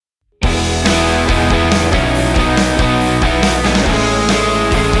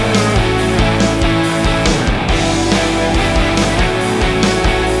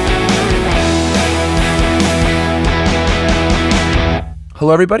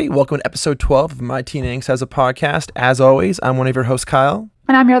Hello, everybody. Welcome to episode 12 of My Teen Angst as a podcast. As always, I'm one of your hosts, Kyle.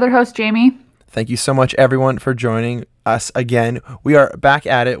 And I'm your other host, Jamie. Thank you so much, everyone, for joining us again. We are back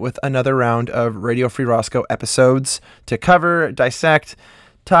at it with another round of Radio Free Roscoe episodes to cover, dissect,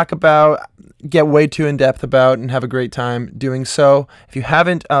 talk about, get way too in-depth about, and have a great time doing so. If you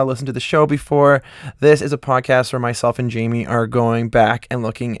haven't listened to the show before, this is a podcast where myself and Jamie are going back and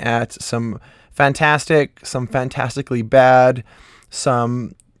looking at some fantastic, some fantastically bad,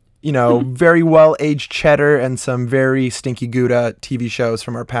 some, very well-aged cheddar, and some very stinky Gouda TV shows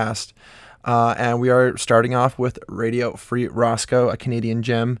from our past. And we are starting off with Radio Free Roscoe, a Canadian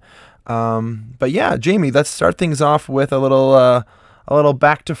gem. But yeah, Jamie, let's start things off with a little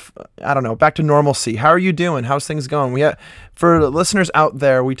back to normalcy. How are you doing? How's things going? For listeners out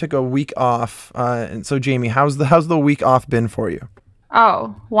there, we took a week off. And so Jamie, how's the week off been for you?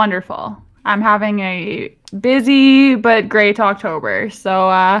 Oh, wonderful. I'm having a busy but great October. So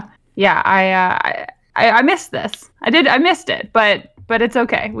I missed this. I missed it, but it's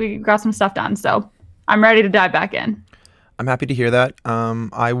okay. We got some stuff done, so I'm ready to dive back in. I'm happy to hear that.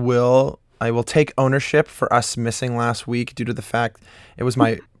 I will take ownership for us missing last week due to the fact it was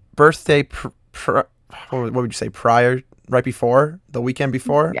my birthday. What would you say? Right before the weekend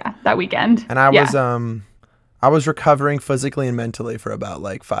before. Yeah, that weekend. And I was recovering physically and mentally for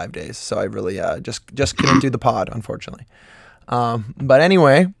about 5 days, so I really just couldn't do the pod, unfortunately. But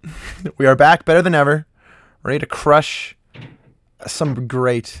anyway, we are back better than ever, ready to crush some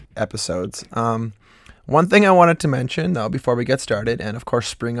great episodes. One thing I wanted to mention, though, before we get started, and of course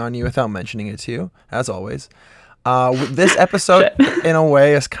spring on you without mentioning it to you, as always, this episode, in a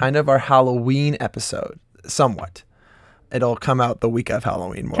way, is kind of our Halloween episode, somewhat. It'll come out the week of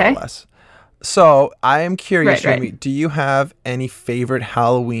Halloween, more or less. So I am curious, Jamie, do you have any favorite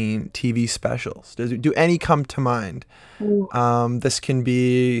Halloween TV specials? Do any come to mind? This can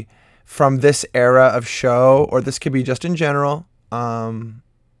be from this era of show, or this could be just in general.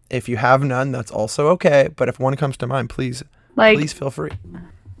 If you have none, that's also okay. But if one comes to mind, please feel free.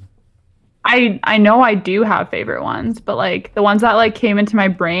 I know I do have favorite ones, but the ones that came into my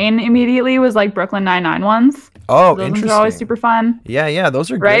brain immediately was Brooklyn Nine-Nine ones. Oh, those interesting. Those are always super fun. Yeah,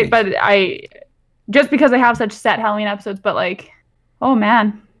 those are right. Great. But just because I have such set Halloween episodes, but oh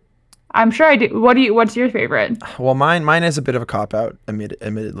man, I'm sure I do. What's your favorite? Well, mine is a bit of a cop out,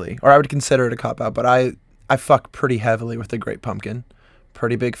 admittedly, or I would consider it a cop out. But I fuck pretty heavily with the Great Pumpkin.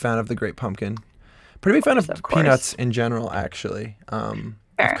 Pretty big fan of the Great Pumpkin. Pretty big fan of Peanuts in general, actually. I've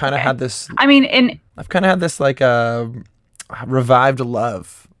kind of had this. I've kind of had this revived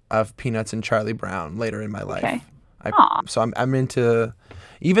love of Peanuts and Charlie Brown later in my life. Okay. So I'm into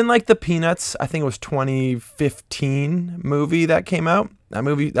even the Peanuts. I think it was 2015 movie that came out. That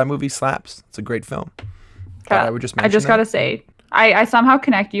movie slaps. It's a great film. I would just mention. I just gotta say, I somehow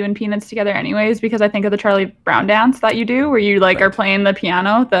connect you and Peanuts together, anyways, because I think of the Charlie Brown dance that you do, where you are playing the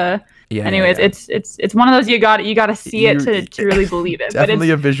piano. It's one of those you got to see it to really believe it. Definitely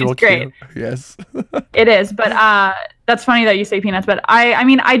but a visual cue. Great. Yes. It is, but that's funny that you say Peanuts. But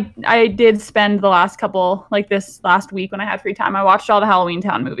I did spend the last couple this last week when I had free time. I watched all the Halloween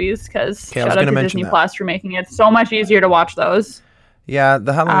Town movies because shout out to Disney Plus for making it so much easier to watch those. Yeah,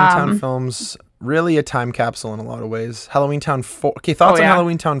 the Halloween Town films, really a time capsule in a lot of ways. Halloween Town 4. Okay, thoughts on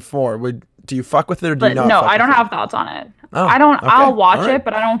Halloween Town 4? Do you fuck with it or do you not? No, I don't have thoughts on it. Oh, I don't. Okay. I'll watch it,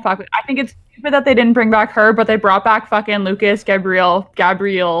 but I don't fuck with it. I think it's stupid that they didn't bring back her, but they brought back fucking Lucas Gabriel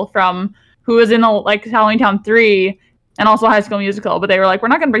from who was in the Halloween Town 3 and also High School Musical. But they were we're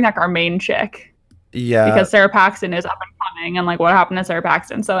not gonna bring back our main chick. Yeah. Because Sarah Paxton is up and coming, and what happened to Sarah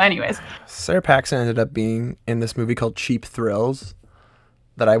Paxton? So, anyways, Sarah Paxton ended up being in this movie called Cheap Thrills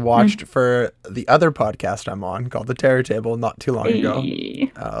that I watched for the other podcast I'm on called The Terror Table not too long ago. A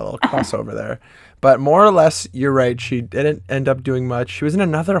little crossover there. But more or less, you're right. She didn't end up doing much. She was in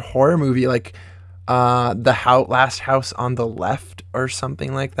another horror movie The Last House on the Left or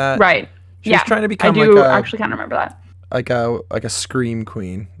something like that. Right. She was trying to become actually kind of remember that. Like a scream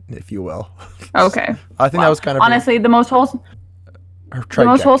queen, if you will. Okay. I think that was kind of honestly the most wholesome. The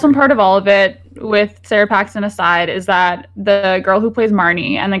most wholesome part of all of it, with Sarah Paxton aside, is that the girl who plays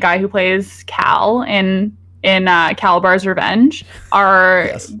Marnie and the guy who plays Cal in Calabar's Revenge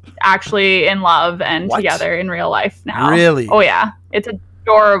are actually in love and together in real life now. Really? Oh yeah, it's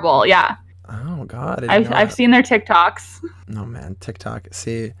adorable. Yeah. Oh God. I've seen their TikToks. Oh man, TikTok.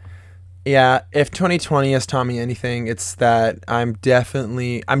 See, yeah. If 2020 has taught me anything, it's that I'm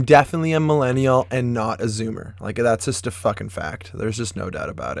definitely a millennial and not a Zoomer. That's just a fucking fact. There's just no doubt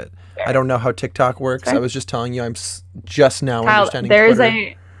about it. Fair. I don't know how TikTok works. Okay. I was just telling you, I'm just now Kyle, understanding. There's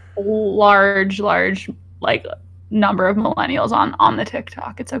Twitter. a large number of millennials on the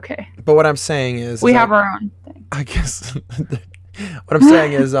TikTok. It's okay. But what I'm saying is we have our own thing. I guess what I'm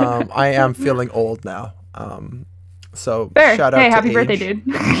saying is I am feeling old now. So Fair. shout out hey, to happy Age. birthday, dude.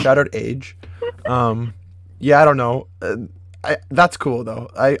 Shout out Age. Yeah, I don't know. That's cool though.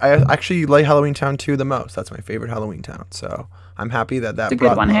 I actually like Halloween Town 2 the most. That's my favorite Halloween Town. So I'm happy that it's a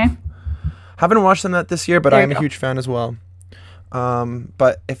good one. Hey, haven't watched them this year, but I am a huge fan as well.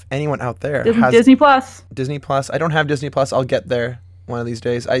 But if anyone out there has Disney Plus, I don't have Disney Plus. I'll get there one of these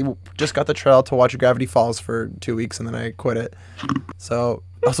days. I just got the trial to watch Gravity Falls for 2 weeks and then I quit it. So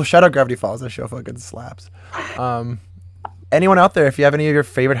also shout out Gravity Falls. That show fucking slaps. Anyone out there, if you have any of your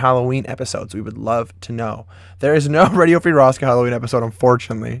favorite Halloween episodes, we would love to know. There is no Radio Free Roscoe Halloween episode,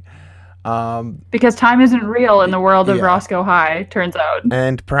 unfortunately. Because time isn't real in the world of Roscoe High, turns out.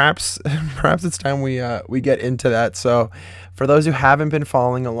 And perhaps it's time we get into that. So for those who haven't been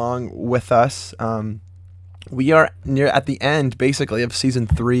following along with us, we are near at the end, basically, of season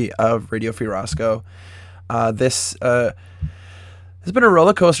 3 of Radio Free Roscoe. This has been a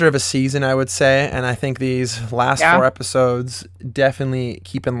roller coaster of a season, I would say, and I think these last 4 episodes definitely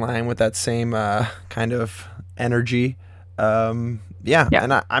keep in line with that same kind of energy. And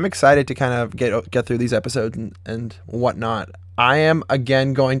I'm excited to kind of get through these episodes and whatnot. I am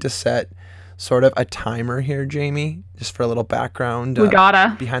again going to set sort of a timer here, Jamie, just for a little background. We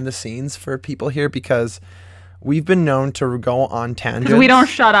gotta behind the scenes for people here because we've been known to go on tangents. We don't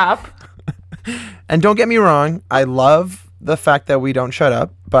shut up. And don't get me wrong, I love the fact that we don't shut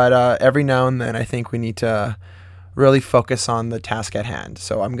up, but every now and then I think we need to really focus on the task at hand.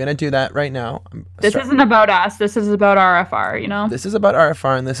 So I'm going to do that right now. This isn't about us. This is about RFR, you know? This is about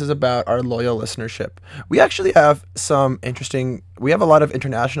RFR, and this is about our loyal listenership. We actually have we have a lot of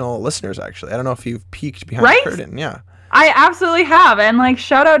international listeners, actually. I don't know if you've peeked behind the curtain. Yeah. I absolutely have, and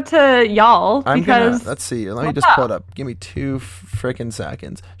shout out to y'all let's see. Let me just pull it up. Give me 2 freaking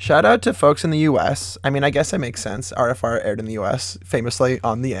seconds. Shout out to folks in the U.S. I mean, I guess that makes sense. RFR aired in the U.S. famously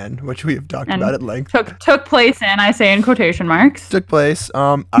on the end, which we have talked about at length. Took place in, I say in quotation marks. Took place.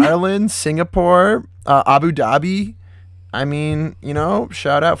 Ireland, Singapore, Abu Dhabi. I mean,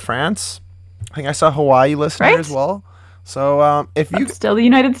 shout out France. I think I saw Hawaii listener as well. So if you still the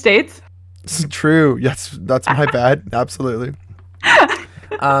United States. It's true. Yes, that's my bad. Absolutely.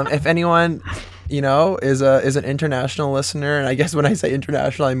 If anyone, is an international listener, and I guess when I say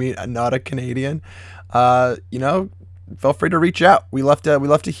international, I mean not a Canadian, feel free to reach out. We love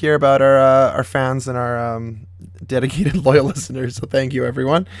to hear about our fans and our dedicated loyal listeners. So thank you,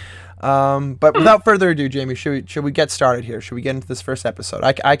 everyone. But without further ado, Jamie, should we get started here? Should we get into this first episode?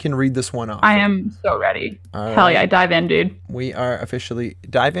 I can read this one off. I am so ready. Hell yeah, dive in, dude. We are officially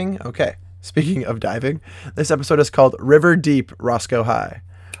diving. Okay. Speaking of diving, this episode is called River Deep Roscoe High.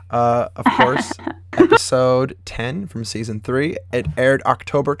 Of course, episode 10 from season 3. It aired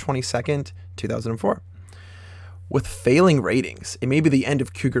October 22nd, 2004. With failing ratings, it may be the end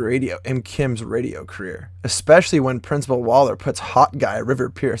of Cougar Radio and Kim's radio career, especially when Principal Waller puts hot guy River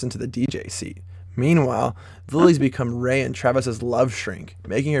Pierce into the DJ seat. Meanwhile, the Lilies become Ray and Travis's love shrink,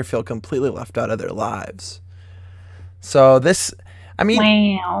 making her feel completely left out of their lives. So this... I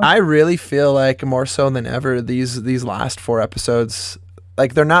mean, wow. I really feel like more so than ever, these last 4 episodes,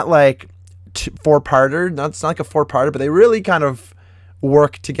 they're not like 4-parter. It's not like a 4-parter, but they really kind of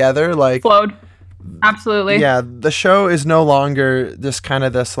work together. Flowed. Absolutely. Yeah, the show is no longer this kind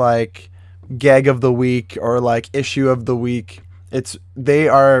of this gag of the week or issue of the week. They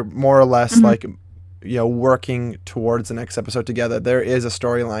are more or less working towards the next episode together. There is a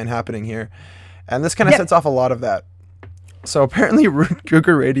storyline happening here, and this kind of sets off a lot of that. So apparently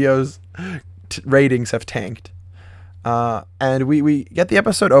Cougar Radio's ratings have tanked. And we get the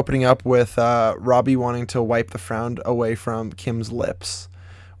episode opening up with Robbie wanting to wipe the frown away from Kim's lips,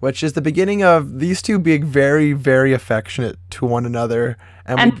 which is the beginning of these two being very, very affectionate to one another.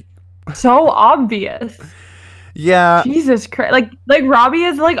 And so obvious. Yeah. Jesus Christ. Like Robbie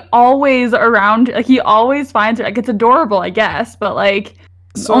is always around. He always finds her. It's adorable, I guess. But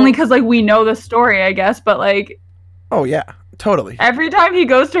only because we know the story, I guess. But oh, yeah, totally. Every time he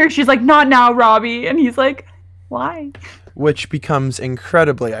goes to her, she's like, not now, Robbie. And he's like, why? Which becomes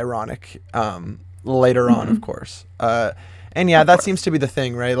incredibly ironic later on, of course. And yeah, that seems to be the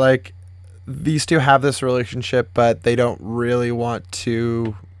thing, right? These two have this relationship, but they don't really want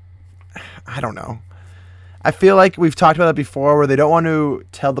to... I don't know. I feel like we've talked about that before where they don't want to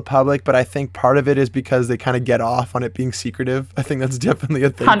tell the public, but I think part of it is because they kind of get off on it being secretive. I think that's definitely a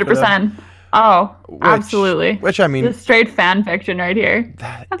thing. 100%. Oh, absolutely. Which I mean... This is straight fan fiction right here.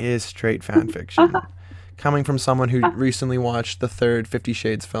 That is straight fan fiction. Coming from someone who recently watched the third 50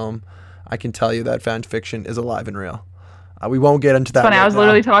 Shades film, I can tell you that fan fiction is alive and real. We won't get into that. Funny, right I was now.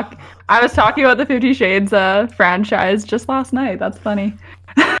 literally talking about the 50 Shades franchise just last night. That's funny.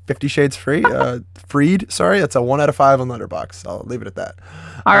 50 Shades Freed. Sorry, that's a 1 out of 5 on Letterboxd. I'll leave it at that.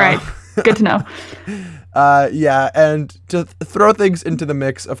 All right, good to know. Yeah, and to throw things into the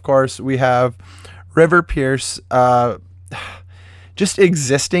mix, of course, we have River Pierce just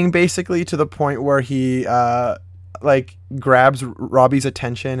existing basically to the point where he like grabs Robbie's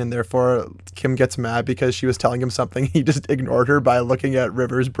attention, and therefore Kim gets mad because she was telling him something. He just ignored her by looking at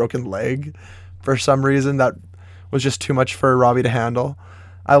River's broken leg for some reason that was just too much for Robbie to handle.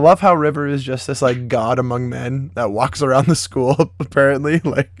 I love how River is just this like god among men that walks around the school apparently.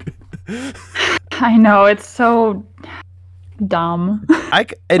 Like I know, it's so dumb.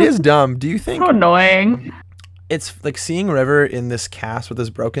 It is dumb. Do you think so annoying? It's like seeing River in this cast with his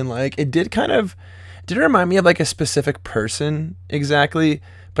broken leg. It did remind me of like a specific person exactly,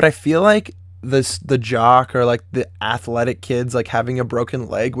 but I feel like the jock or like the athletic kids like having a broken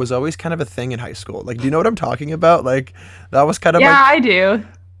leg was always kind of a thing in high school. Like, do you know what I'm talking about? Like that was kind of I do.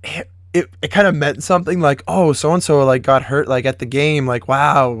 It kind of meant something like, oh, so and so like got hurt like at the game. Like,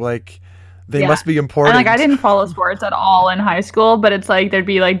 wow, like they must be important. And like I didn't follow sports at all in high school, but it's like there'd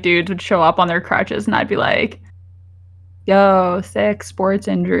be like dudes would show up on their crutches, and I'd be like, yo, sick sports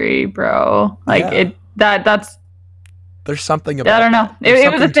injury, bro. Like that's there's something about I don't know.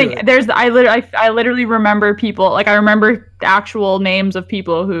 It was a thing. I literally remember people, like I remember actual names of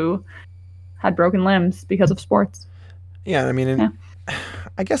people who had broken limbs because of sports. Yeah, I mean,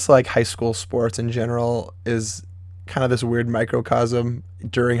 I guess like high school sports in general is kind of this weird microcosm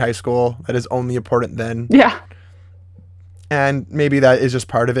during high school that is only important then. Yeah. And maybe that is just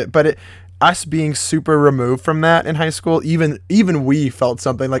part of it, but us being super removed from that in high school, even we felt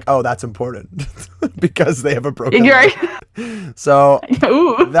something like, oh, that's important because they have a broken leg. So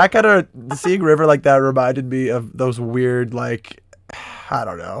that kind of seeing River like that reminded me of those weird, like, I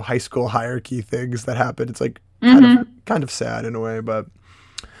don't know, high school hierarchy things that happen. It's like kind of sad in a way. But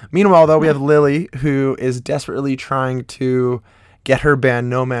meanwhile, though, we have Lily, who is desperately trying to get her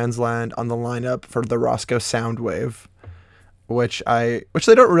band No Man's Land on the lineup for the Roscoe Soundwave. Which they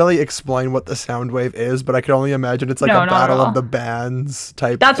don't really explain what the Soundwave is, but I can only imagine it's like a battle of the bands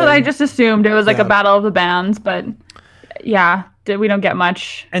type. That's thing. What I just assumed. It was like a battle of the bands, but yeah, we don't get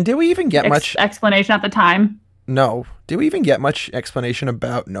much. And did we even get much explanation at the time? No. Did we even get much explanation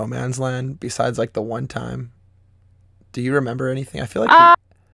about No Man's Land besides like the one time? Do you remember anything? I feel like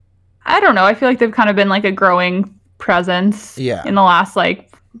I don't know. I feel like they've kind of been like a growing presence in the last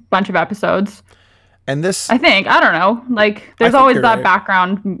like bunch of episodes. And this, I think, I don't know, like there's always that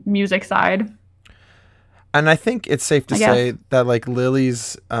background music side. And I think it's safe to say that like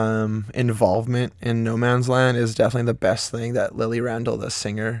Lily's involvement in No Man's Land is definitely the best thing that Lily Randall, the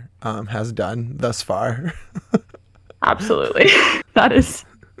singer, has done thus far. Absolutely.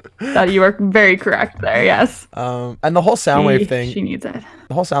 That you are very correct there, yes. And the whole Soundwave thing, she needs it.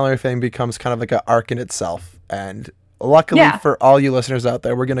 The whole Soundwave thing becomes kind of like an arc in itself. And luckily for all you listeners out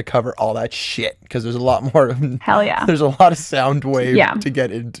there, we're going to cover all that shit because there's a lot more. Hell yeah. There's a lot of Soundwave to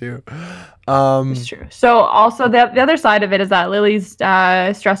get into. It's true. So also the other side of it is that Lily's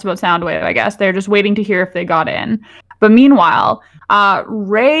stressed about Soundwave, I guess. They're just waiting to hear if they got in. But meanwhile,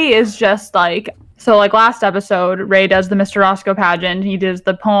 Ray is just like, so like last episode, Ray does the Mr. Roscoe pageant. He does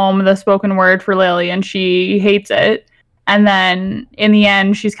the poem, the spoken word for Lily, and she hates it. And then in the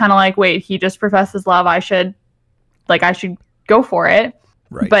end, she's kind of like, wait, he just professed his love. I should go for it.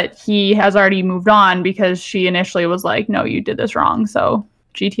 Right. But he has already moved on because she initially was like, no, you did this wrong. So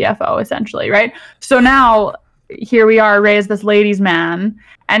GTFO, essentially, right? So now here we are, Ray is this ladies' man,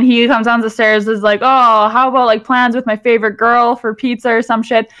 and he comes down the stairs is like, oh, how about like plans with my favorite girl for pizza or some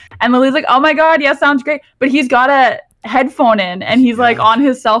shit? And Lily's like, oh my god, yeah, sounds great. But he's got a headphone in and he's like on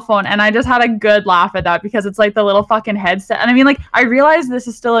his cell phone, and I just had a good laugh at that because it's like the little fucking headset. And I mean, like, I realize this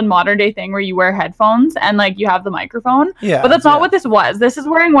is still a modern day thing where you wear headphones and like you have the microphone, but that's not what this was. This is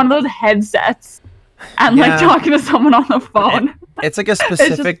wearing one of those headsets and like talking to someone on the phone. It's like a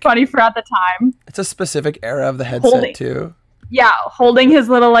specific. It's just funny for at the time. It's a specific era of the headset too. Yeah, holding his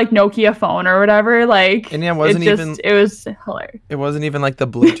little like Nokia phone or whatever, like. And yeah, it was hilarious. It wasn't even like the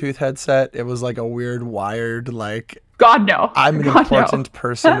Bluetooth headset. It was like a weird wired like. God no. I'm an important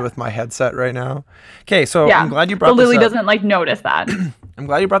person with my headset right now. Okay, so I'm glad you brought this up. Lily doesn't like notice that. I'm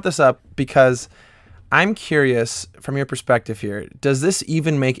glad you brought this up because I'm curious from your perspective here. Does this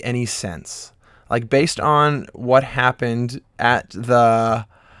even make any sense? Like based on what happened at the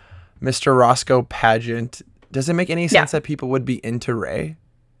Mr. Roscoe pageant, does it make any sense that people would be into Ray?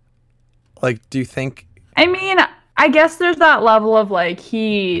 Like, do you think? I mean, I guess there's that level of like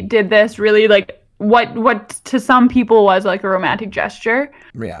he did this really like what to some people was like a romantic gesture.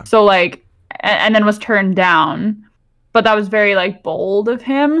 Yeah. So like and then was turned down. But that was very like bold of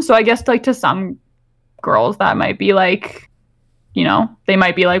him. So I guess like to some girls that might be like, you know, they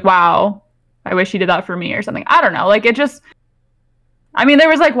might be like, wow, I wish he did that for me or something. I don't know. Like it just I mean, there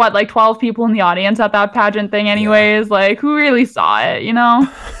was like what, like 12 people in the audience at that pageant thing anyways. Yeah. Like who really saw it, you know?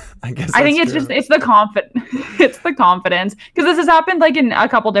 I think it's true. Just it's the it's the confidence, because this has happened like in a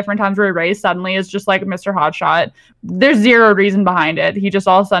couple different times where Ray suddenly is just like Mr. Hotshot. There's zero reason behind it. He just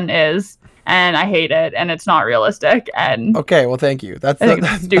all of a sudden is, and I hate it, and it's not realistic. And okay, well, thank you. That's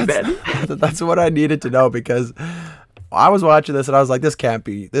stupid. That's what I needed to know, because I was watching this and I was like, this can't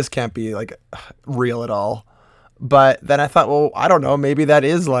be like real at all. But then I thought, well, I don't know, maybe that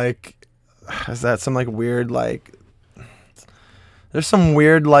is like, is that some like weird like. There's some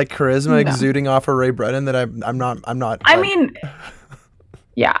weird like charisma exuding off of Ray Brennan that I'm not. I mean,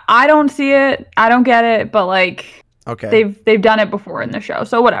 yeah, I don't see it. I don't get it. But like, okay, they've done it before in the show,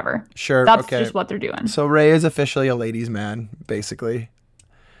 so whatever. Sure, that's just what they're doing. So Ray is officially a ladies' man, basically.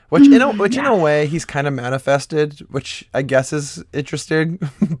 Which in a way he's kind of manifested, which I guess is interesting,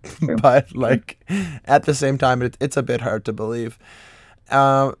 but like at the same time it's a bit hard to believe.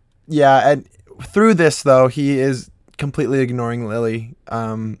 Yeah, and through this though he is completely ignoring Lily,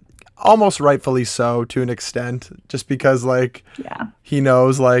 almost rightfully so to an extent, just because like he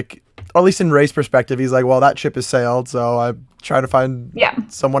knows, like, or at least in Ray's perspective, he's like, well, that ship has sailed, so I try to find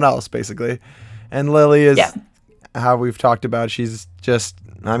someone else basically. And Lily is how we've talked about, she's just,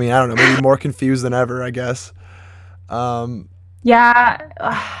 I mean, I don't know, maybe more confused than ever, I guess. I don't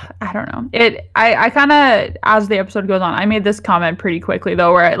know. I kind of, as the episode goes on, I made this comment pretty quickly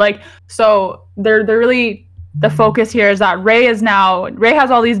though, where like, so they're really, the focus here is that Ray has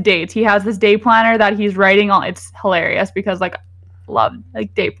all these dates. He has this day planner that he's writing all. It's hilarious because like, love like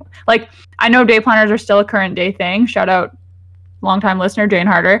like I know day planners are still a current day thing. Shout out longtime listener Jane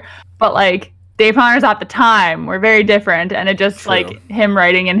Harder, but like day planners at the time were very different, and it just like him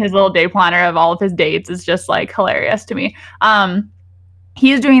writing in his little day planner of all of his dates is just like hilarious to me.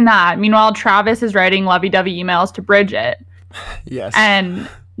 He's doing that. Meanwhile, Travis is writing lovey-dovey emails to Bridget. Yes. And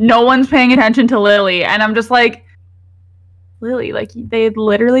no one's paying attention to Lily, and I'm just like, Lily, like they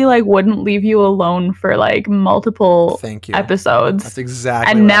literally like wouldn't leave you alone for like multiple episodes. That's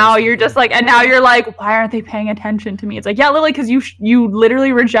exactly. And now you're just like, why aren't they paying attention to me? It's like, yeah, Lily, because you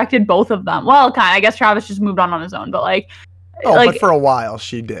literally rejected both of them. Well, kind of. I guess Travis just moved on his own, but like, but for a while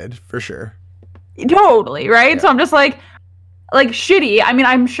she did, for sure. Totally, right? Yeah. So I'm just like shitty. I mean,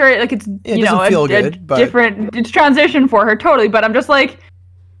 I'm sure like it's you know a different it's transition for her, totally. But I'm just like,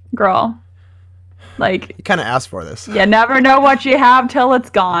 girl. Like, you kind of asked for this. You never know what you have till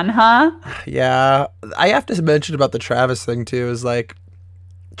it's gone, huh? Yeah. I have to mention about the Travis thing too, is like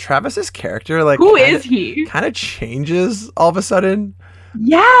Travis's character, like, who is he? Kind of changes all of a sudden.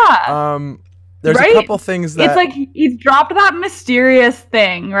 Yeah. There's a couple things that it's like he's dropped that mysterious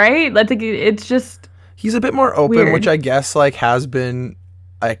thing, right? Like it's just he's a bit more open, weird. Which I guess like has been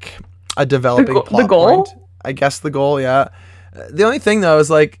like a developing plot the goal? Point. I guess the goal, yeah. The only thing though is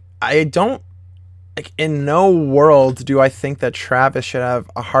like I don't. Like, in no world do I think that Travis should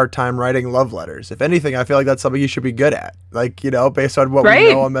have a hard time writing love letters. If anything, I feel like that's something he should be good at. Like, you know, based on what we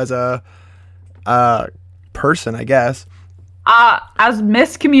know him as a person, I guess. As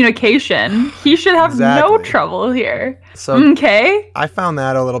miscommunication, he should have no trouble here. So, okay. I found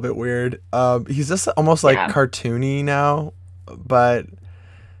that a little bit weird. He's just almost like cartoony now, but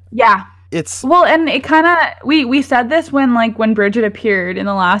it's well, and it kind of we said this when Bridget appeared in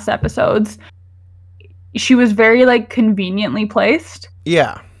the last episodes. She was very like conveniently placed.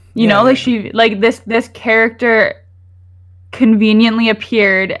 Yeah. You know, like she like this character conveniently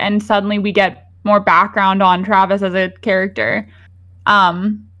appeared, and suddenly we get more background on Travis as a character.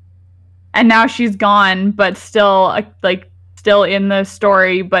 And now she's gone, but still still in the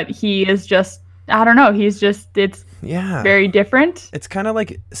story, but he is just, I don't know, he's just, it's very different. It's kind of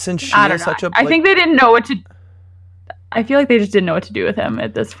like, since she is such a I think they didn't know what to I feel like they just didn't know what to do with him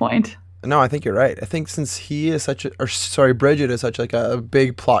at this point. No, I think you're right. I think since he is Bridget is such like a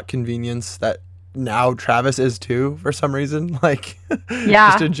big plot convenience that now Travis is too, for some reason, like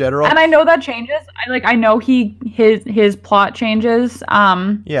just in general. And I know that changes. I know his plot changes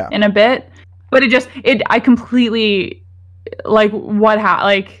in a bit, but I completely like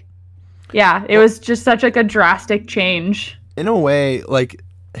it was just such like a drastic change. In a way, like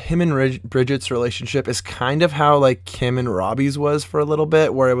him and Bridget's relationship is kind of how like Kim and Robbie's was for a little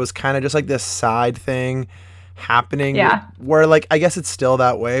bit, where it was kind of just like this side thing happening, where like I guess it's still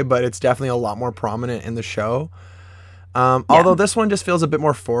that way, but it's definitely a lot more prominent in the show. Although this one just feels a bit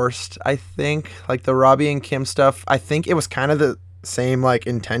more forced, I think. Like the Robbie and Kim stuff, I think it was kind of the same like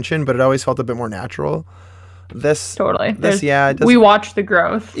intention, but it always felt a bit more natural. Totally. It we watched the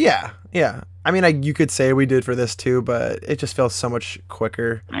growth. Yeah. I mean, you could say we did for this too, but it just feels so much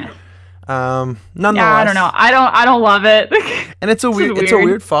quicker. Nonetheless, yeah, I don't know. I don't love it. And it's a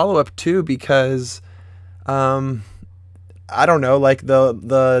weird follow up too, because I don't know, like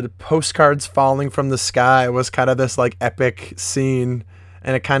the postcards falling from the sky was kind of this like epic scene,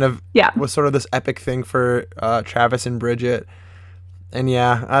 and it kind of was sort of this epic thing for Travis and Bridget. And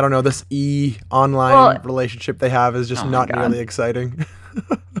yeah, I don't know, this online relationship they have is just not really exciting.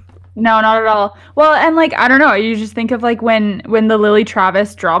 No, not at all. Well, and like, I don't know, you just think of like when the Lily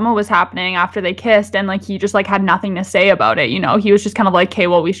Travis drama was happening after they kissed, and like he just like had nothing to say about it, you know? He was just kind of like, okay,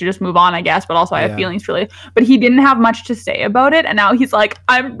 well, we should just move on, I guess, but also I have feelings for Lily. But he didn't have much to say about it, and now he's like,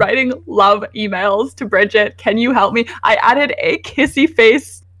 I'm writing love emails to Bridget. Can you help me? I added a kissy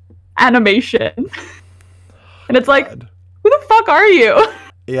face animation. And it's like, who the fuck are you?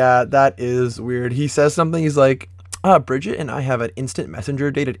 Yeah, that is weird. He says something, he's like, Bridget and I have an instant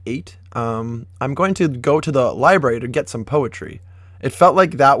messenger dated 8. I'm going to go to the library to get some poetry. It felt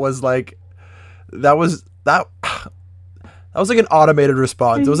like that was like an automated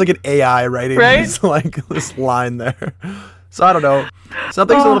response. It was like an AI writing this line there. So I don't know.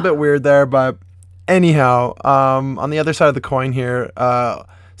 Something's a little bit weird there, but anyhow, on the other side of the coin here,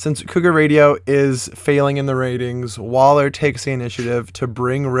 since Cougar Radio is failing in the ratings, Waller takes the initiative to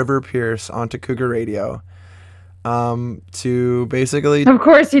bring River Pierce onto Cougar Radio. To basically, of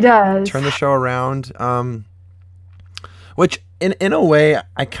course he does, turn the show around. Which in a way,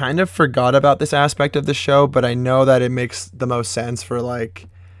 I kind of forgot about this aspect of the show, but I know that it makes the most sense for like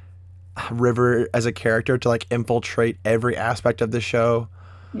River as a character to like infiltrate every aspect of the show.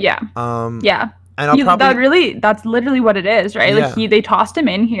 Yeah. Yeah. And that's literally what it is, right? Yeah. Like they tossed him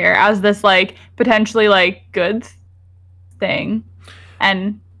in here as this like potentially like good thing,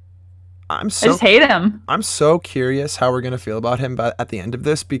 and I just hate him. I'm so curious how we're going to feel about him at the end of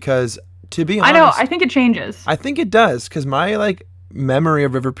this, because to be honest, I know, I think it changes. I think it does, because my like memory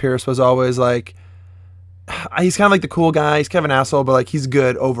of River Pierce was always like, he's kind of like the cool guy. He's kind of an asshole, but like he's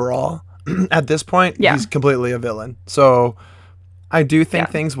good overall. At this point, he's completely a villain. So I do think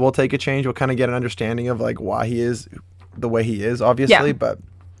things will take a change. We'll kind of get an understanding of like why he is the way he is, obviously. Yeah. But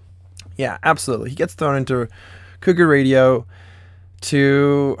yeah, absolutely. He gets thrown into Cougar Radio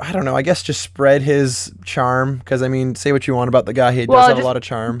to, I don't know, I guess just spread his charm, because I mean, say what you want about the guy, he does have a lot of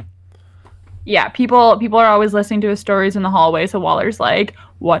charm. Yeah, people are always listening to his stories in the hallway, so Waller's like,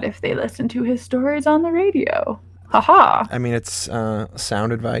 what if they listen to his stories on the radio? Haha. I mean, it's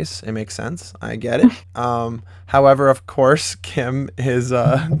sound advice. It makes sense. I get it. However, of course, Kim is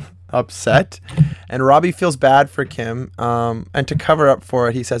upset, and Robbie feels bad for Kim, and to cover up for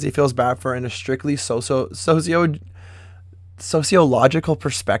it, he says he feels bad for her in a strictly sociological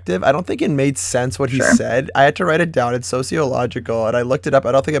perspective. I don't think it made sense what he said. I had to write it down. It's sociological, and I looked it up.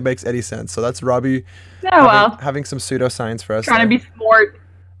 I don't think it makes any sense. So that's Robbie having some pseudoscience for us. Trying to be smart.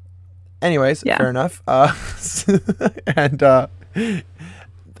 Anyways, fair enough. And I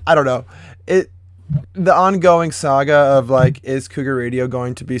don't know. The ongoing saga of like, is Cougar Radio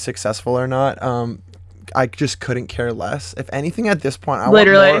going to be successful or not? I just couldn't care less. If anything, at this point, I want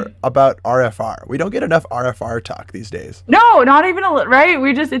more about RFR. We don't get enough RFR talk these days. No, not even right.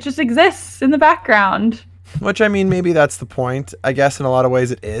 It just exists in the background. Which, I mean, maybe that's the point. I guess in a lot of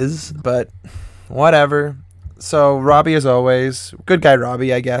ways it is, but whatever. So Robbie, as always, good guy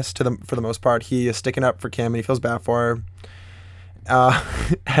Robbie, I guess, for the most part. He is sticking up for Kim, and he feels bad for her.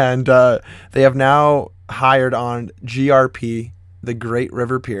 And they have now hired on GRP, the Great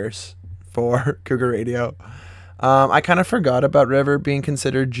River Pierce, for Cougar Radio. I kind of forgot about River being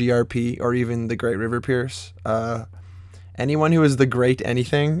considered GRP or even the Great River Pierce. Anyone who is the great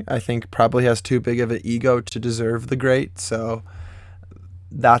anything, I think, probably has too big of an ego to deserve the great. So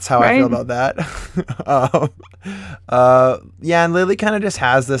that's how I feel about that. Yeah, and Lily kind of just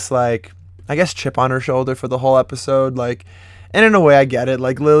has this, like, I guess, chip on her shoulder for the whole episode. Like, and in a way, I get it.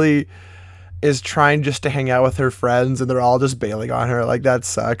 Like, Lily is trying just to hang out with her friends, and they're all just bailing on her. Like, that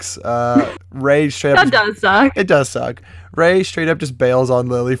sucks. Ray straight up... That does suck. It does suck. Ray straight up just bails on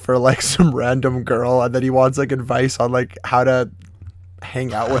Lily for, like, some random girl, and then he wants, like, advice on, like, how to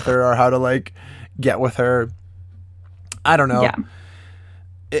hang out with her or how to, like, get with her. I don't know. Yeah.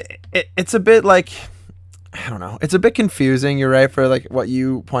 It's a bit, like... I don't know. It's a bit confusing, you're right, for, like, what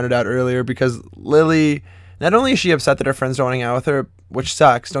you pointed out earlier, because Lily... Not only is she upset that her friends don't hang out with her, which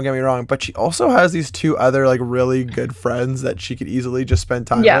sucks, don't get me wrong, but she also has these two other, like, really good friends that she could easily just spend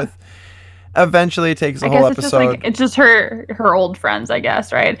time with. eventually takes the whole it's episode. Just it's just her old friends, I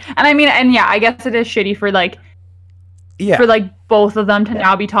guess, right? And I mean, and yeah, I guess it is shitty for like for like both of them to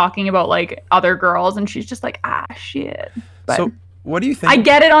now be talking about like other girls, and she's just like, shit. But so what do you think? I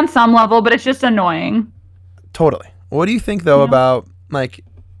get it on some level, but it's just annoying. Totally. What do you think though about like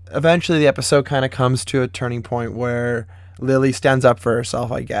eventually the episode kind of comes to a turning point where Lily stands up for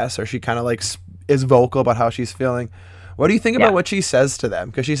herself, I guess, or she kind of like is vocal about how she's feeling. What do you think about what she says to them?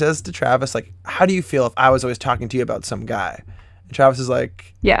 Because she says to Travis, like, how do you feel if I was always talking to you about some guy? And Travis is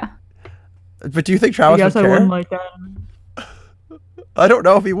like, yeah. But do you think Travis would care? I wouldn't like that. I don't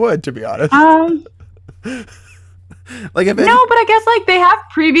know if he would, to be honest. Like if but I guess like they have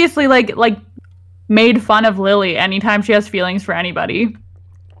previously like made fun of Lily anytime she has feelings for anybody.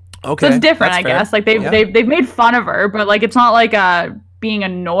 Okay, so it's different, I guess. Like they've made fun of her, but like it's not like being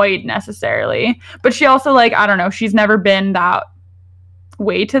annoyed necessarily. But she also like, I don't know, she's never been that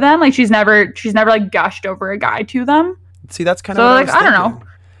way to them. Like she's never like gushed over a guy to them. See, that's kind of so like I don't know.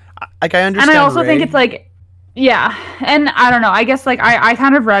 Like I understand. And I also think it's like, yeah, and I don't know. I guess like I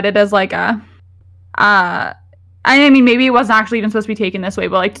kind of read it as like I mean, maybe it wasn't actually even supposed to be taken this way,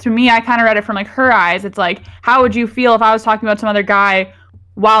 but like to me, I kind of read it from like her eyes. It's like, how would you feel if I was talking about some other guy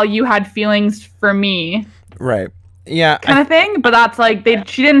while you had feelings for me? Right. Yeah. Kind of thing. But that's like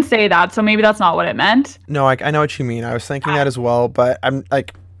she didn't say that, so maybe that's not what it meant. No, I know what you mean. I was thinking that as well, but I'm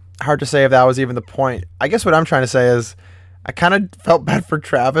like hard to say if that was even the point. I guess what I'm trying to say is I kind of felt bad for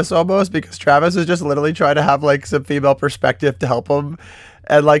Travis almost because Travis is just literally trying to have like some female perspective to help him.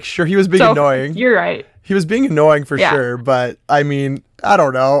 And like, sure, he was being annoying. You're right. He was being annoying for sure, but I mean, I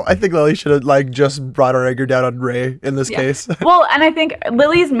don't know. I think Lily should have like just brought her anger down on Ray in this case. Well, and I think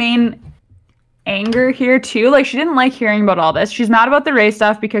Lily's main anger here too, like she didn't like hearing about all this. She's mad about the Ray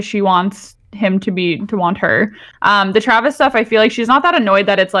stuff because she wants him to want her. The Travis stuff, I feel like she's not that annoyed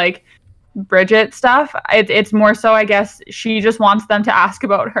that it's like Bridget stuff. It's more so, I guess, she just wants them to ask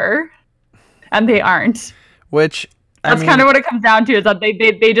about her, and they aren't. Which that's kind of what it comes down to, is that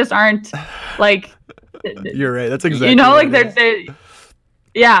they just aren't like. You're right. That's exactly. You know, like they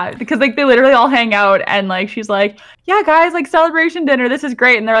yeah, because like they literally all hang out, and like she's like, yeah, guys, like celebration dinner, this is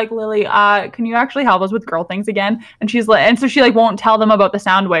great, and they're like, Lily, can you actually help us with girl things again? And she's like, and so she like won't tell them about the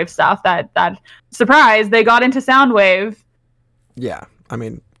Soundwave stuff. That surprise, they got into Soundwave. Yeah, I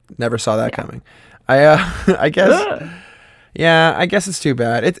mean, never saw that coming. I guess. Yeah, I guess it's too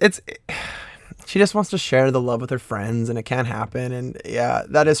bad. It's she just wants to share the love with her friends, and it can't happen. And yeah,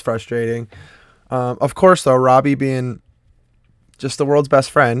 that is frustrating. Of course, though, Robbie being just the world's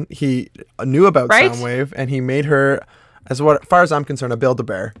best friend, he knew about Soundwave, and he made her, as far as I'm concerned, a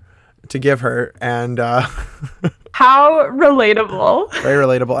Build-A-Bear to give her. And how relatable! Very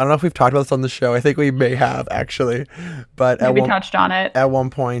relatable. I don't know if we've talked about this on the show. I think we may have actually, but maybe touched on it at one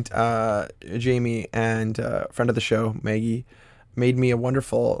point. Jamie and friend of the show, Maggie, made me a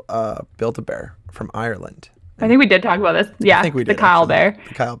wonderful Build-A-Bear from Ireland. I think we did talk about this. Yeah, I think we did. The Kyle Bear.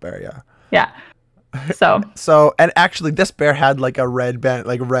 The Kyle Bear, yeah. Yeah. So and actually this bear had like a red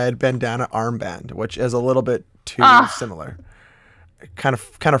bandana armband, which is a little bit too similar. It kind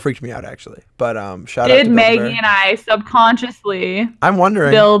of freaked me out actually. But shout out to Maggie and I subconsciously I'm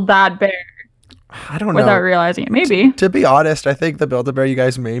wondering build that bear. I don't know. Without realizing it, maybe. To be honest, I think the Build-A-Bear you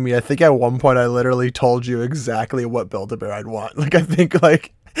guys made me, I think at one point I literally told you exactly what Build-A-Bear I'd want. Like I think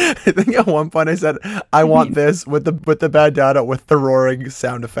at one point I said I want this with the bandana with the roaring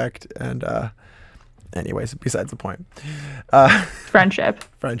sound effect. And anyways, besides the point.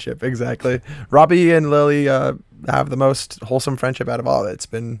 Friendship, exactly. Robbie and Lily have the most wholesome friendship out of all. It's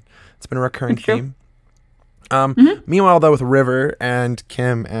been a recurring theme. Meanwhile, though, with River and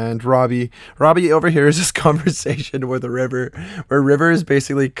Kim and Robbie overhears this conversation with River, where River is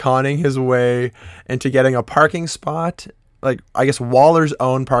basically conning his way into getting a parking spot, like I guess Waller's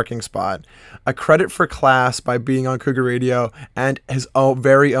own parking spot, a credit for class by being on Cougar Radio, and his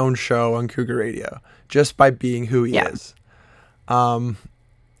very own show on Cougar Radio, just by being who he is. And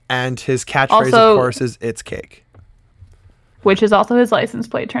his catchphrase, of course, is "It's cake," which is also his license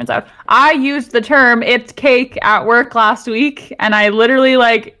plate. Turns out, I used the term "It's cake" at work last week, and I literally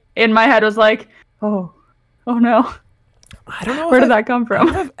like in my head was like, "Oh no." I don't know. Where did that come from? I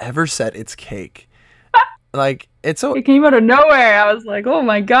don't know if I've ever said "It's cake." Like it came out of nowhere. I was like, "Oh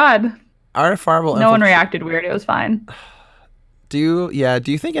my god!" RFR will. No one reacted weird. It was fine. Do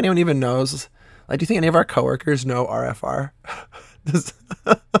you think anyone even knows? Like, do you think any of our coworkers know RFR?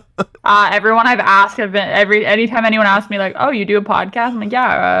 Everyone I've asked anytime anyone asks me like, "Oh, you do a podcast?" I'm like,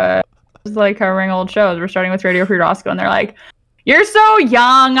 "Yeah, it's like covering old shows. We're starting with Radio Free Roscoe," and they're like, You're so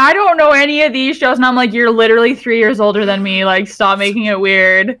young. I don't know any of these shows. And I'm like, you're literally 3 years older than me. Like, stop making it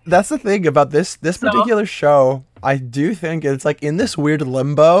weird. That's the thing about this particular show. I do think it's like in this weird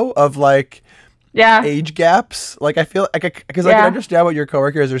limbo of like age gaps. Like I feel like because I can understand what your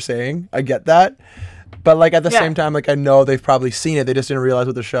coworkers are saying. I get that. But like at the same time, like I know they've probably seen it. They just didn't realize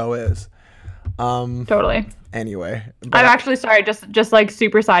what the show is. Totally. Anyway, I'm actually sorry. Just like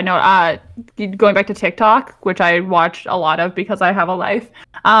super side note. Going back to TikTok, which I watch a lot of because I have a life.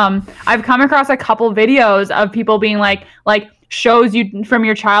 I've come across a couple videos of people being like shows you from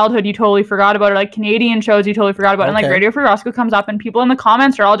your childhood you totally forgot about, or like Canadian shows you totally forgot about, and like Radio Free Roscoe comes up, and people in the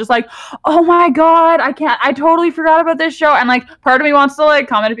comments are all just like, "Oh my god, I totally forgot about this show," and like part of me wants to like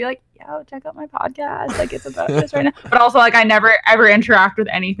comment and be like, "Yo, check out my podcast, like it's about this right now," but also like I never ever interact with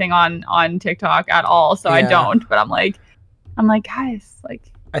anything on TikTok at all, so I don't. But I'm like, guys, like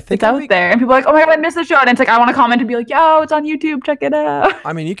I think it's out there, and people are like, "Oh my god, I missed the show," and it's like I want to comment and be like, "Yo, it's on YouTube, check it out."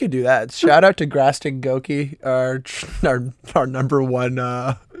 I mean, you could do that. Shout out to Grastic Goki, our number one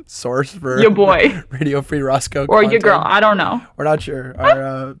source for your boy Radio Free Roscoe or content. your girl. I don't know. We're not sure.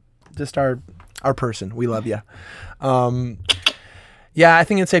 Our person. We love you. Yeah, I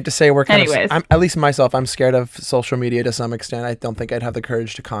think it's safe to say we're kind of, at least myself, I'm scared of social media to some extent. I don't think I'd have the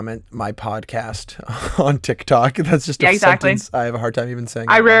courage to comment my podcast on TikTok. That's just a sentence I have a hard time even saying.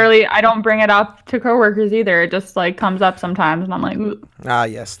 I don't bring it up to coworkers either. It just like comes up sometimes and I'm like, ooh.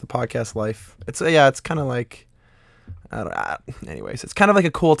 Yes, the podcast life. It's kind of like, I don't know. Anyways, it's kind of like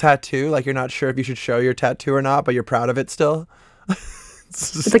a cool tattoo. Like you're not sure if you should show your tattoo or not, but you're proud of it still.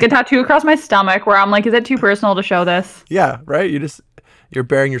 It's like a tattoo across my stomach where I'm like, is it too personal to show this? Yeah, right? You're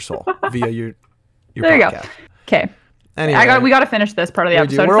bearing your soul via your there podcast. You go. Okay. Anyway, we got to finish this part of the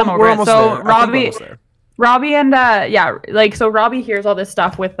episode. We're almost there. Robbie and so Robbie hears all this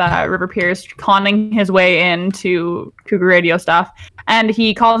stuff with River Pierce conning his way into Cougar Radio stuff, and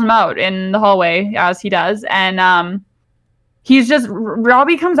he calls him out in the hallway as he does, and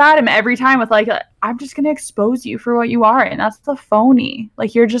Robbie comes at him every time with like, I'm just gonna expose you for what you are, and that's the phony.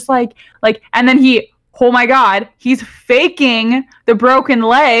 Like you're just like, and then oh my god, he's faking the broken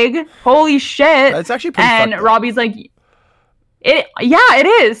leg. Holy shit. That's actually pretty And Robbie's like, it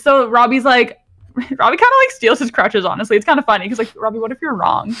is. So Robbie kind of like steals his crutches, honestly. It's kind of funny because like, Robbie, what if you're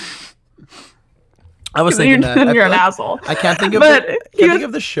wrong? I was thinking that. You're an asshole. I can't think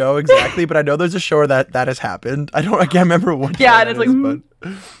of the show exactly, but I know there's a show where that has happened. I can't remember what. Yeah, and it's like,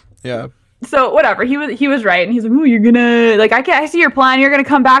 but yeah. So whatever, he was right, and he's like, "Ooh, you're gonna like I see your plan. You're gonna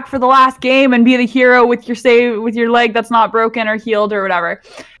come back for the last game and be the hero with your leg that's not broken or healed or whatever."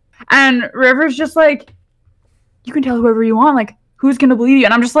 And River's just like, "You can tell whoever you want. Like, who's gonna believe you?"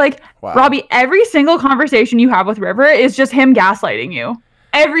 And I'm just like, wow. Robbie, every single conversation you have with River is just him gaslighting you.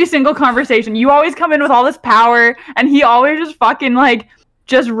 Every single conversation, you always come in with all this power, and he always just fucking like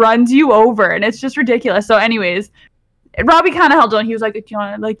just runs you over, and it's just ridiculous. So, anyways. Robbie kind of held on. He was like, "Do you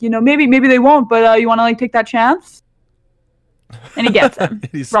want to, like, maybe they won't, but you want to like take that chance?" And he gets him.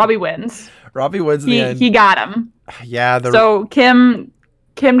 Robbie wins. Robbie wins in the end. He got him. Yeah. So Kim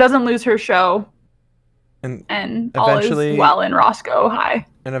doesn't lose her show, and eventually, all is well in Roscoe High.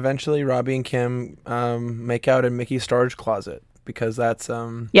 And eventually, Robbie and Kim make out in Mickey's storage closet because that's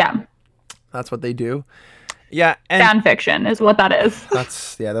that's what they do. Yeah, and fan fiction is what that is.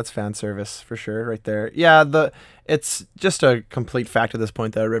 That's fan service for sure, right there. Yeah, it's just a complete fact at this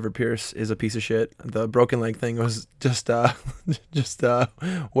point that River Pierce is a piece of shit. The broken leg thing was just a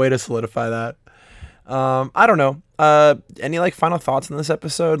way to solidify that. I don't know. Any like final thoughts on this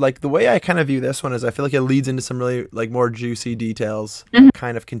episode? Like the way I kind of view this one is I feel like it leads into some really like more juicy details.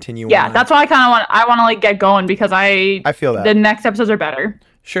 Kind of continue. Yeah, that's why I want to like get going because I feel that the next episodes are better.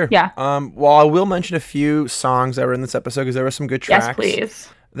 Sure. Yeah. Well, I will mention a few songs that were in this episode because there were some good tracks. Yes, please.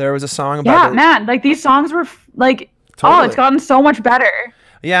 There was a song about... Yeah, man. Like, these songs were, like... Totally. Oh, it's gotten so much better.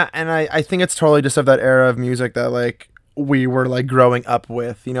 Yeah, and I think it's totally just of that era of music that, like, we were, like, growing up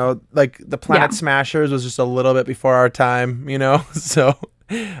with. You know, like, the Planet Smashers was just a little bit before our time, you know? So,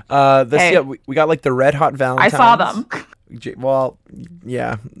 we got, like, the Red Hot Valentines. I saw them. Well,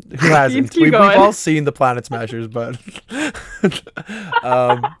 yeah, who hasn't? We've all seen the Planet Smashers, but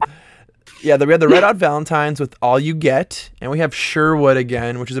we had the Red Hot Valentines with All You Get, and we have Sherwood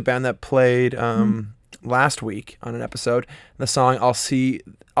again, which is a band that played last week on an episode. The song I'll see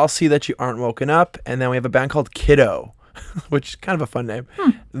that you aren't woken up, and then we have a band called Kiddo, which is kind of a fun name.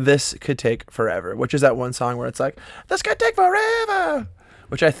 This Could Take Forever, which is that one song where it's like, this could take forever,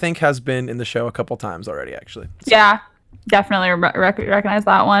 which I think has been in the show a couple times already, actually. So, yeah. Definitely recognize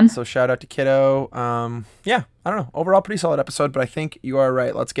that one. So shout out to Kiddo. Yeah, I don't know. Overall, pretty solid episode, but I think you are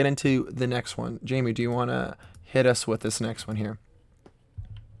right. Let's get into the next one. Jamie, do you want to hit us with this next one here.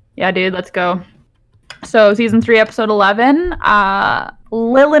 Yeah, dude, let's go. So season 3, episode 11,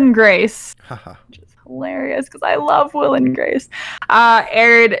 Lil and Grace, which is hilarious because I love Will and Grace,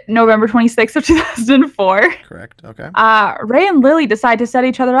 aired November 26th of 2004. Correct. Okay. Ray and Lily decide to set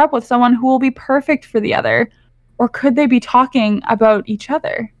each other up with someone who will be perfect for the other. Or could they be talking about each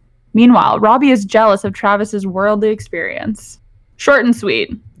other? Meanwhile, Robbie is jealous of Travis's worldly experience. Short and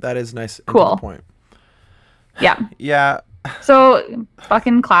sweet. That is nice. Cool. To the point. Yeah. Yeah. So,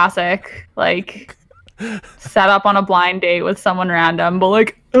 fucking classic. Like, set up on a blind date with someone random, but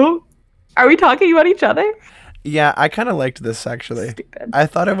like, oh, are we talking about each other? Yeah, I kind of liked this, actually. Stupid. I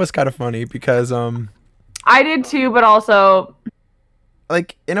thought it was kind of funny because... I did too, but also...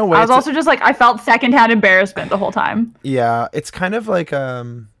 Like, in a way... I was also just like, I felt secondhand embarrassment the whole time. Yeah, it's kind of like...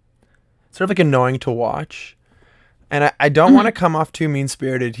 sort of like annoying to watch. And I don't want to come off too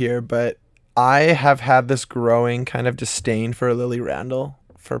mean-spirited here, but I have had this growing kind of disdain for Lily Randall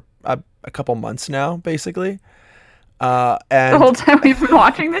for a couple months now, basically. And the whole time we've been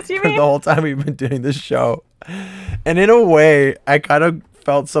watching this, you mean? The whole time we've been doing this show. And in a way, I kind of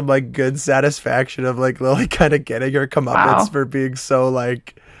felt some like good satisfaction of like Lily kind of getting her comeuppance for being so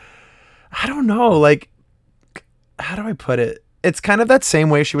like, I don't know, like, how do I put it? It's kind of that same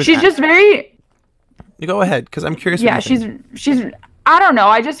way she was. She's just very... You go ahead, because I'm curious. Yeah, she's. I don't know.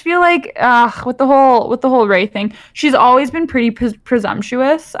 I just feel like with the whole Ray thing, she's always been pretty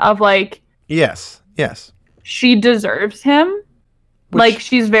presumptuous of like. Yes. She deserves him. Like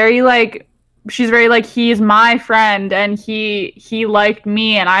she's very like he's my friend and he liked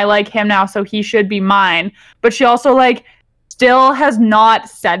me and I like him now, so he should be mine. But she also like still has not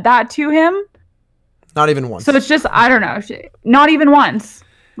said that to him. Not even once. So it's just, I don't know. Not even once.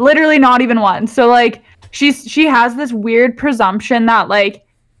 Literally not even once. So like she has this weird presumption that like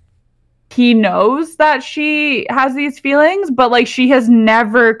he knows that she has these feelings, but like she has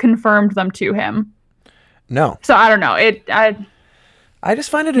never confirmed them to him. No. So I don't know. I just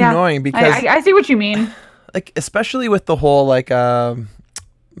find it annoying because I see what you mean. Like especially with the whole like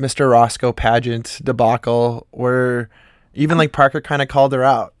Mr. Roscoe pageant debacle where even like Parker kind of called her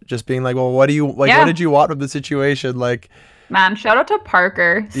out, just being like, well, what do you like? What did you want from the situation? Like, man, shout out to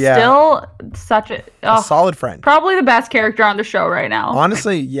Parker. Yeah. Still such a solid friend. Probably the best character on the show right now.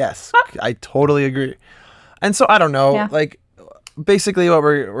 Honestly, yes. I totally agree. And so I don't know, like basically what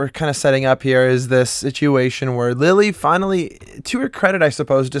we're kind of setting up here is this situation where Lily finally, to her credit, I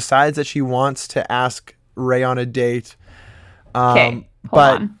suppose, decides that she wants to ask Ray on a date. Okay,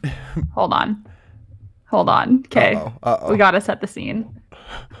 hold on. Okay. We got to set the scene.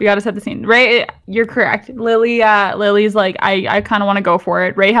 Ray, you're correct. Lily's like, I kind of want to go for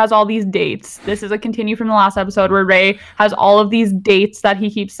it. Ray has all these dates. This is a continue from the last episode where Ray has all of these dates that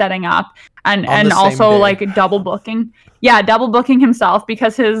he keeps setting up and also like double booking. Yeah, double booking himself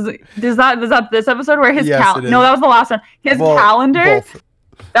because is that this episode where his no, that was the last one. His calendar. Both.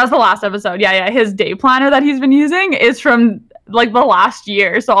 That was the last episode. Yeah. His day planner that he's been using is from like the last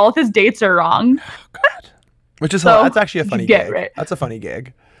year, so all of his dates are wrong. Oh, God. Which is that's actually a funny gag. Right. That's a funny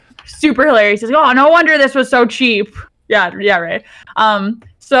gag. Super hilarious. He's like, oh, no wonder this was so cheap. Yeah, right.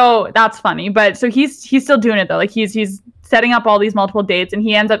 So that's funny. But so he's still doing it though. Like he's setting up all these multiple dates, and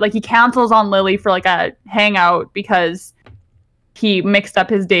he ends up like he cancels on Lily for like a hangout because he mixed up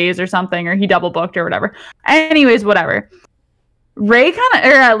his days or something, or he double booked or whatever. Anyways, whatever. Lily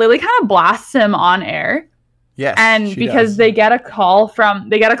kind of blasts him on air. Yes, and because they get a call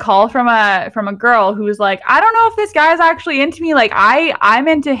from a girl who's like, I don't know if this guy's actually into me. Like I'm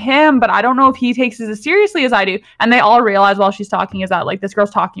into him, but I don't know if he takes it as seriously as I do. And they all realize while she's talking is that like this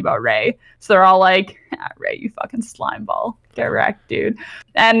girl's talking about Ray. So they're all like, Ray, you fucking slime ball, get wrecked, dude.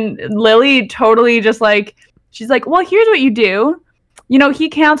 And Lily totally just like, she's like, well, here's what you do. You know, he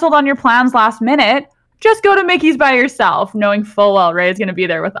canceled on your plans last minute. Just go to Mickey's by yourself, knowing full well Ray is going to be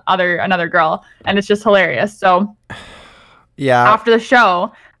there with another girl. And it's just hilarious. So yeah, after the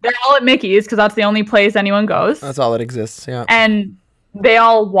show, they're all at Mickey's because that's the only place anyone goes. That's all that exists, yeah. And they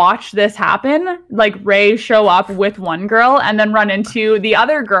all watch this happen. Like Ray show up with one girl and then run into the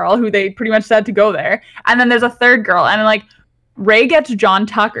other girl who they pretty much said to go there. And then there's a third girl. And like Ray gets John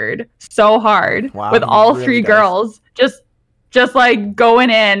Tuckered so hard with all really three girls. Just like going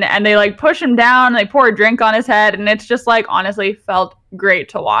in, and they like push him down, they pour a drink on his head, and it's just like honestly felt great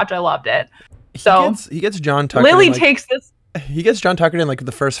to watch. I loved it. He gets John Tucker. Lily takes this. He gets John Tucker in like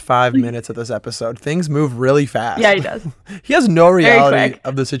the first 5 minutes of this episode. Things move really fast. Yeah, he does. He has no reality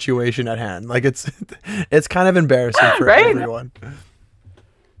of the situation at hand. Like it's kind of embarrassing for everyone.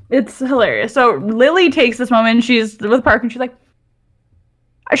 It's hilarious. So Lily takes this moment. She's with Parker, and she's like,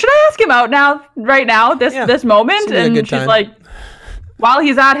 Should I ask him out now, right now, this moment? Seems like a And good she's time. like, this moment, Seems like a and good she's time. like, while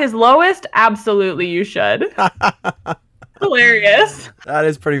he's at his lowest, absolutely, you should. Hilarious. That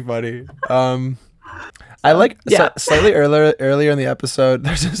is pretty funny. I like slightly earlier in the episode.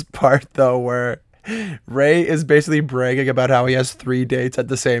 There's this part though where Ray is basically bragging about how he has 3 dates at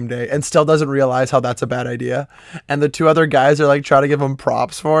the same day and still doesn't realize how that's a bad idea. And the 2 other guys are like trying to give him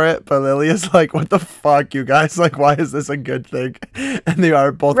props for it, but Lily is like, "What the fuck, you guys? Like, why is this a good thing?" And they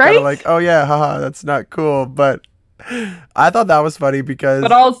are both kind of like, "Oh yeah, haha, that's not cool." But I thought that was funny because.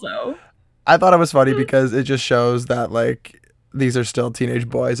 But also, I thought it was funny because it just shows that like these are still teenage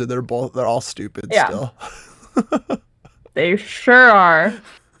boys and they're all stupid still. They sure are.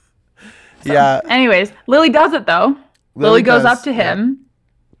 So, yeah. Anyways, Lily does it though. Lily goes up to him,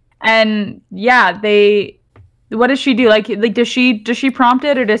 and what does she do? Like does she prompt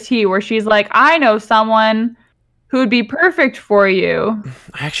it or does he? Where she's like, I know someone who would be perfect for you.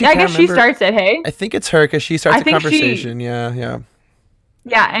 I guess she starts it. Hey, I think it's her because she starts the conversation. Yeah.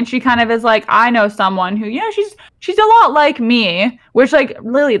 Yeah, and she kind of is like, I know someone who, she's a lot like me, which like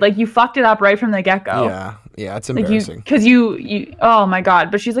Lily, like you fucked it up right from the get go. Yeah, it's embarrassing. Because you, oh my god.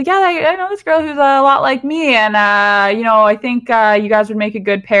 But she's like, yeah, I know this girl who's a lot like me, and I think you guys would make a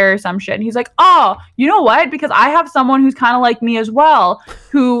good pair or some shit. And he's like, oh, you know what? Because I have someone who's kind of like me as well,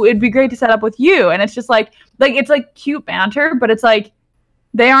 who it'd be great to set up with you. And it's just like it's like cute banter, but it's like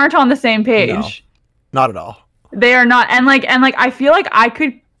they aren't on the same page. No, not at all. They are not, and I feel like I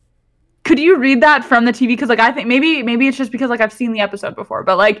could you read that from the TV? Because like I think maybe it's just because like I've seen the episode before,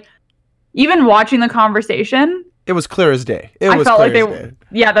 but like even watching the conversation, it was clear as day. I felt like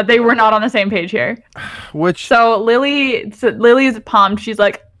that they were not on the same page here. So Lily's pumped. She's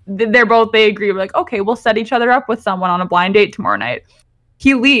like, they agree. We're like, okay, we'll set each other up with someone on a blind date tomorrow night.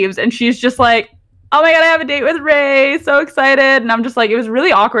 He leaves, and she's just like, oh my god, I have a date with Ray, so excited. And I'm just like, it was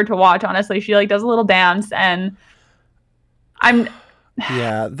really awkward to watch, honestly. She like does a little dance, and the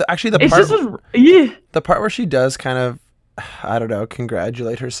part where she does kind of, I don't know,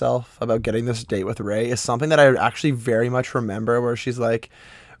 congratulate herself about getting this date with Ray is something that I actually very much remember, where she's like,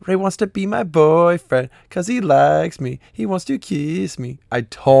 Ray wants to be my boyfriend because he likes me. He wants to kiss me. I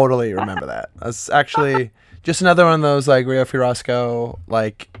totally remember that. That's actually just another one of those like Rio Fiorasco,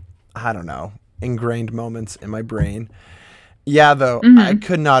 like, I don't know, ingrained moments in my brain. Yeah, though, I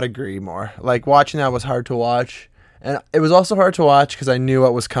could not agree more. Like, watching that was hard to watch. And it was also hard to watch because I knew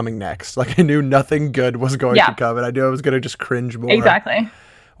what was coming next. Like, I knew nothing good was going to come, and I knew I was going to just cringe more. Exactly.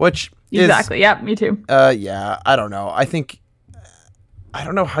 Yeah, me too. Yeah, I don't know. I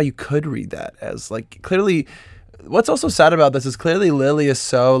don't know how you could read that as, like, clearly. What's also sad about this is clearly Lily is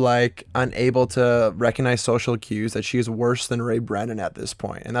so like unable to recognize social cues that she is worse than Ray Brennan at this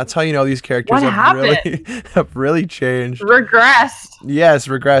point, and that's how you know these characters have really changed, regressed. Yes,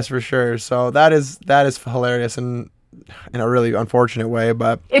 regressed for sure. So that is hilarious and in a really unfortunate way,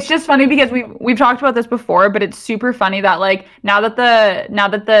 but it's just funny because we've talked about this before, but it's super funny that like now that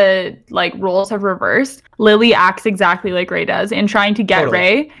the like roles have reversed, Lily acts exactly like Ray does in trying to get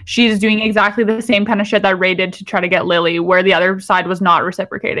Ray. She's doing exactly the same kind of shit that Ray did to try to get Lily, where the other side was not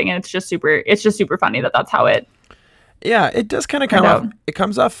reciprocating, and it's just super funny that that's how it. Yeah, it does kind of come off. It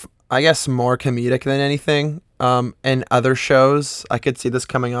comes off, I guess, more comedic than anything. In other shows, I could see this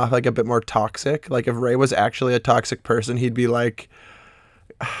coming off like a bit more toxic. Like if Ray was actually a toxic person, he'd be like,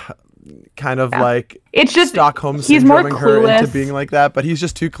 kind of like it's just Stockholm syndroming her into being like that. But he's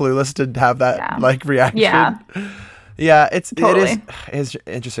just too clueless to have that like reaction. Yeah, it is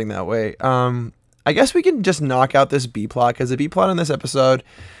interesting that way. I guess we can just knock out this B plot because the B plot in this episode,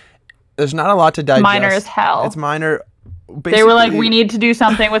 there's not a lot to digest. Minor as hell. It's minor. Basically, they were like, we need to do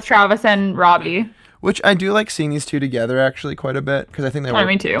something with Travis and Robbie. Which I do like seeing these two together actually quite a bit because I think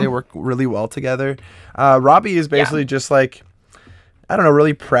they work really well together. Robbie is basically just like, I don't know,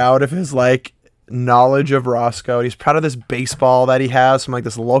 really proud of his like knowledge of Roscoe. He's proud of this baseball that he has from like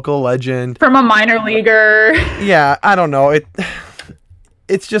this local legend. From a minor leaguer. Yeah, I don't know.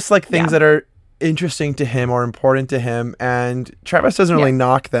 It's just like things that are interesting to him or important to him, and Travis doesn't really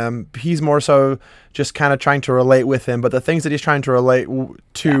knock them. He's more so just kind of trying to relate with him, but the things that he's trying to relate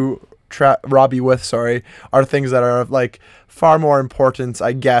to Robbie with, are things that are like far more important,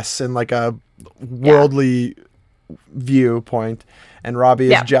 I guess, in like a worldly viewpoint, and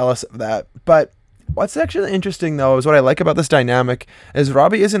Robbie is jealous of that. But what's actually interesting though is what I like about this dynamic is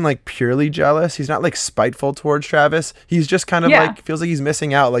Robbie isn't like purely jealous. He's not like spiteful towards Travis. He's just kind of like feels like he's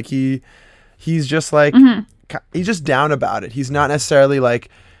missing out. Like he's just like he's just down about it. He's not necessarily like,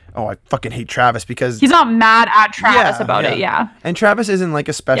 oh, I fucking hate Travis, because he's not mad at Travis about it. Yeah. And Travis isn't like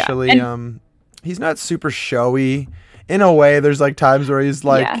especially he's not super showy in a way, there's like times where he's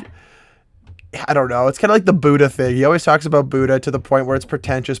like, I don't know. It's kind of like the Buddha thing. He always talks about Buddha to the point where it's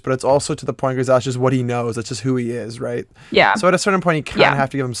pretentious, but it's also to the point because that's just what he knows. That's just who he is, right? Yeah. So at a certain point, you kind of have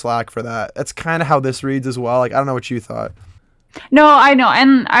to give him slack for that. That's kind of how this reads as well. Like, I don't know what you thought. No, I know.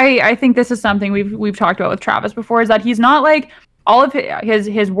 And I think this is something we've talked about with Travis before, is that he's not like all of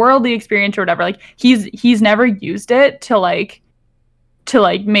his worldly experience or whatever. Like he's never used it to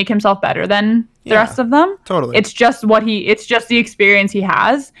make himself better than the rest of them. Totally. It's just the experience he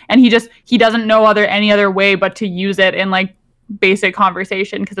has, and he doesn't know any other way but to use it in like basic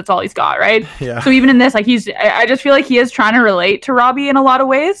conversation because it's all he's got, right? Yeah. So even in this, like I just feel like he is trying to relate to Robbie in a lot of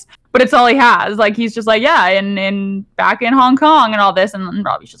ways, but it's all he has. Like he's just like, yeah, in back in Hong Kong and all this, and then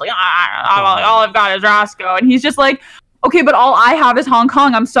Robbie's just like, all I've got is Roscoe, and he's just like, okay, but all I have is Hong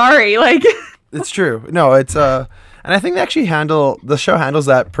Kong. I'm sorry, like. It's true. No, it's and I think they actually the show handles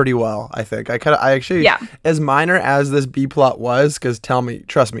that pretty well. I think I actually, as minor as this B plot was, because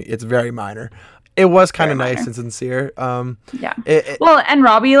trust me, it's very minor. It was kind of nice and sincere. Well, and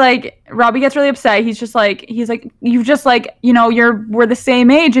Robbie gets really upset. He's like, you've just like, we're the same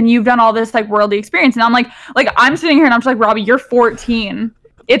age and you've done all this like worldly experience. And I'm like I'm sitting here and I'm just like, Robbie, you're 14.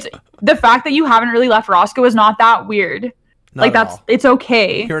 It's the fact that you haven't really left Roscoe is not that weird. It's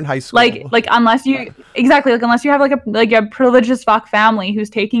okay. You're in high school. Like unless you have like a privileged as fuck family who's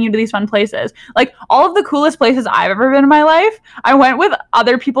taking you to these fun places. Like all of the coolest places I've ever been in my life, I went with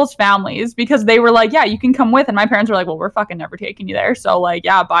other people's families because they were like, yeah, you can come with, and my parents were like, well, we're fucking never taking you there. So like,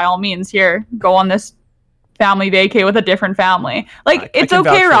 yeah, by all means, here, go on this family vacay with a different family. Like it's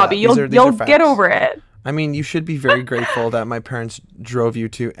okay, Robbie. You'll get over it. I mean, you should be very grateful that my parents drove you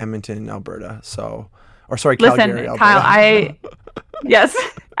to Edmonton, Alberta. Calgary, Alberta. Kyle, yes,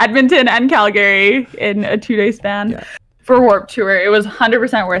 Edmonton and Calgary in a 2-day span for Warped Tour. It was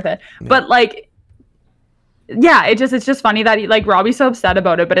 100% worth it. Yeah. But like, yeah, it's just funny that Robbie's so upset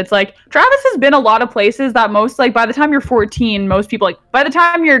about it, but it's like Travis has been a lot of places that most, like, by the time you're 14, most people, like, by the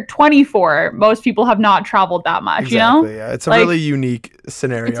time you're 24, most people have not traveled that much. Exactly, yeah, it's a really unique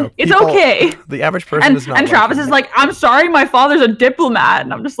scenario. It's okay. The average person is not. And Travis is like, I'm sorry, my father's a diplomat,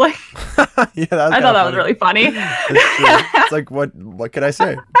 and I'm just like, I thought that was really funny. It's like, what could I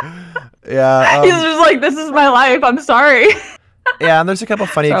say? Yeah, he's just like, this is my life. I'm sorry. Yeah, and there's a couple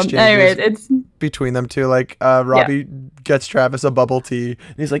funny exchanges between them too. Like Robbie gets Travis a bubble tea,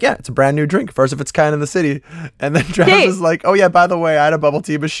 and he's like, "Yeah, it's a brand new drink, first of its kind in the city." And then Travis is like, "Oh yeah, by the way, I had a bubble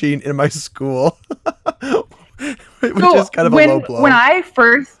tea machine in my school," which is kind of a low blow. When I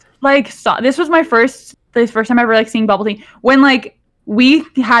first saw this was the first time ever seeing bubble tea. When we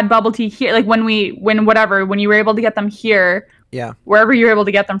had bubble tea here, when you were able to get them here. Yeah. Wherever you were able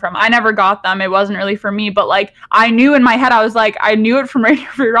to get them from. I never got them. It wasn't really for me. But I knew in my head, I was like, I knew it from Radio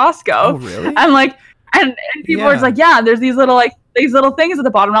Free Roscoe. Oh, really? And and people were just like, yeah, there's these little things at the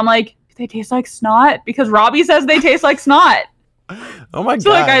bottom. And I'm like, they taste like snot? Because Robbie says they taste like snot. Oh my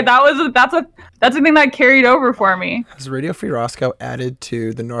God. So that's a thing that carried over for me. Has Radio Free Roscoe added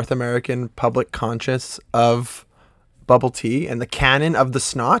to the North American public conscious of bubble tea and the canon of the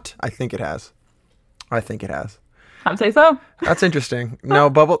snot? I think it has. I'd say so. That's interesting.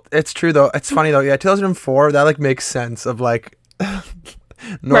 No, it's true though. It's funny though. Yeah, 2004, that makes sense of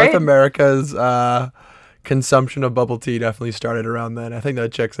North America's consumption of bubble tea definitely started around then. I think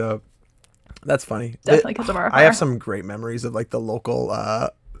that checks out. That's funny. Definitely because of RFR. I have some great memories of the local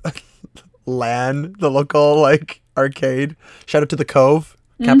LAN, the local arcade. Shout out to the Cove.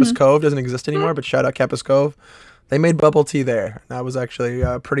 Campus Cove doesn't exist anymore, but shout out Campus Cove. They made bubble tea there. That was actually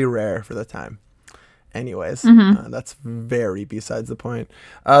pretty rare for the time. Anyways, that's very besides the point.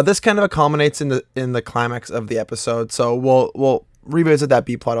 This kind of culminates in the climax of the episode, so we'll revisit that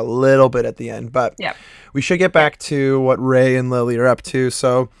B plot a little bit at the end. But we should get back to what Ray and Lily are up to.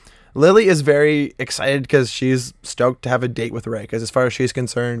 So Lily is very excited because she's stoked to have a date with Ray. Because as far as she's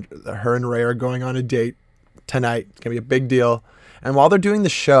concerned, her and Ray are going on a date tonight. It's gonna be a big deal. And while they're doing the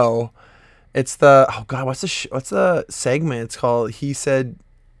show, it's what's the segment? It's called He Said.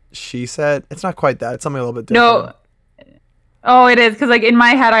 She said. It's not quite that. It's something a little bit different. No. Oh, it is, because in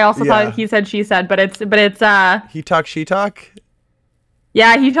my head I also thought he said she said, but it's he talk she talk.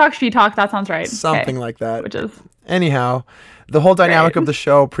 Yeah, he talk she talk. That sounds right. Something like that. Which is anyhow. The whole dynamic of the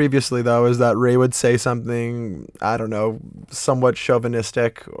show previously though is that Ray would say something, I don't know, somewhat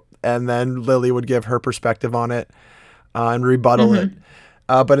chauvinistic, and then Lily would give her perspective on it and rebuttal it.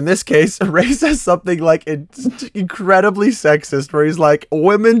 But in this case, Ray says something incredibly sexist, where he's like,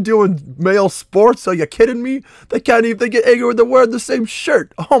 women doing male sports? Are you kidding me? They get angry when they're wearing the same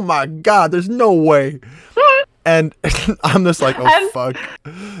shirt. Oh my God, there's no way. And I'm just like, oh, fuck.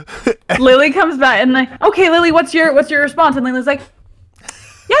 Lily comes back and like, okay, Lily, what's your response? And Lily's like,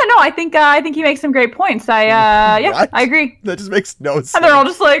 yeah, no, I think he makes some great points. I agree. That just makes no sense. And they're all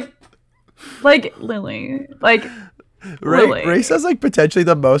just like Lily, like Lily. Ray says like potentially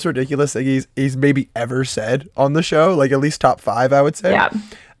the most ridiculous thing he's maybe ever said on the show, like at least top 5, I would say. Yeah.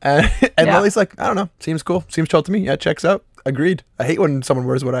 And Lily's like, I don't know, seems cool, seems chill to me. Yeah, checks out. Agreed. I hate when someone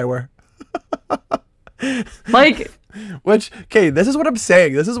wears what I wear. Like, okay, this is what I'm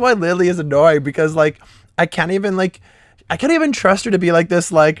saying. This is why Lily is annoying, because like I can't even trust her to be like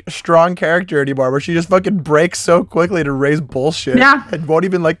this like strong character anymore, where she just fucking breaks so quickly to Ray's bullshit. Yeah. And won't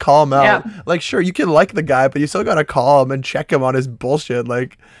even like call him out. Yeah. Like, sure, you can like the guy, but you still gotta call him and check him on his bullshit.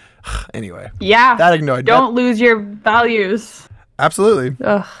 Like, anyway. Yeah. That annoyed me. Don't lose your values. Absolutely.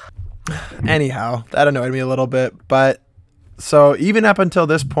 Ugh. Anyhow, that annoyed me a little bit, but so even up until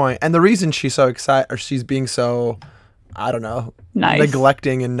this point, and the reason she's so excited, or she's being so, I don't know, nice,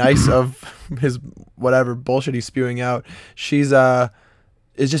 neglecting and nice of his whatever bullshit he's spewing out, she's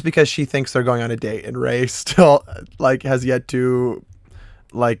is just because she thinks they're going on a date, and Ray still like has yet to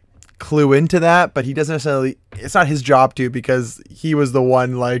like clue into that, but he doesn't necessarily, it's not his job to, because he was the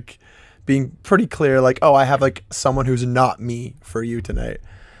one like being pretty clear, like, oh, I have like someone who's not me for you tonight.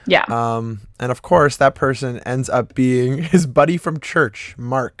 Yeah. And of course that person ends up being his buddy from church,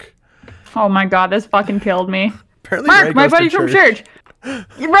 Mark. Oh my god, this fucking killed me. Apparently Mark, Ray my goes buddy to from church.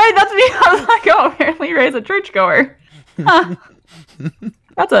 Right, that's me. I was like, oh, apparently Ray's a churchgoer. Huh.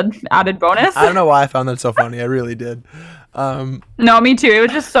 That's an added bonus. I don't know why I found that so funny. I really did. No, me too. It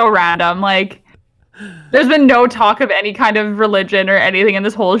was just so random. Like, there's been no talk of any kind of religion or anything in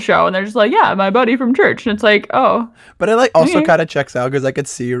this whole show, and they're just like, yeah, my buddy from church. And it's like, oh. But it like also kind of checks out, because I could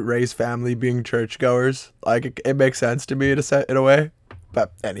see Ray's family being churchgoers. Like, it makes sense to me in a way.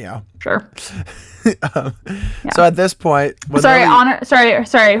 But anyhow. Sure. Yeah. So at this point, sorry,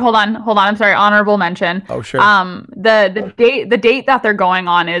 hold on. I'm sorry, honorable mention. Oh, sure. The date that they're going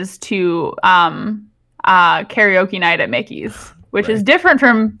on is to karaoke night at Mickey's, which is different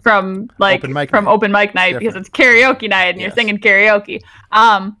from like open mic night, because it's karaoke night and you're singing karaoke.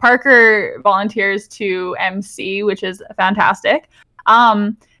 Parker volunteers to MC, which is fantastic.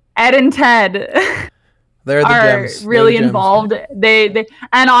 Ed and Ted they're the are gems. really involved. They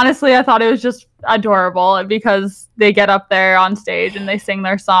and honestly, I thought it was just adorable, because they get up there on stage and they sing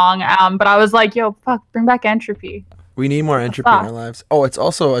their song. But I was like, yo, fuck, bring back Entropy. We need more Entropy in our lives. Oh, it's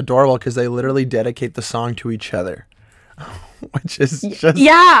also adorable because they literally dedicate the song to each other. Which is just...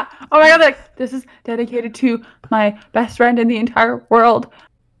 Yeah. Oh my god, like, this is dedicated to my best friend in the entire world.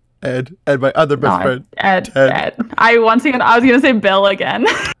 Ed, my other best friend. Ed. I was gonna say Bill again.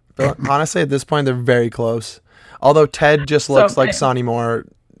 But honestly, at this point, they're very close. Although Ted just looks like Sonny more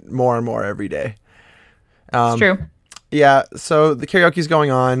and more every day. It's true. Yeah, so the karaoke's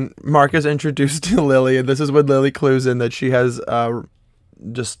going on. Mark is introduced to Lily, and this is when Lily clues in that she has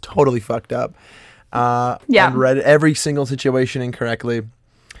just totally fucked up. And read every single situation incorrectly.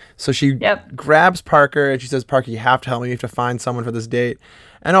 So she grabs Parker, and she says, Parker, you have to help me. You have to find someone for this date.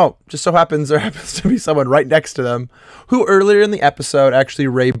 And just so happens there happens to be someone right next to them who earlier in the episode actually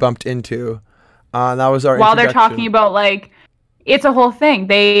Ray bumped into. That was our while they're talking about, like, it's a whole thing.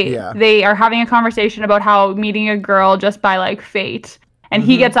 They are having a conversation about how meeting a girl just by like fate. And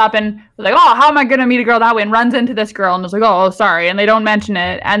he gets up and was like, oh, how am I going to meet a girl that way? And runs into this girl and is like, oh, sorry. And they don't mention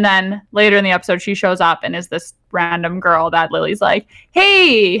it. And then later in the episode, she shows up and is this random girl that Lily's like,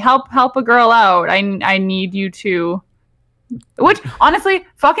 hey, help a girl out. I need you to... Which, honestly,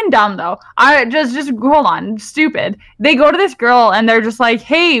 fucking dumb, though. I just hold on. Stupid. They go to this girl and they're just like,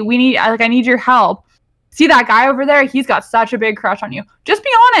 hey, I need your help. See that guy over there? He's got such a big crush on you. Just be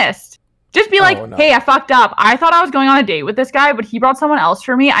honest. Just be like, hey, I fucked up. I thought I was going on a date with this guy, but he brought someone else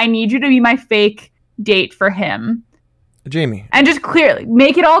for me. I need you to be my fake date for him. Jamie. And just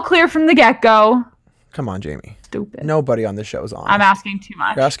make it all clear from the get-go. Come on, Jamie. Stupid. Nobody on this show is honest. I'm asking too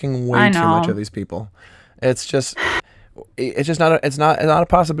much. You're asking way too much of these people. It's not a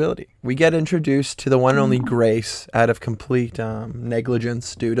possibility. We get introduced to the one and only Grace out of complete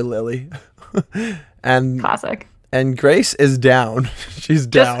negligence due to Lily. And classic. And Grace is down. She's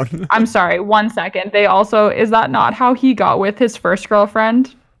down. I'm sorry, 1 second. Is that not how he got with his first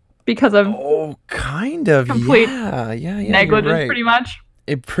girlfriend? Because of kind of complete negligence, right. Pretty much.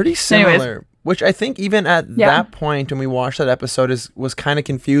 Pretty similar. Anyways. Which I think even at that point when we watched that episode was kind of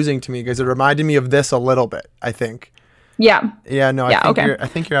confusing to me, because it reminded me of this a little bit, I think. Yeah. Yeah, no, I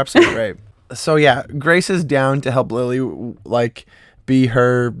think you're absolutely right. So yeah, Grace is down to help Lily like be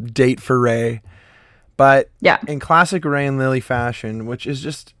her date for Ray. But in classic Ray and Lily fashion, which is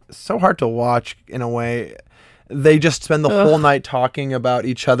just so hard to watch in a way, they just spend the whole night talking about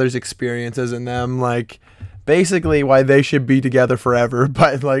each other's experiences and them like basically why they should be together forever,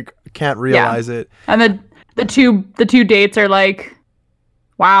 but like can't realize it. And the two dates are like,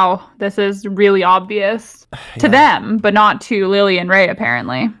 wow, this is really obvious to them, but not to Lily and Ray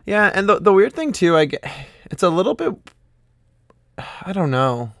apparently. Yeah, and the weird thing too, it's a little bit, I don't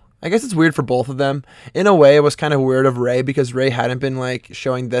know. I guess it's weird for both of them. In a way, it was kind of weird of Ray because Ray hadn't been like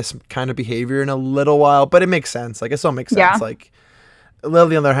showing this kind of behavior in a little while, but it makes sense. Like it still makes sense. Yeah. Like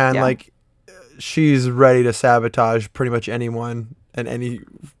Lily, on the other hand, like she's ready to sabotage pretty much anyone and any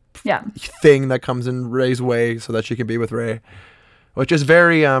thing that comes in Ray's way so that she can be with Ray, which is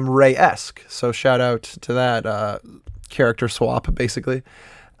very Ray-esque. So shout out to that character swap, basically.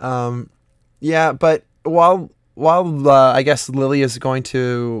 But while I guess Lily is going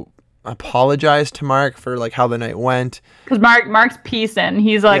to apologize to Mark for like how the night went, because Mark's peacing.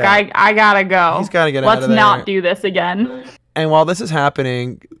 He's like, I gotta go. He's gotta get out of there. Let's not do this again. And while this is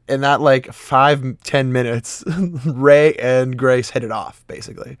happening, in that like 5-10 minutes, Ray and Grace hit it off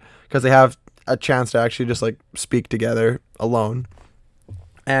basically because they have a chance to actually just like speak together alone.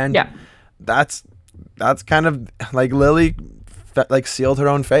 And that's kind of like Lily like sealed her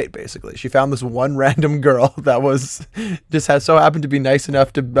own fate basically. She found this one random girl that was just so happened to be nice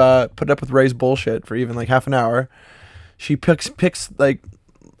enough to put up with Ray's bullshit for even like half an hour. She picks like,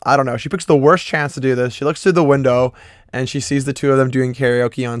 I don't know, she picks the worst chance to do this. She looks through the window and she sees the two of them doing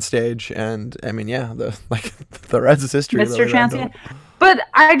karaoke on stage, and I mean the rest is history. Mr. Chance. But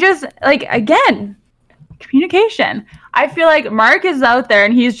I just like, again, communication. I feel like Mark is out there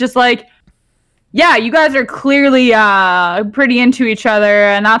and he's just like, yeah, you guys are clearly pretty into each other,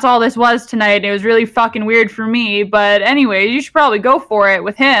 and that's all this was tonight. It was really fucking weird for me, but anyway, you should probably go for it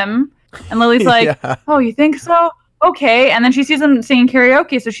with him. And Lily's like, oh, you think so? Okay. And then she sees them singing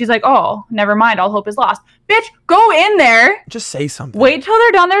karaoke, so she's like, oh, never mind, all hope is lost. Bitch, go in there. Just say something. Wait till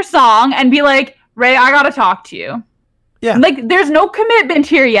they're done their song and be like, Ray, I gotta talk to you. Yeah. Like, there's no commitment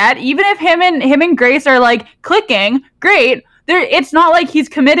here yet. Even if him and Grace are like clicking, great. It's not like he's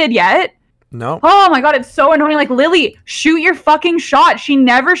committed yet. No. Oh my God, it's so annoying. Like, Lily, shoot your fucking shot. She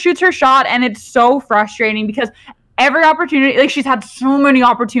never shoots her shot, and it's so frustrating because every opportunity, like, she's had so many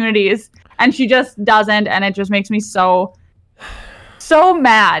opportunities and she just doesn't, and it just makes me so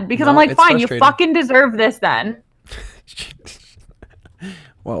mad because I'm like, fine, you fucking deserve this then.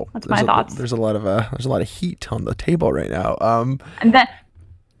 Whoa, that's my thoughts. There's a lot of heat on the table right now. And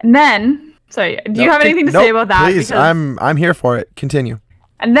then, sorry, do you have anything to say about that? Please, because I'm here for it. Continue.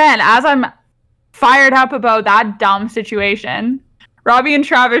 And then, as I'm fired up about that dumb situation, Robbie and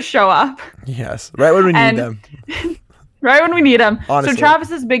Travis show up. Yes, right when we need them. Right when we need them. Honestly. So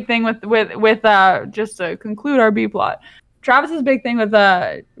Travis's big thing with just to conclude our B plot, Travis's big thing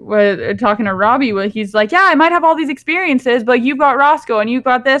with talking to Robbie, he's like, yeah, I might have all these experiences, but you've got Roscoe and you've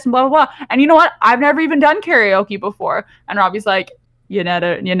got this and blah blah blah. And you know what? I've never even done karaoke before. And Robbie's like, you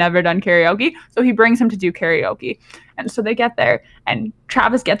never done karaoke? So he brings him to do karaoke. And so they get there, and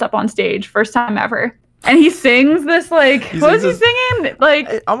Travis gets up on stage, first time ever. And he sings this, like, what was he singing?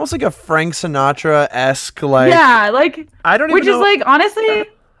 Like, almost like a Frank Sinatra-esque, like. Yeah, like. I don't even know. Which is, like, honestly.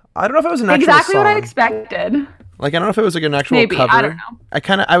 I don't know if it was an actual exactly song. What I expected. Like, I don't know if it was, like, an actual Maybe, cover. I don't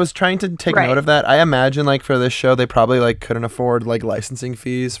know. I was trying to take note of that. I imagine, like, for this show, they probably, like, couldn't afford, like, licensing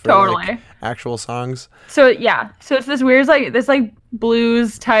fees for, like, actual songs. So, yeah. So, it's this weird, like,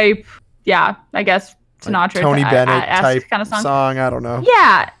 blues type, I guess, Sinatra. Like Tony Bennett type kind of song. I don't know.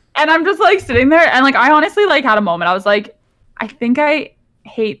 Yeah. And I'm just like sitting there and like I honestly like had a moment. I was like, I think I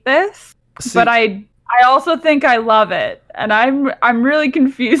hate this, but I also think I love it, and I'm really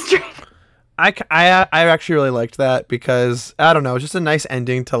confused. I actually really liked that because I don't know, it's just a nice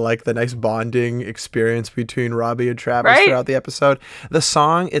ending to like the nice bonding experience between Robbie and Travis throughout the episode. The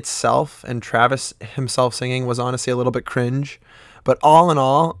song itself and Travis himself singing was honestly a little bit cringe. But all in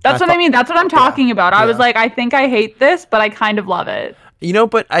all, that's what I mean. That's what I'm talking about. I was like, I think I hate this, but I kind of love it. You know,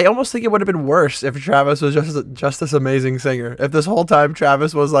 but I almost think it would have been worse if Travis was just this amazing singer. If this whole time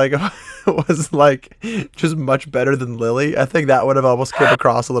Travis was like just much better than Lily, I think that would have almost come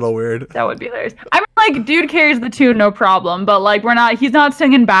across a little weird. That would be hilarious. I mean, like, dude carries the tune, no problem, but like he's not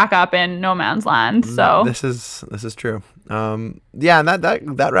singing backup in No Man's Land. So this is true. And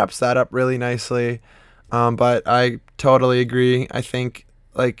that wraps that up really nicely. But I totally agree. I think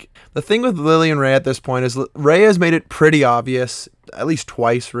like the thing with Lily and Ray at this point is Ray has made it pretty obvious, at least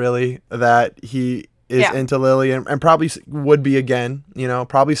twice really, that he is into Lily and probably would be again,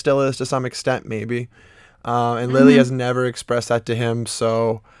 probably still is to some extent maybe. And Lily has never expressed that to him.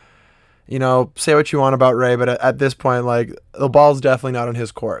 So you know, say what you want about Ray, but at this point, like, the ball's definitely not on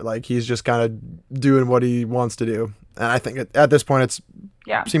his court. Like, he's just kind of doing what he wants to do. And I think at this point,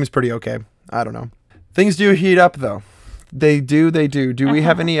 seems pretty okay. I don't know. Things do heat up, though. They do. Do we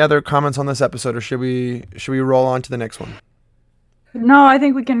have any other comments on this episode, or should we roll on to the next one? No, I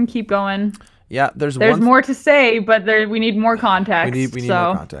think we can keep going. Yeah, there's more to say, but we need more context. We need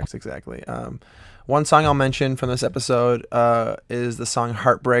more context, exactly. One song I'll mention from this episode is the song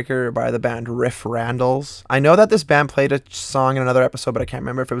Heartbreaker by the band Riff Randalls. I know that this band played a song in another episode, but I can't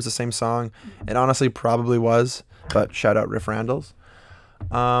remember if it was the same song. It honestly probably was, but shout out Riff Randalls.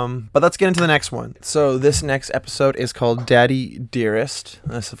 But let's get into the next one. So this next episode is called Daddy Dearest.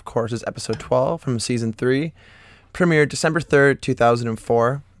 This, of course, is episode 12 from season 3. Premiered December 3rd,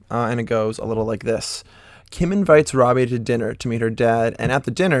 2004. And it goes a little like this. Kim invites Robbie to dinner to meet her dad, and at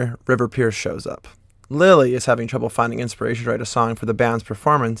the dinner, River Pierce shows up. Lily is having trouble finding inspiration to write a song for the band's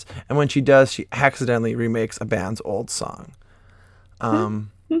performance, and when she does, she accidentally remakes a band's old song. Yeah,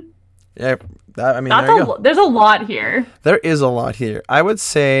 there you go. There's a lot here. There is a lot here. I would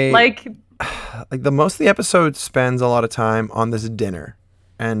say, like the most of the episode spends a lot of time on this dinner,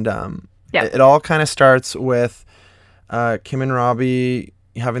 and it all kind of starts with Kim and Robbie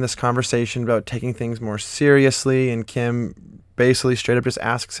having this conversation about taking things more seriously, and Kim basically straight up just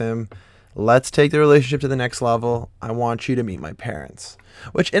asks him, let's take the relationship to the next level. I want you to meet my parents.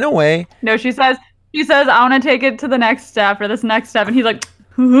 Which in a way... No, she says, I want to take it to the next step, or this next step. And he's like,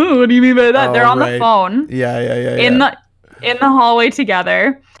 what do you mean by that? Oh, they're on the phone. Yeah. In the hallway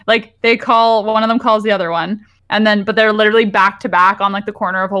together. Like, one of them calls the other one. But they're literally back to back on like the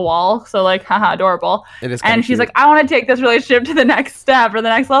corner of a wall. So like, haha, adorable. It is. And she's like, I want to take this relationship to the next step or the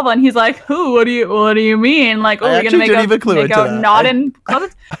next level. And he's like, what do you mean? Like, you're gonna make out not in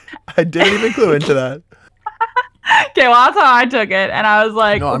closets? I didn't even clue into that. Okay, well that's how I took it, and I was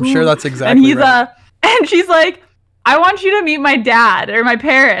like, no, I'm sure that's exactly. And right. And she's like, I want you to meet my dad or my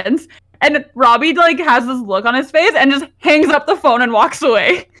parents. And Robbie like has this look on his face and just hangs up the phone and walks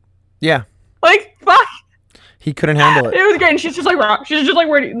away. Yeah. Like fuck. He couldn't handle it. It was great. And she's just like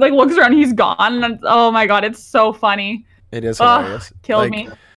where like looks around, he's gone. And oh my god, it's so funny. It is hilarious. Killed me.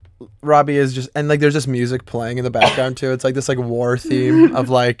 Robbie is just, and like there's just music playing in the background too. It's like this like war theme of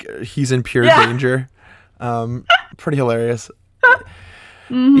like he's in pure danger. Pretty hilarious.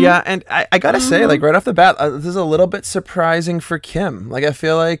 Mm-hmm. Yeah, and I gotta say, like right off the bat, this is a little bit surprising for Kim. Like I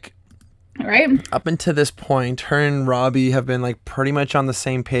feel like up until this point, her and Robbie have been like pretty much on the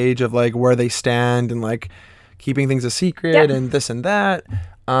same page of like where they stand and like keeping things a secret and this and that.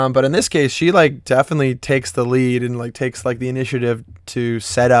 But in this case, she like definitely takes the lead and like takes like the initiative to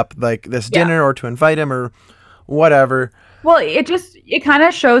set up like this dinner or to invite him or whatever. Well, it kind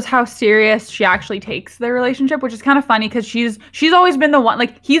of shows how serious she actually takes their relationship, which is kind of funny because she's always been the one,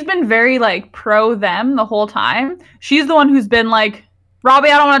 like he's been very like pro them the whole time. She's the one who's been like, Robbie,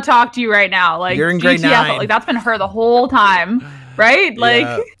 I don't want to talk to you right now. Like you're in grade 9. Like that's been her the whole time. Right? Like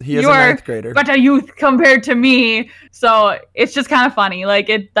he is a 9th grader. But a youth compared to me. So it's just kind of funny. Like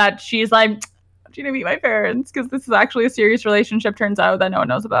that she's like, I want you to meet my parents because this is actually a serious relationship, turns out, that no one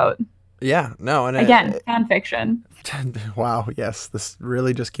knows about. Yeah, no. And again, fan fiction. Wow, yes. This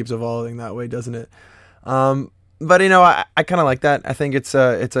really just keeps evolving that way, doesn't it? But you know, I kind of like that. I think it's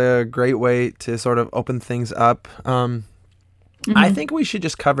a great way to sort of open things up. I think we should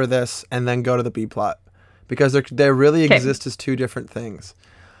just cover this and then go to the B plot. Because they really exist as two different things.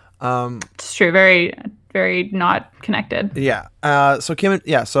 It's true. Very, very not connected. Yeah. So Kim.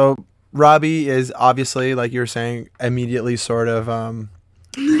 Yeah. So Robbie is obviously, like you were saying, immediately sort of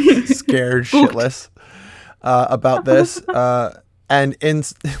scared shitless about this. And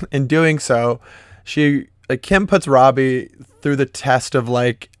in doing so, Kim puts Robbie through the test of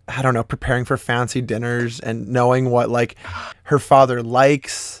like, I don't know, preparing for fancy dinners and knowing what like her father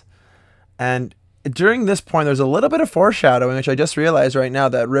likes. And during this point, there's a little bit of foreshadowing, which I just realized right now,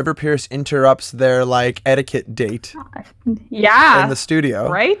 that River Pierce interrupts their like etiquette date. Yeah. In the studio.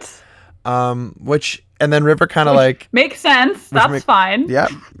 Right. And then River kind of like makes sense. That's fine. Yeah.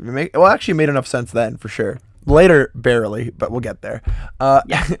 Actually made enough sense then for sure. Later, barely, but we'll get there.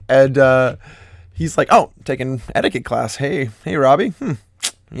 And he's like, "Oh, taking etiquette class. Hey, Robbie.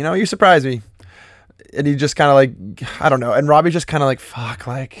 You know, you surprised me." And he just kind of like, I don't know. And Robbie just kind of like, fuck,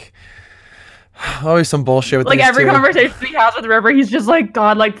 like. Always some bullshit with like every conversation he has with River, he's just like,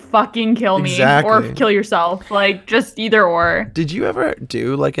 God, like fucking kill me or kill yourself, like just either or. Did you ever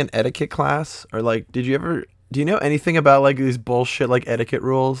do like an etiquette class, or like do you know anything about like these bullshit like etiquette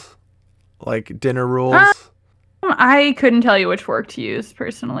rules, like dinner rules? I couldn't tell you which fork to use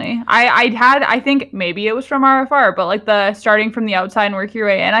personally. I think maybe it was from RFR, but like the starting from the outside and work your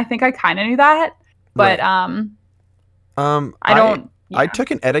way in. I think I kind of knew that, but Right. I don't. I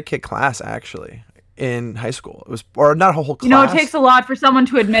took an etiquette class actually in high school. It was, or not a whole class. You know, it takes a lot for someone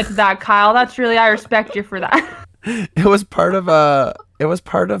to admit to that, Kyle. That's really, I respect you for that. It was part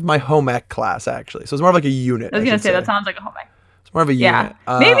of my home ec class actually. So it was more of like a unit. I was gonna say that sounds like a home ec. It's more of a unit.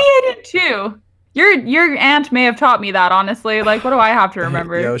 Maybe I did too. Your aunt may have taught me that, honestly. Like, what do I have to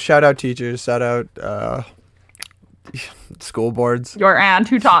remember? Yo, shout out teachers, shout out school boards. Your aunt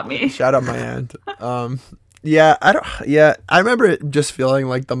who taught me. Shout out my aunt. I remember it just feeling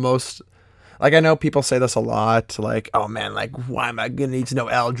like the most, like, I know people say this a lot, like, oh man, like, why am I gonna need to know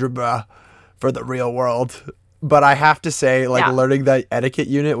algebra for the real world? But I have to say, like, learning that etiquette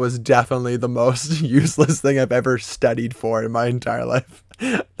unit was definitely the most useless thing I've ever studied for in my entire life.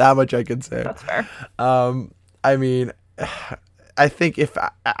 That much I can say. That's fair. I mean, I think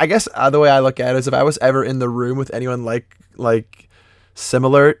I guess the way I look at it is if I was ever in the room with anyone like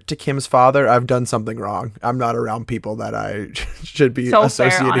similar to Kim's father, I've done something wrong. I'm not around people that I should be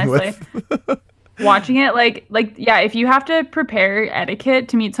associating with. Watching it, if you have to prepare etiquette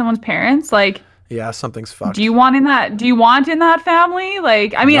to meet someone's parents, like, yeah, something's fucked. Do you want in that family?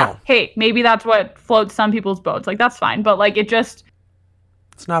 Like, I mean, No. Hey, maybe that's what floats some people's boats. Like, that's fine. But like, it's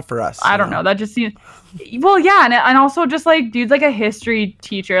not for us. I don't know. That just seems, well, yeah. And also just like, dude's like a history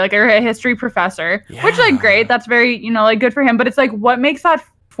teacher, like a history professor, which like great. That's very, like good for him. But it's like, what makes that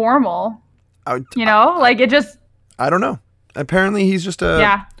formal? Like it just. I don't know. Apparently he's just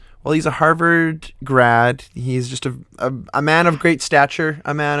well, he's a Harvard grad. He's just a man of great stature,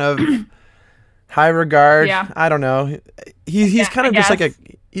 a man of high regard. Yeah. I don't know. He's kind of just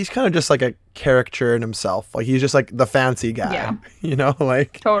like a caricature in himself. Like he's just like the fancy guy,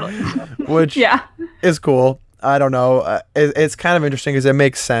 like totally, which is cool. I don't know. It's kind of interesting because it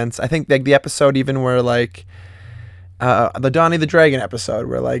makes sense. I think like the episode even where like the Donnie the Dragon episode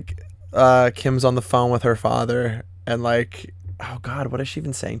where like Kim's on the phone with her father and like, oh God, what is she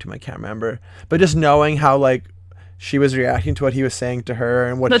even saying to him? I can't remember. But just knowing how like she was reacting to what he was saying to her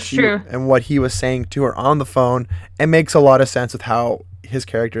and what he was saying to her on the phone, it makes a lot of sense with how his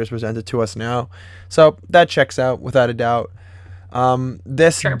character is presented to us now. So that checks out without a doubt.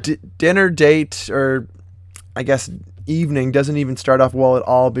 This dinner date, or I guess evening, doesn't even start off well at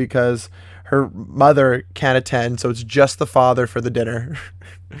all because her mother can't attend, so it's just the father for the dinner.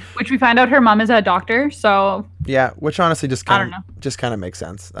 Which we find out her mom is a doctor, so yeah, which honestly just kind of makes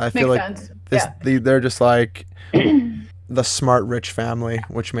sense. I feel like they're just like the smart rich family,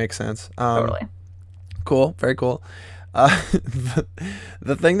 which makes sense. Totally. Cool, very cool.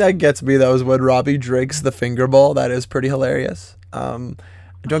 The thing that gets me though is when Robbie drinks the finger bowl. That is pretty hilarious. Don't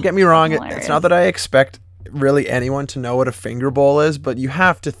get me wrong, it's not that I expect really anyone to know what a finger bowl is, but you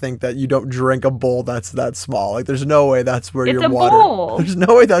have to think that you don't drink a bowl that's that small. Like there's no way that's where your water bowl, there's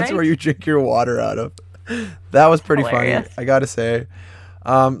no way that's where you drink your water out of. That was pretty funny, I gotta say.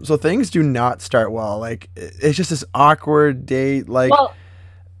 So things do not start well. Like it's just this awkward date. Like, well,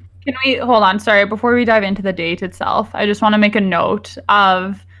 can we hold on? Sorry, before we dive into the date itself, I just want to make a note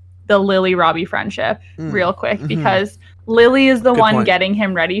of the Lily Robbie friendship real quick because Lily is the one getting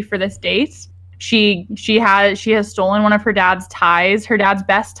him ready for this date. She has stolen one of her dad's ties, her dad's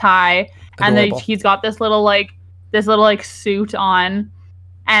best tie, adorable. And he's got this little suit on,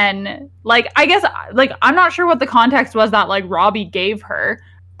 and like I guess like I'm not sure what the context was that like Robbie gave her,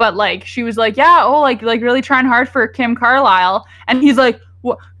 but like she was like like really trying hard for Kim Carlisle, and he's like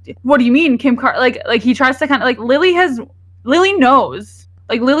what do you mean Kim like he tries to kind of like Lily knows.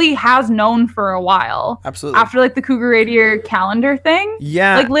 Like, Lily has known for a while. Absolutely. After, like, the Cougar Radiator calendar thing.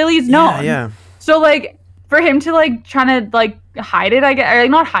 Yeah. Like, Lily's known. Yeah. So, like, for him to, like, try to, like, hide it, I guess. Or,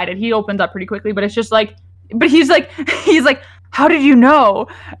 like, not hide it. He opens up pretty quickly. But it's just, like... But he's like, how did you know?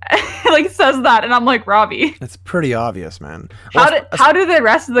 Like, says that. And I'm like, Robbie. It's pretty obvious, man. How do the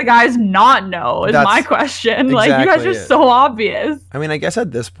rest of the guys not know is my question. Exactly, like, you guys are so obvious. I mean, I guess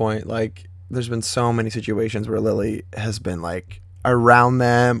at this point, like, there's been so many situations where Lily has been, like... around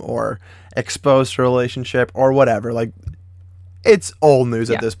them or exposed to a relationship or whatever. Like it's old news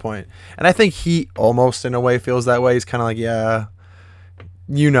at this point. And I think he almost in a way feels that way. He's kind of like, yeah,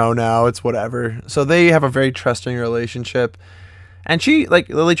 now it's whatever. So they have a very trusting relationship. And she, like,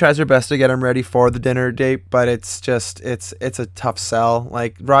 Lily tries her best to get him ready for the dinner date, but it's a tough sell.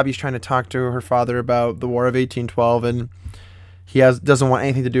 Like Robbie's trying to talk to her father about the War of 1812 and he doesn't want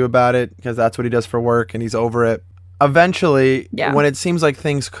anything to do about it because that's what he does for work and he's over it. eventually, when it seems like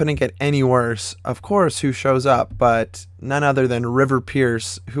things couldn't get any worse, of course, who shows up but none other than River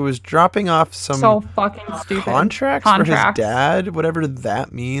Pierce, who is dropping off some so fucking stupid contracts for his dad, whatever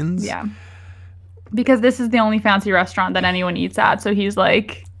that means. Yeah. Because this is the only fancy restaurant that anyone eats at. So he's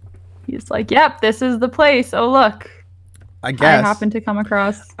like, yep, this is the place. Oh, look. I guess. I happened to come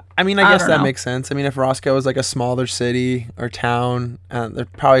across. I mean, I guess that makes sense. I mean, if Roscoe is like a smaller city or town, there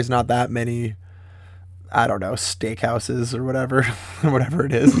probably is not that many, I don't know, steakhouses or whatever, whatever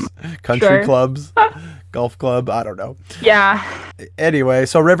it is, country clubs, golf club, I don't know. Yeah. Anyway,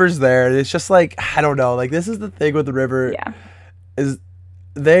 so River's there. It's just like, I don't know, like this is the thing with the River. Yeah. Is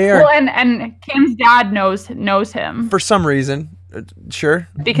they are. Well, and Kim's dad knows him for some reason. Sure.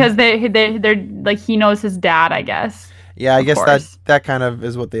 Because they're like he knows his dad, I guess. Yeah, I guess that kind of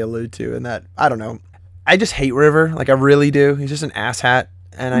is what they allude to, and that I don't know. I just hate River, like I really do. He's just an asshat,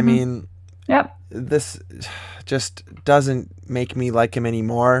 and I mean, this just doesn't make me like him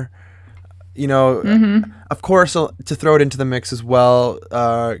anymore. You know, of course, to throw it into the mix as well,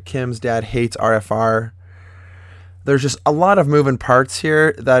 Kim's dad hates RFR. There's just a lot of moving parts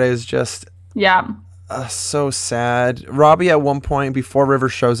here that is just so sad. Robbie at one point, before River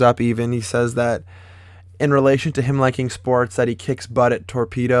shows up even, he says that in relation to him liking sports, that he kicks butt at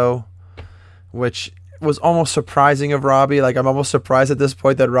Torpedo, which was almost surprising of Robbie. Like, I'm almost surprised at this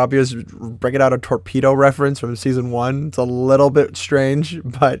point that Robbie is bringing out a Torpedo reference from season 1. It's a little bit strange,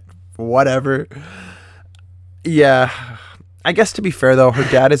 but whatever. Yeah. I guess to be fair, though,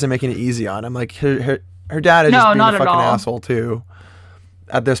 her dad isn't making it easy on him. Like, her dad is just being a fucking asshole, too,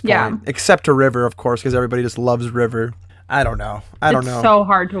 at this point. Yeah. Except to River, of course, because everybody just loves River. I don't know. It's so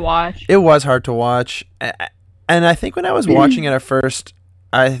hard to watch. It was hard to watch. And I think when I was watching it at first,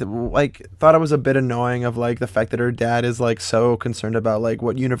 I thought it was a bit annoying of like the fact that her dad is like so concerned about like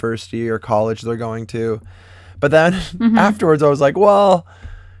what university or college they're going to. But then afterwards I was like, well,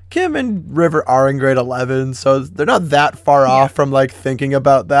 Kim and River are in grade 11, so they're not that far off from like thinking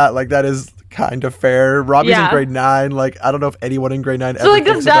about that. Like that is kind of fair. Robbie's in grade 9. Like I don't know if anyone in grade 9 ever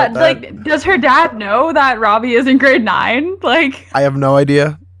thinks about that. Like does her dad know that Robbie is in grade 9? Like I have no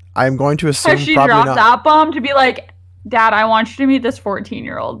idea. I'm going to assume has she probably dropped not. that bomb to be like, Dad, I want you to meet this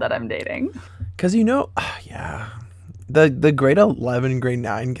 14-year-old that I'm dating? Because the grade 11 grade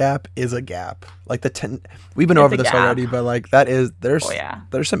 9 gap is a gap. Like the 10, we've been over this already, but like that is there's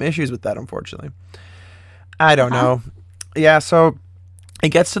some issues with that, unfortunately. I don't know. Yeah, so it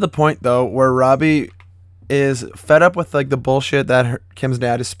gets to the point though where Robbie is fed up with like the bullshit that Kim's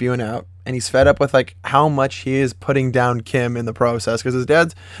dad is spewing out, and he's fed up with like how much he is putting down Kim in the process, because his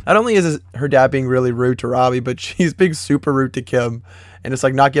dad's not only is her dad being really rude to Robbie, but she's being super rude to Kim, and it's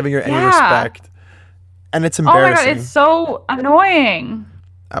like not giving her any respect, and it's embarrassing. Oh my god, it's so annoying.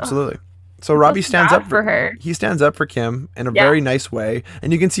 Absolutely. So Robbie stands up for her. He stands up for Kim in a very nice way,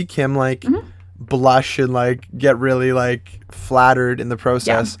 and you can see Kim like blush and like get really like flattered in the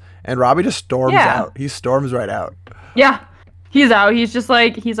process, and Robbie just storms out. He storms right out. Yeah. He's out. He's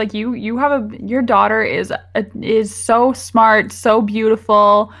like you have your daughter is so smart, so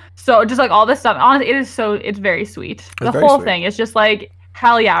beautiful, so just like all this stuff. Honestly, it's very sweet. The whole thing is just like,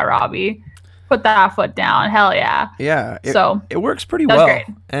 hell yeah, Robbie, put that foot down. Hell yeah. Yeah. It works pretty well. Great.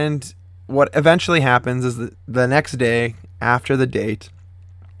 And what eventually happens is the next day after the date,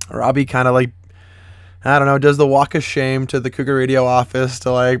 Robbie kind of like, I don't know, does the walk of shame to the Cougar Radio office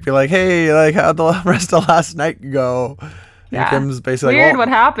to like be like, hey, like how'd the rest of last night go? And Kim's basically weird. What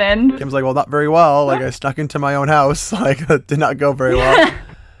happened? Kim's like, well, not very well. Like I snuck into my own house. Like it did not go very well.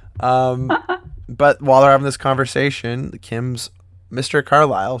 But while they're having this conversation, Kim's Mr.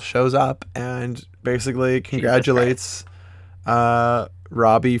 Carlisle shows up and basically congratulates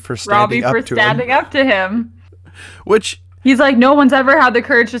Robbie for standing up to him. Which he's like, no one's ever had the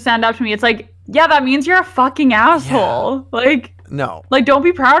courage to stand up to me. It's like, yeah, that means you're a fucking asshole. Yeah. Like, no. Like, don't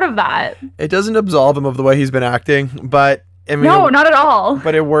be proud of that. It doesn't absolve him of the way he's been acting, but I mean, no, not at all.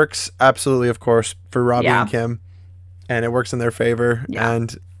 But it works absolutely, of course, for Robbie and Kim, and it works in their favor. Yeah.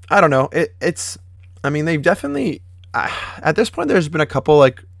 And I don't know, it's. I mean, they've definitely at this point there's been a couple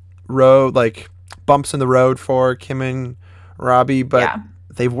like bumps in the road for Kim and Robbie, but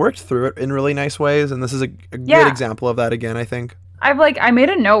they've worked through it in really nice ways, and this is a good example of that again, I think. I made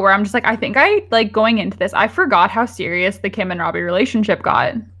a note where I'm just like, I think going into this, I forgot how serious the Kim and Robbie relationship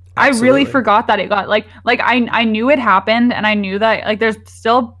got. Absolutely. I really forgot that it got like I knew it happened, and I knew that like there's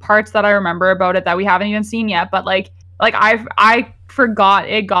still parts that I remember about it that we haven't even seen yet, but like I forgot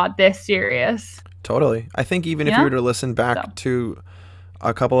it got this serious. Totally. I think even if you were to listen back to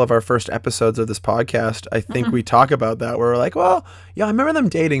a couple of our first episodes of this podcast, I think we talk about that where we're like, well, yeah, I remember them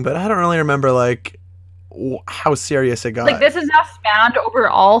dating, but I don't really remember like how serious it got. Like, this is now spanned over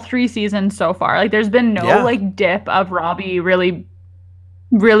all 3 seasons so far. Like, there's been no like dip of Robbie really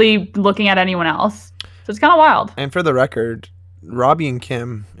looking at anyone else. So it's kind of wild. And for the record, Robbie and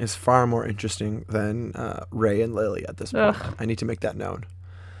Kim is far more interesting than Ray and Lily at this point. I need to make that known.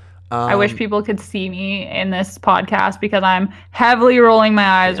 I wish people could see me in this podcast because I'm heavily rolling my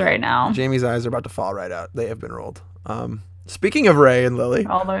eyes right now. Jamie's eyes are about to fall right out. They have been rolled. Speaking of Ray and Lily.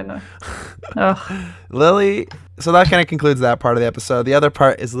 Lily, so that kind of concludes that part of the episode. The other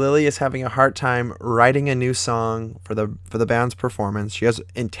part is Lily is having a hard time writing a new song for the band's performance. She has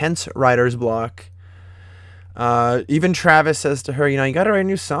intense writer's block. Even Travis says to her, you got to write a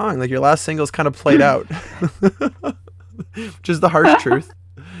new song. Like, your last single's kind of played out. Which is the harsh truth.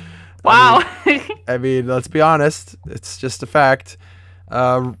 Wow. I mean, let's be honest. It's just a fact.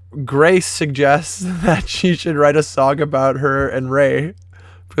 Grace suggests that she should write a song about her and Ray.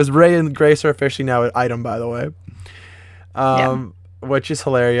 Because Ray and Grace are officially now an item, by the way. Which is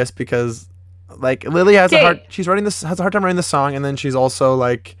hilarious because, like, Lily has a hard time writing the song, and then she's also,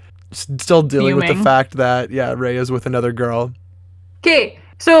 like, still dealing with the fact that Ray is with another girl. Okay,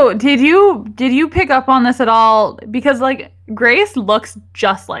 so did you pick up on this at all? Because, like, Grace looks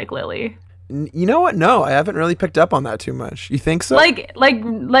just like Lily. You know what? No, I haven't really picked up on that too much. You think so? Like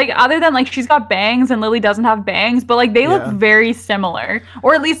other than, like, she's got bangs and Lily doesn't have bangs, but, like, they look very similar,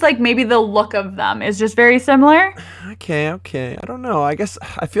 or at least, like, maybe the look of them is just very similar. Okay. I don't know. I guess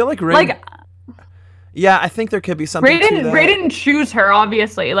I feel like Ray. Like, yeah, I think there could be something. Ray didn't choose her,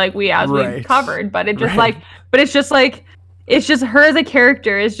 obviously, like we covered, but it just it's just her as a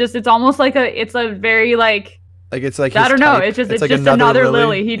character. It's almost like it's a very it's like I don't know. It's just another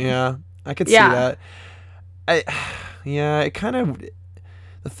Lily. Yeah, I could see that. It kind of.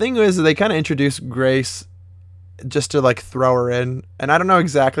 The thing is, they kind of introduced Grace just to, like, throw her in, and I don't know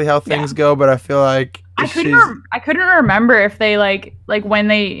exactly how things go, but I feel like I couldn't remember if they like when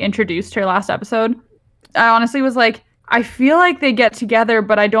they introduced her last episode. I honestly was like, I feel like they get together,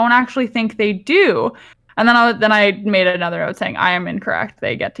 but I don't actually think they do. And then I made another note saying I am incorrect.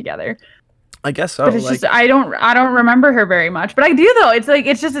 They get together. I guess so. But it's just I don't remember her very much, but I do though. It's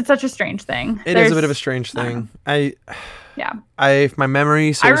such a strange thing. It is a bit of a strange thing. If my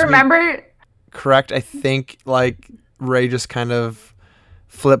memory serves me correct, I think, like, Ray just kind of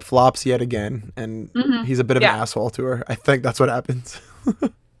flip-flops yet again, and he's a bit of an asshole to her. I think that's what happens.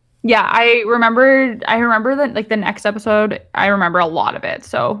 Yeah, I remember that, like, the next episode, I remember a lot of it.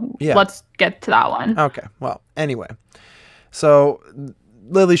 So let's get to that one. Okay. Well, anyway. So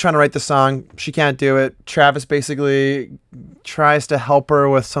Lily's trying to write the song. She can't do it. Travis basically tries to help her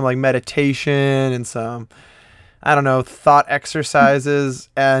with some, like, meditation and some, I don't know, thought exercises.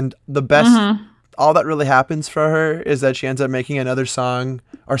 And the best, all that really happens for her is that she ends up making another song,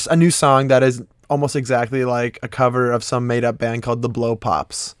 or a new song that is almost exactly like a cover of some made up band called the Blow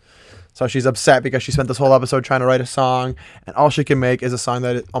Pops. So she's upset because she spent this whole episode trying to write a song, and all she can make is a song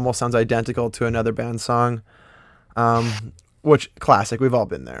that almost sounds identical to another band's song. Which, classic. We've all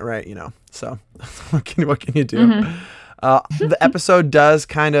been there, right? So what can you do? The episode does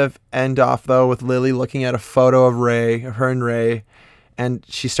kind of end off, though, with Lily looking at a photo of her and Ray, and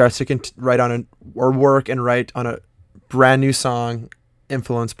she starts to work and write on a brand new song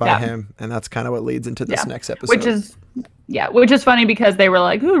influenced by him, and that's kind of what leads into this next episode. Which is funny because they were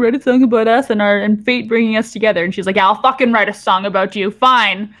like, "Oh, write a song about us and fate bringing us together," and she's like, "Yeah, I'll fucking write a song about you,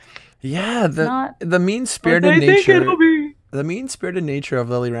 fine." Yeah, the mean-spirited nature. The mean-spirited nature of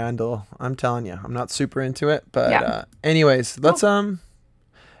Lily Randall. I'm telling you, I'm not super into it, but anyways, let's I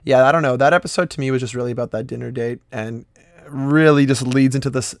don't know. That episode to me was just really about that dinner date, and really just leads into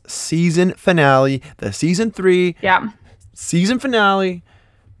this season finale, the season 3. Yeah. Season finale.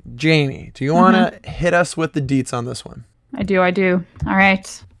 Jamie, do you want to hit us with the deets on this one? I do. All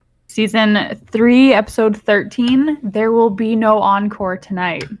right. Season 3, episode 13, There Will Be No Encore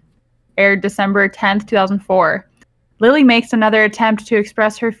Tonight. Aired December 10th, 2004. Lily makes another attempt to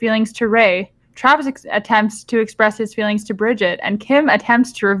express her feelings to Ray. Travis attempts to express his feelings to Bridget, and Kim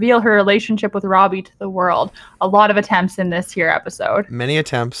attempts to reveal her relationship with Robbie to the world. A lot of attempts in this here episode. Many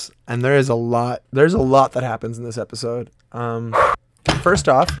attempts, and there's a lot that happens in this episode. First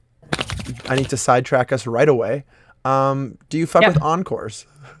off, I need to sidetrack us right away. Do you fuck with encores?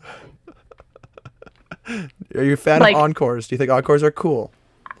 Are you a fan of encores? Do you think encores are cool?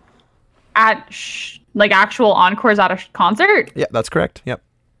 At actual encores at a concert? Yeah, that's correct. Yep.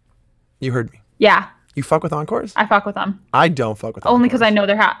 You heard me. Yeah. You fuck with encores? I fuck with them. I don't fuck with encores. Only because I know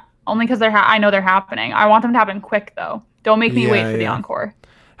I know they're happening. I want them to happen quick, though. Don't make me wait for the encore.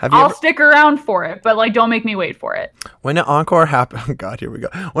 I'll stick around for it, but like, don't make me wait for it. When an encore happens, oh God, here we go.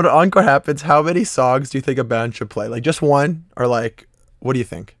 When an encore happens, how many songs do you think a band should play? Like just one, or like, what do you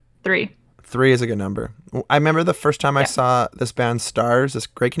think? 3. 3 is a good number. I remember the first time I saw this band Stars, this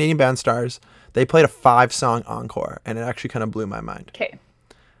great Canadian band Stars, they played a 5-song encore, and it actually kind of blew my mind. Okay.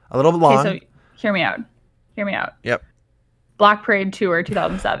 A little bit long. Okay, so hear me out. Yep. Black Parade Tour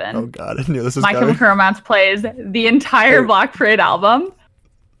 2007. Oh God, I knew this was My Chemical Romance plays the entire Black Parade album,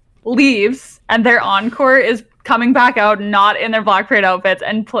 leaves, and their encore is coming back out not in their Black Parade outfits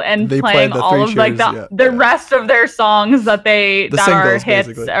and playing all of like the rest of their songs that singles, are hits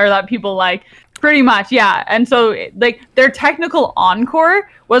basically. Or that people like. Pretty much, yeah. And so like their technical encore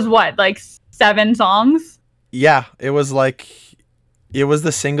was what, like 7 songs? Yeah, it was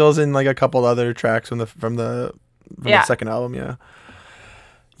the singles and like a couple other tracks from the second album, yeah.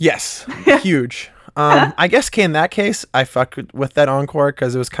 Yes, huge. I guess in that case, I fucked with that encore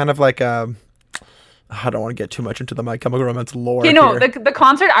because it was kind of like I don't want to get too much into the My Chemical Romance lore. You know, the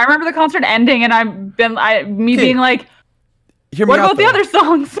concert. I remember the concert ending, and being like, "What about the other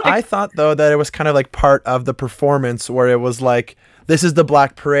songs?" Like, I thought though that it was kind of like part of the performance where it was like, "This is the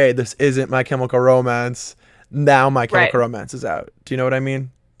Black Parade. This isn't My Chemical Romance. Now My Chemical Romance is out." Do you know what I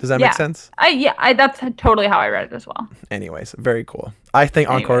mean? Does that make sense? That's totally how I read it as well. Anyways, very cool. I think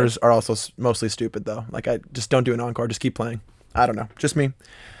encores are also mostly stupid, though. Like, I just don't do an encore. Just keep playing. I don't know. Just me.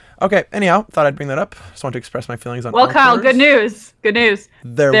 Okay, anyhow, thought I'd bring that up. Just want to express my feelings on encores. Kyle, good news.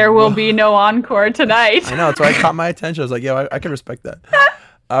 There will be no encore tonight. I know. That's why it caught my attention. I was like, yeah, I can respect that.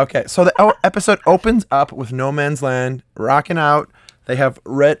 Okay, so the episode opens up with No Man's Land rocking out. They have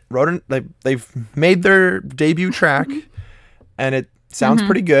they've made their debut track, and it sounds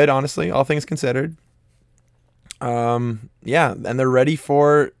pretty good, honestly, all things considered. Yeah, and they're ready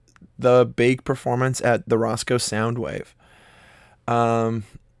for the big performance at the Roscoe Soundwave.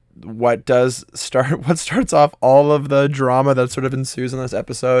 What starts off all of the drama that sort of ensues in this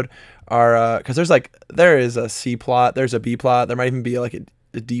episode are because there is a C plot, there's a B plot, there might even be like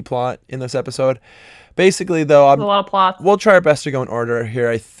a D plot in this episode. Basically, though, there's a lot of plots. We'll try our best to go in order here.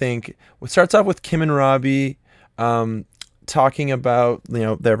 I think it starts off with Kim and Robbie talking about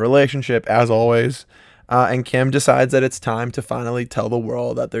their relationship as always, and Kim decides that it's time to finally tell the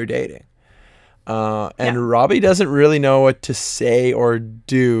world that they're dating. Robbie doesn't really know what to say or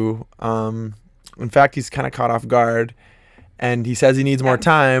do. In fact, he's kind of caught off guard, and he says he needs more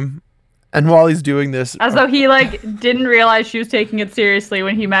time. And while he's doing this, as though he didn't realize she was taking it seriously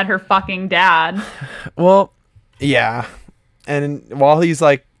when he met her fucking dad. Well, yeah. And while he's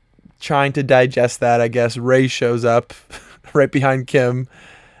trying to digest that, I guess Ray shows up right behind Kim,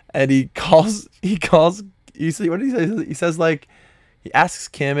 and he calls. You see what he says? He says he asks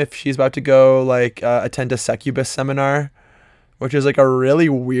Kim if she's about to go attend a succubus seminar, which is a really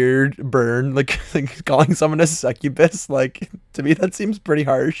weird burn. Calling someone a succubus, to me that seems pretty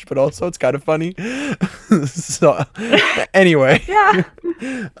harsh, but also it's kind of funny. So anyway, yeah.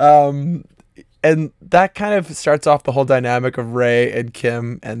 And that kind of starts off the whole dynamic of Ray and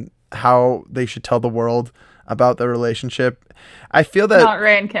Kim and how they should tell the world about their relationship. I feel that not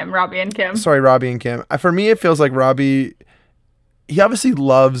Ray and Kim, Robbie and Kim. Sorry, Robbie and Kim. For me, it feels like Robbie. He obviously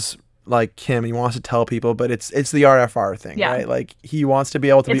loves Kim. He wants to tell people, but it's the RFR thing, right? He wants to be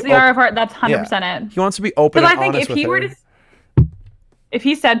able to. It's the RFR. That's 100% it. He wants to be open and honest with her. If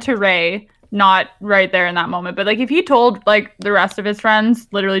he said to Ray, not right there in that moment, but if he told the rest of his friends,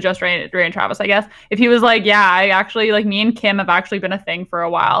 literally just Ray and Travis, I guess, if he was yeah, I actually me and Kim have actually been a thing for a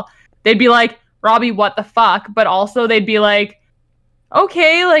while, they'd be like, Robbie, what the fuck? But also they'd be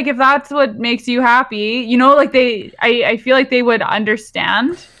okay, if that's what makes you happy, I feel like they would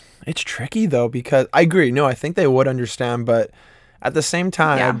understand. It's tricky though, because I agree. No, I think they would understand, but at the same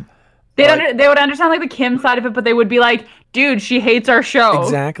time, they would understand the Kim side of it, but they would be dude, she hates our show.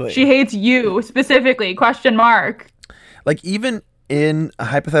 Exactly. She hates you specifically, ? Even in a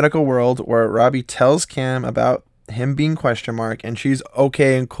hypothetical world where Robbie tells Kim about him being ? And she's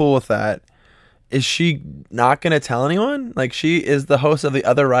okay and cool with that, is she not going to tell anyone? She is the host of the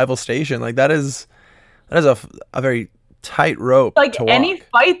other rival station. That is a very tight rope to walk. Any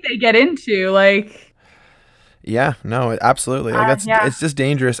fight they get into, Yeah, no, absolutely. It's just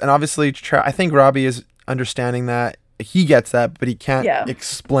dangerous. And obviously, I think Robbie is understanding that. He gets that, but he can't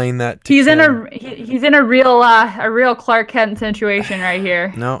explain that to Kim. He's in a real Clark Kent situation right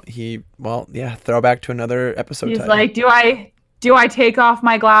here. No, throwback to another episode. He's title. Do I take off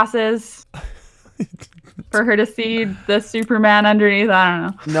my glasses for her to see the Superman underneath? I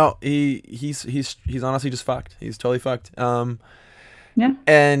don't know. No, he's honestly just fucked. He's totally fucked. Yeah.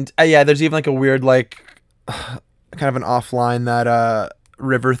 And there's even a weird kind of an offline that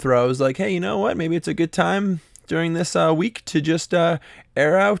River throws like, hey, you know what? Maybe it's a good time during this week to just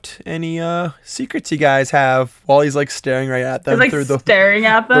air out any secrets you guys have, while he's like staring right at them through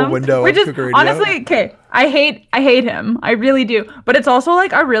the window, which is honestly okay. I hate him. I really do. But it's also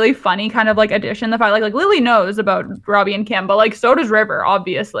like a really funny kind of like addition. The fact like Lily knows about Robbie and Kim, but like so does River,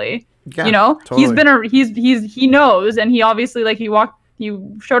 obviously. Yeah, you know, totally. He knows, and he obviously like he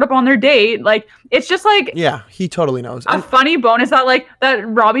showed up on their date. Like, it's just like, yeah, he totally knows. A funny bonus that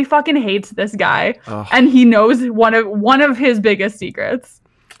Robbie fucking hates this guy, and he knows one of his biggest secrets.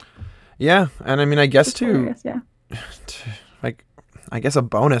 Yeah, and I mean, I guess too, like, I guess a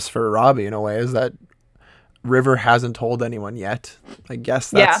bonus for Robbie in a way is that River hasn't told anyone yet. I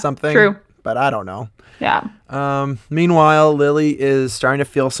guess that's something. True. But I don't know. Yeah. Meanwhile, Lily is starting to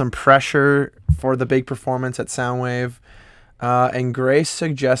feel some pressure for the big performance at Soundwave. And Grace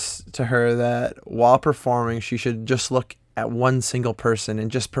suggests to her that while performing, she should just look at one single person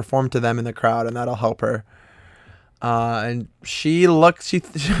and just perform to them in the crowd, and that'll help her. And she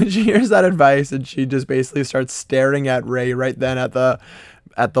hears that advice, and she just basically starts staring at Ray right then at the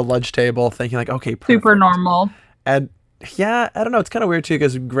lunch table, thinking like, okay, perfect. Super normal. And yeah, I don't know. It's kind of weird too,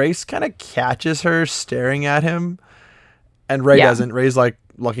 because Grace kind of catches her staring at him, and Ray doesn't. Ray's like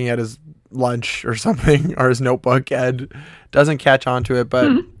looking at his lunch or something, or his notebook, and doesn't catch on to it.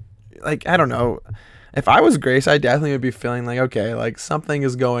 But like, I don't know, if I was Grace, I definitely would be feeling like, okay, like something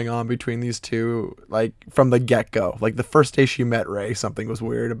is going on between these two, like from the get-go. Like the first day she met Ray, something was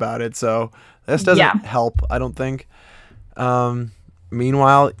weird about it, so this doesn't help, I don't think.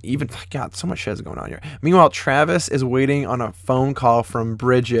 Meanwhile, God, so much shit is going on here. Meanwhile, Travis is waiting on a phone call from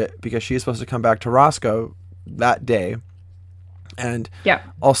Bridget because she's supposed to come back to Roscoe that day. And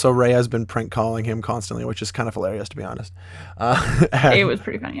also Ray has been prank calling him constantly, which is kind of hilarious, to be honest. It was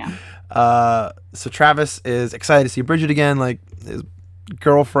pretty funny, yeah. So Travis is excited to see Bridget again, like his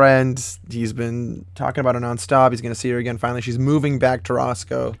girlfriend. He's been talking about her nonstop. He's going to see her again. Finally, she's moving back to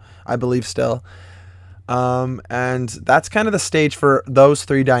Roscoe, I believe, still. And that's kind of the stage for those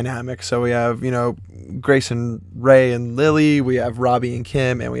three dynamics. So we have, Grace and Ray and Lily. We have Robbie and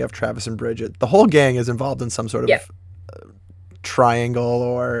Kim, and we have Travis and Bridget. The whole gang is involved in some sort of triangle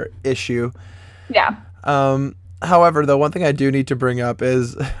or issue. Yeah. However, the one thing I do need to bring up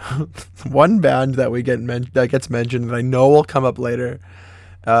is one band that that gets mentioned, and I know will come up later.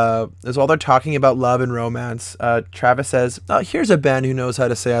 Is while they're talking about love and romance, Travis says, "Oh, here's a band who knows how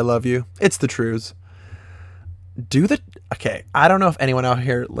to say I love you. It's the Trews." Okay, I don't know if anyone out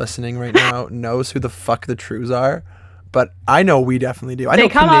here listening right now knows who the fuck the Trews are, but I know we definitely do.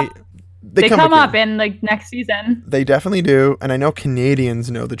 They come up in like next season. They definitely do, and I know Canadians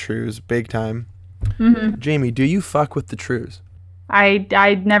know the Trews big time. Mm-hmm. Jamie, do you fuck with the Trews? I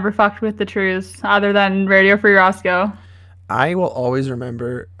never fucked with the Trews other than Radio Free Roscoe. I will always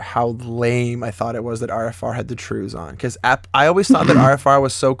remember how lame I thought it was that RFR had the Trews on, because I always thought that RFR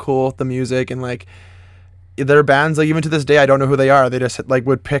was so cool with the music, and like their bands, like even to this day I don't know who they are. They just like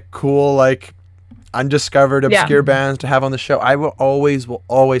would pick cool like undiscovered obscure bands to have on the show. I will always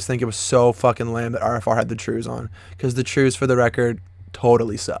think it was so fucking lame that RFR had the Trews on, because the Trews, for the record,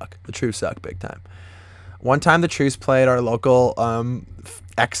 totally suck. The Trews suck big time. One time the Trews played our local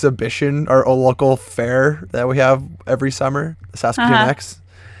exhibition, or a local fair that we have every summer, the Saskatoon X,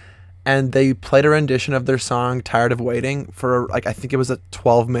 and they played a rendition of their song Tired of Waiting for like, I think it was a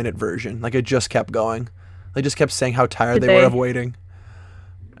 12-minute version. Like it just kept going. They just kept saying how tired they were of waiting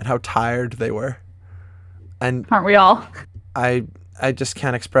and how tired they were. And aren't we all? I just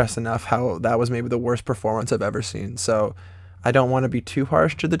can't express enough how that was maybe the worst performance I've ever seen. So I don't want to be too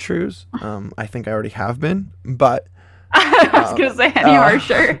harsh to the Trews. I think I already have been, but I was gonna say any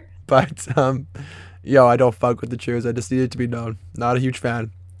harsher. But I don't fuck with the Trews. I just need it to be known. Not a huge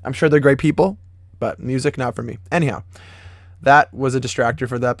fan. I'm sure they're great people, but music not for me. Anyhow, that was a distractor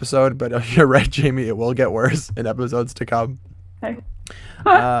for the episode, but you're right, Jamie. It will get worse in episodes to come. Okay.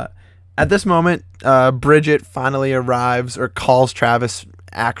 At this moment, Bridget finally arrives, or calls Travis,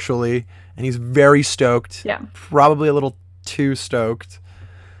 actually, and he's very stoked. Yeah. Probably a little too stoked.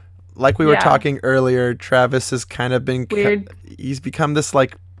 Like we were talking earlier, Travis has kind of been weird. He's become this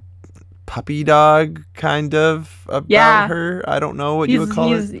like puppy dog kind of about her. I don't know what you would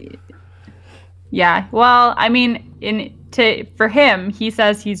call it. Yeah. Well, I mean, for him, he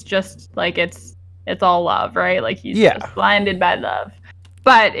says he's just like it's all love, right? Like he's just blinded by love.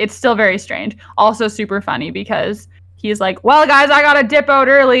 But it's still very strange. Also super funny because he's like, "Well, guys, I gotta dip out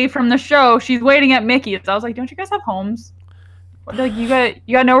early from the show. She's waiting at Mickey's." I was like, "Don't you guys have homes? Like you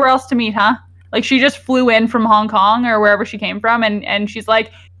got nowhere else to meet, huh?" Like she just flew in from Hong Kong or wherever she came from, and she's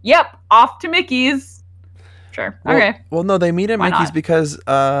like, "Yep, off to Mickey's." Sure. Well, okay. Well, no, they meet at Why Mickey's not? because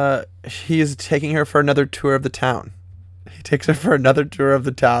he's taking her for another tour of the town. He takes her for another tour of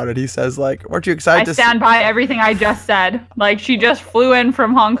the town, and he says, like, "Weren't you excited I stand by everything I just said. Like, she just flew in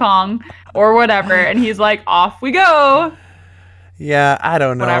from Hong Kong or whatever, and he's like, off we go. Yeah, I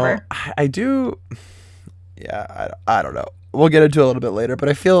don't know. Whatever. I do. Yeah, I don't know. We'll get into it a little bit later, but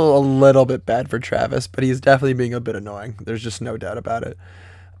I feel a little bit bad for Travis, but he's definitely being a bit annoying. There's just no doubt about it.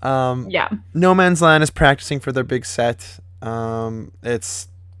 Yeah. No Man's Land is practicing for their big set. It's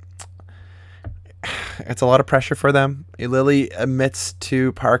a lot of pressure for them. Lily admits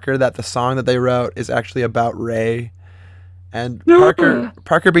to Parker that the song that they wrote is actually about Ray. And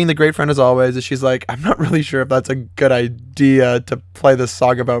Parker being the great friend as always, she's like, I'm not really sure if that's a good idea to play this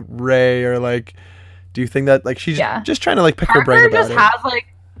song about Ray, or like, do you think that, like, she's just trying to like pick her brain about it. Has like,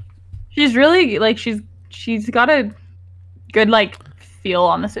 she's really like, she's got a good like feel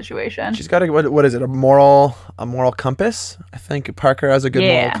on the situation. She's got a, what is it, a moral compass? I think Parker has a good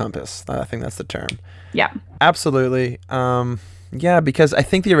moral compass. I think that's the term. Yeah, absolutely. Yeah, because I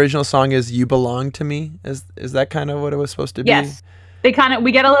think the original song is "You Belong to Me." Is that kind of what it was supposed to be? Yes. We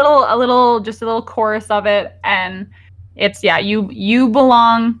get a little chorus of it, and it's you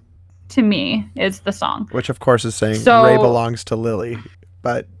belong to me is the song. Which of course is saying Ray belongs to Lily,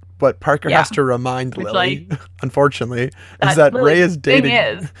 but what Parker has to remind Lily, unfortunately, is that Ray is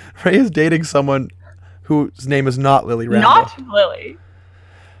dating someone whose name is not Lily Randall. Not Lily.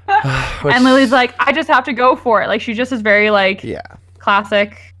 And Lily's like, I just have to go for it. Like, she just is very like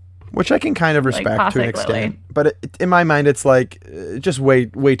classic. Which I can kind of respect to an extent. Lily. But in my mind, it's like just way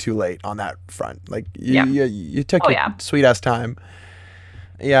too late on that front. Like, you took your sweet ass time.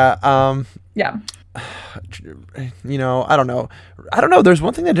 Yeah. Yeah. You know, I don't know. There's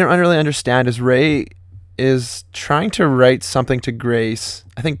one thing I didn't really understand is Ray is trying to write something to Grace.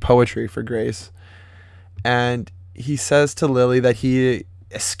 I think poetry for Grace. And he says to Lily that he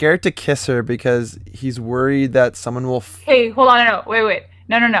is scared to kiss her because he's worried that someone will... Hey, hold on. No, wait.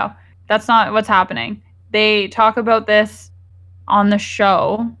 No. That's not what's happening. They talk about this on the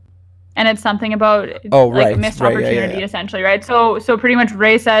show, and it's something about missed opportunity, essentially, right? So pretty much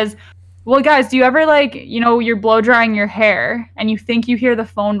Ray says, well, guys, do you ever, like, you know, you're blow drying your hair and you think you hear the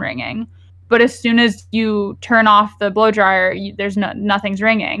phone ringing, but as soon as you turn off the blow dryer, there's nothing's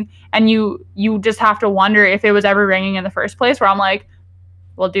ringing, and you just have to wonder if it was ever ringing in the first place, where I'm like,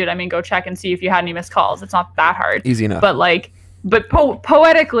 well, dude, I mean, go check and see if you had any missed calls. It's not that hard. Easy enough. But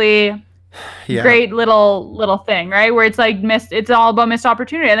poetically, great little thing, right? Where it's like it's all about missed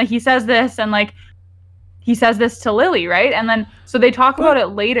opportunity. And then he says this, and like he says this to Lily, right? And then so they talk about it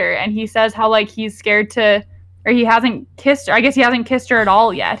later, and he says how like he's scared to, or he hasn't kissed her. I guess he hasn't kissed her at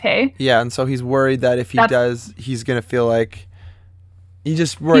all yet, hey? Yeah, and so he's worried that if he does, he's gonna feel like he's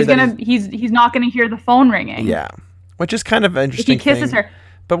just worried he's not gonna hear the phone ringing. Yeah. Which is kind of an interesting if he kisses her.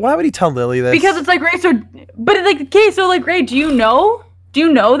 But why would he tell Lily this? Because it's like, Ray, Ray, do you know? Do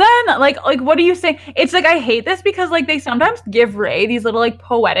you know then? Like, what are you saying? It's like, I hate this because, like, they sometimes give Ray these little, like,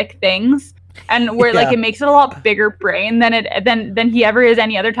 poetic things, and where, like, it makes it a lot bigger brain than he ever is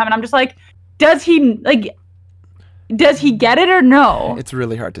any other time. And I'm just like, does he get it or no? It's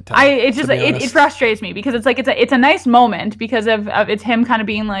really hard to tell. It frustrates me because it's like, it's a nice moment because of it's him kind of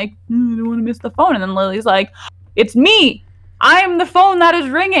being like, I don't want to miss the phone. And then Lily's like, it's me. I am the phone that is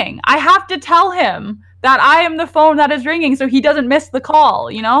ringing. I have to tell him that I am the phone that is ringing so he doesn't miss the call,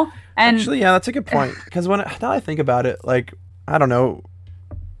 you know? And actually, yeah, that's a good point. Because now I think about it, like, I don't know.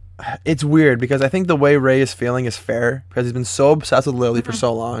 It's weird because I think the way Ray is feeling is fair because he's been so obsessed with Lily for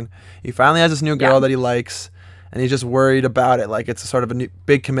so long. He finally has this new girl that he likes, and he's just worried about it. Like, it's a sort of a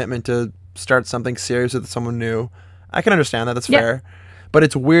big commitment to start something serious with someone new. I can understand that. That's fair. But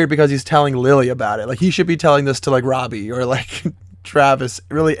it's weird because he's telling Lily about it. Like, he should be telling this to, like, Robbie or, like, Travis,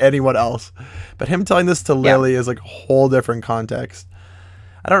 really anyone else. But him telling this to Lily is, like, a whole different context.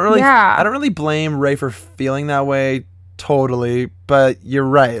 I don't really blame Ray for feeling that way totally, but you're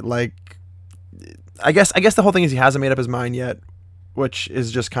right. Like, I guess the whole thing is he hasn't made up his mind yet, which is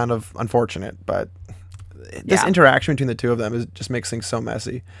just kind of unfortunate. But this interaction between the two of them just makes things so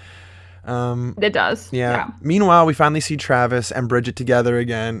messy. It does. Yeah. Meanwhile, we finally see Travis and Bridget together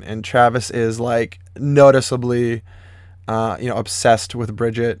again, and Travis is like noticeably, obsessed with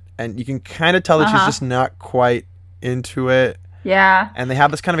Bridget, and you can kind of tell that she's just not quite into it. Yeah. And they have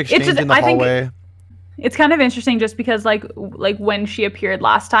this kind of exchange in the hallway. It's kind of interesting just because like when she appeared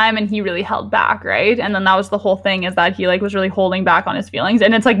last time and he really held back, right? And then that was the whole thing, is that he like was really holding back on his feelings,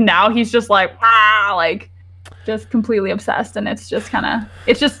 and it's like now he's just like just completely obsessed, and it's just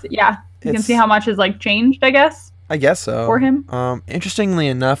you can see how much has like changed, I guess so, for him. Interestingly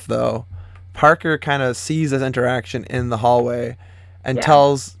enough, though, Parker kind of sees this interaction in the hallway and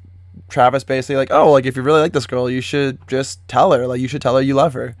tells Travis basically like, oh, like if you really like this girl, you should just tell her. Like you should tell her you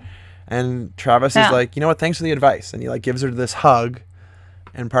love her. And Travis is like, you know what? Thanks for the advice. And he like gives her this hug.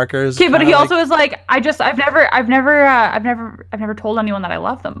 And Parker's okay, but he also is like, I've never told anyone that I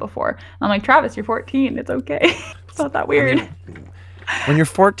love them before. And I'm like, Travis, you're 14. It's okay. It's not that weird. I mean, when you're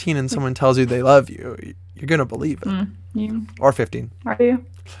 14 and someone tells you they love you, you're gonna believe it. Or 15. Are you?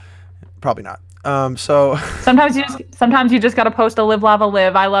 Probably not. So sometimes you just gotta post a live lava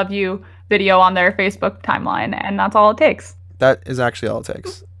live I love you video on their Facebook timeline, and that's all it takes. That is actually all it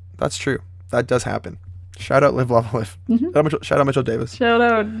takes. That's true. That does happen. Shout out Live Lava Live. Shout out Mitchell Davis. Shout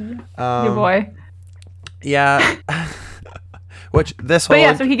out your boy. Yeah. Which this whole. But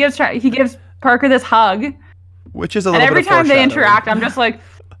yeah, so he gives Parker this hug. Which is a little. And every time they interact, I'm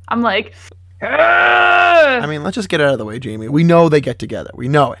like. I mean, let's just get it out of the way, Jamie. We know they get together. We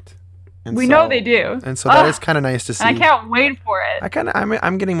know it. We know they do. And so that is kind of nice to see. And I can't wait for it.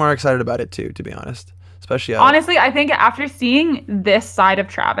 I'm getting more excited about it too, to be honest. Especially. Honestly, I think after seeing this side of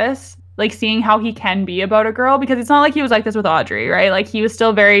Travis. Like seeing how he can be about a girl, because it's not like he was like this with Audrey, right? Like he was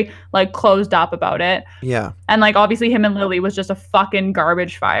still very like closed up about it. Yeah. And like obviously him and Lily was just a fucking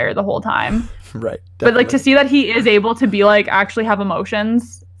garbage fire the whole time. Right. Definitely. But like to see that he is able to be like actually have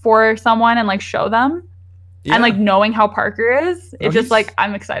emotions for someone and like show them. Yeah. And like knowing how Parker is, it's just like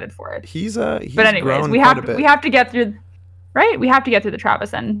I'm excited for it. He's but anyways, we have to get through the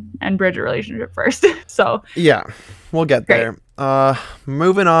Travis and Bridget relationship first. So yeah, we'll get there.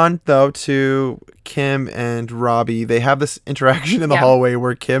 Moving on though to Kim and Robbie. They have this interaction in the hallway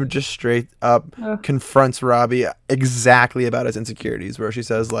where Kim just straight up confronts Robbie exactly about his insecurities, where she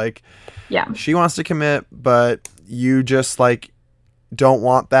says like, she wants to commit, but you just like don't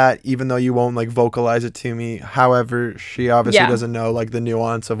want that, even though you won't like vocalize it to me. However, she obviously doesn't know like the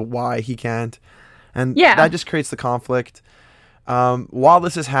nuance of why he can't, and that just creates the conflict. While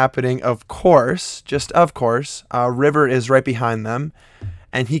this is happening, of course, River is right behind them,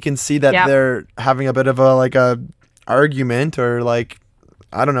 and he can see that they're having a bit of a argument or like,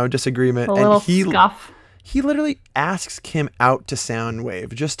 I don't know, disagreement. And scuff. He literally asks Kim out to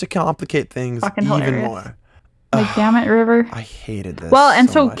Soundwave just to complicate things even more. Like, damn it, River. I hated this. Well, and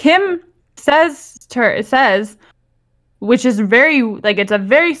so much. Kim says to her, which is very, like, it's a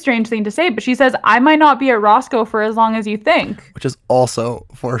very strange thing to say, but she says, I might not be at Roscoe for as long as you think. Which is also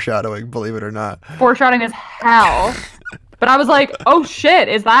foreshadowing, believe it or not. Foreshadowing as hell. But I was like, oh shit,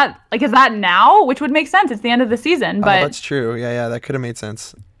 is that now? Which would make sense. It's the end of the season. But that's true. Yeah, that could have made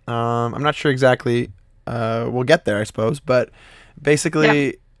sense. I'm not sure exactly. We'll get there, I suppose. But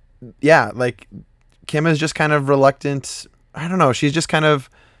basically, like, Kim is just kind of reluctant. I don't know. She's kind of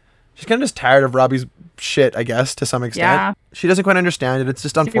just tired of Robbie's shit, I guess, to some extent. Yeah. She doesn't quite understand it. It's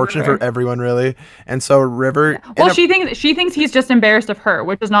just unfortunate for everyone, really. And so River... Yeah. Well, she thinks he's just embarrassed of her,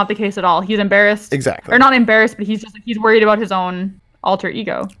 which is not the case at all. He's embarrassed. Exactly. Or not embarrassed, but he's worried about his own alter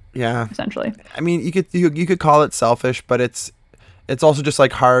ego. Yeah. Essentially. I mean, you could call it selfish, but it's also just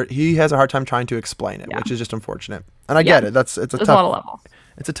like hard. He has a hard time trying to explain it, which is just unfortunate. And I get it. There's a lot of levels.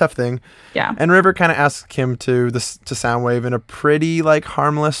 It's a tough thing. Yeah. And River kind of asks Kim to Soundwave in a pretty like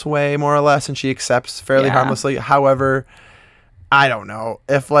harmless way, more or less, and she accepts fairly harmlessly. However, I don't know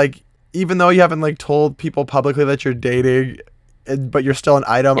if like, even though you haven't like told people publicly that you're dating, but you're still an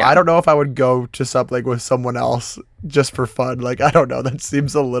item. I don't know if I would go to something with someone else just for fun. Like, I don't know. That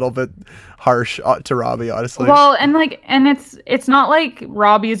seems a little bit harsh to Robbie, honestly. Well, and it's not like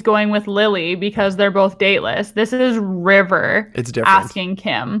Robbie's going with Lily because they're both dateless. This is River. It's different. Asking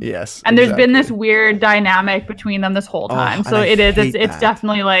Kim. Yes. And there's been this weird dynamic between them this whole time. So it's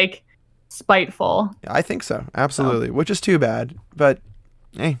definitely like spiteful. Yeah, I think so. Absolutely. Which is too bad. But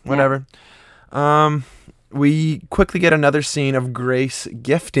hey, whatever. We quickly get another scene of Grace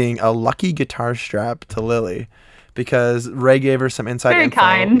gifting a lucky guitar strap to Lily because Ray gave her some inside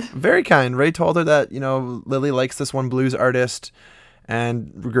info. Very kind. Ray told her that, Lily likes this one blues artist,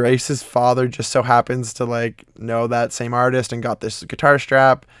 and Grace's father just so happens to like know that same artist and got this guitar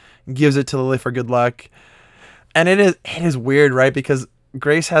strap, gives it to Lily for good luck. And it is weird, right? Because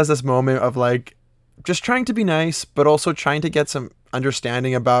Grace has this moment of like just trying to be nice, but also trying to get some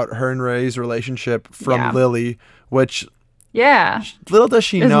understanding about her and Ray's relationship from Lily, which little does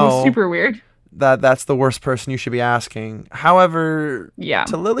she know, super weird, that's the worst person you should be asking. However,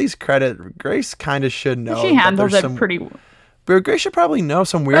 to Lily's credit, Grace kind of should know. She handles it pretty. But Grace should probably know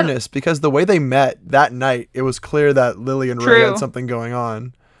some weirdness because the way they met that night, it was clear that Lily and Ray had something going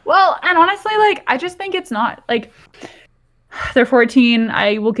on. Well, and honestly, like I just think it's not like they're 14.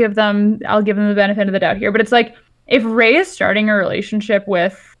 I'll give them the benefit of the doubt here, but it's like, if Ray is starting a relationship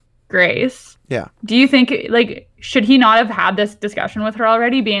with Grace. Yeah. Do you think, like, should he not have had this discussion with her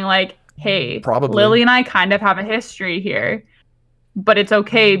already, being like, hey, Probably. Lily and I kind of have a history here, but it's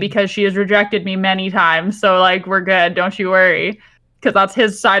okay because she has rejected me many times, so, like, we're good, don't you worry. Because that's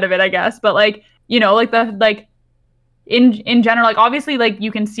his side of it, I guess. But, like, you know, like, in general, like, obviously, like,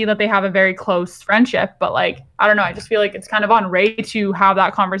 you can see that they have a very close friendship, but, like, I don't know, I just feel like it's kind of on Ray to have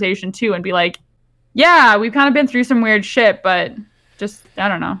that conversation too and be like, yeah, we've kind of been through some weird shit, but just, I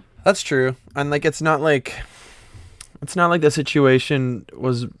don't know. That's true. And, like, it's not like the situation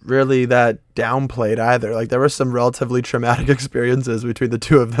was really that downplayed either. Like, there were some relatively traumatic experiences between the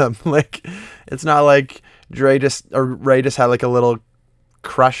two of them. Like, it's not like Ray just had like a little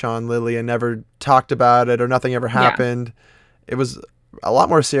crush on Lily and never talked about it or nothing ever happened. It was a lot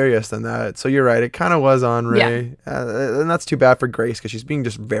more serious than that. So you're right. It kind of was on Ray. And that's too bad for Grace because she's being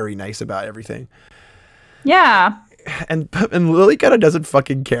just very nice about everything. Yeah. And Lily kind of doesn't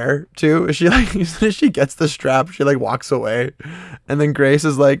fucking care too. She like she gets the strap, she like walks away, and then Grace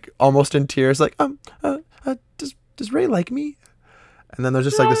is like almost in tears, like does Ray like me? And then there's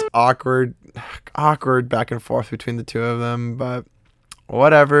just like this awkward back and forth between the two of them. But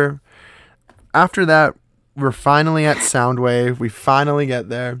whatever. After that, we're finally at Soundwave. We finally get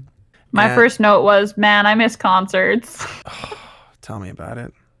there. My first note was, man, I miss concerts. Tell me about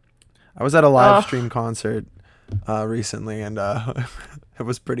it. I was at a live stream concert recently, and it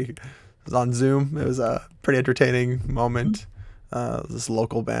was on Zoom. It was a pretty entertaining moment. This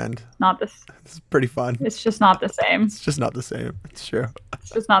local band. It's pretty fun. It's just not the same. It's just not the same. It's true. It's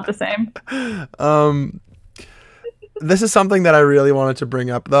just not the same. This is something that I really wanted to bring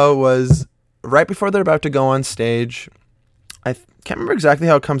up, though, was right before they're about to go on stage. I can't remember exactly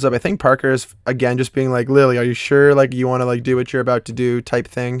how it comes up. I think Parker is, again, just being like, Lily, are you sure, like, you want to, like, do what you're about to do type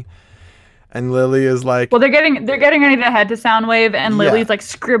thing? And Lily is like... Well, they're getting ready to head to Soundwave, and Lily's, like,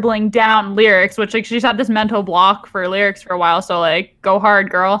 scribbling down lyrics, which, like, she's had this mental block for lyrics for a while, so, like, go hard,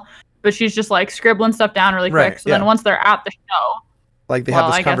 girl. But she's just, like, scribbling stuff down really quick. So then once they're at the show... Like, they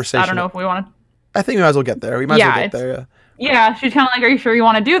have this conversation. I don't know if we want to... I think we might as well get there. We might as well get there, Yeah, she's kind of like, are you sure you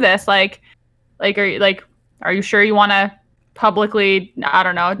want to do this? Like, are you sure you want to publicly, I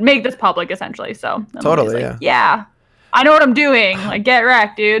don't know, make this public, essentially? So totally, yeah, I know what I'm doing. Like, get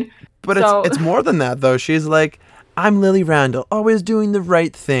wrecked, dude. But it's more than that, though. She's like, I'm Lily Randall, always doing the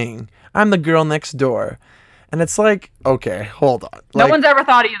right thing. I'm the girl next door. And it's like, okay, hold on. No one's ever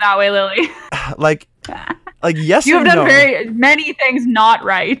thought of you that way, Lily. Like yes, you've done very many things not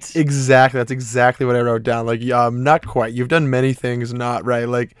right. Exactly. That's exactly what I wrote down. Like, not quite. You've done many things not right.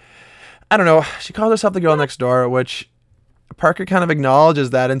 Like, I don't know. She calls herself the girl next door, which Parker kind of acknowledges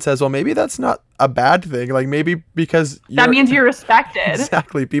that and says, well, maybe that's not a bad thing. Like, maybe because that means you're respected.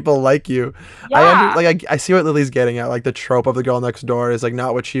 Exactly. People like you. Yeah. I see what Lily's getting at. Like, the trope of the girl next door is like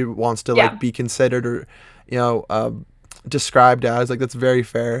not what she wants to like be considered or, described as. Like, that's very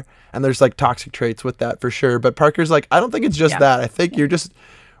fair. And there's like toxic traits with that for sure. But Parker's like, I don't think it's just that. I think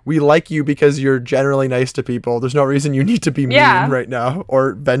we like you because you're generally nice to people. There's no reason you need to be mean right now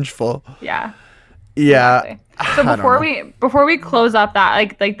or vengeful. Yeah. Yeah. Exactly. So before we close up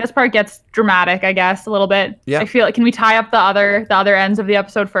that, like this part gets dramatic, I guess, a little bit. Yeah. I feel like, can we tie up the other ends of the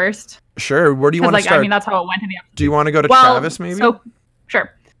episode first? Sure. Where do you want to start? I mean, that's how it went in the episode. Do you want to go to Travis maybe?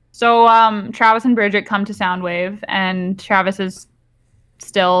 Sure. So Travis and Bridget come to Soundwave, and Travis is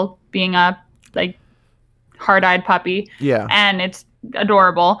still being a like hard-eyed puppy. Yeah. And it's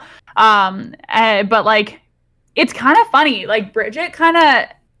adorable. But like it's kind of funny. Like Bridget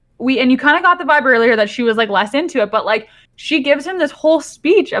you kind of got the vibe earlier that she was like less into it, but like she gives him this whole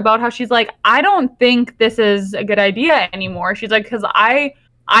speech about how she's like, I don't think this is a good idea anymore. She's like, because I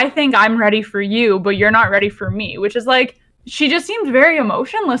think I'm ready for you, but you're not ready for me, which is like, she just seemed very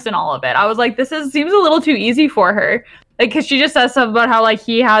emotionless in all of it. I was like, seems a little too easy for her. Like, because she just says stuff about how like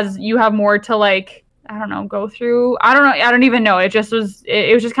you have more to like, I don't know, go through. I don't know. I don't even know. It just was,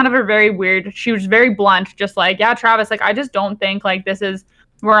 it was just kind of a very weird, she was very blunt, just like, yeah, Travis, like, I just don't think like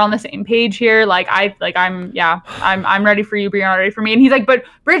we're on the same page here. Like, I'm ready for you, but you're not ready for me. And he's like, but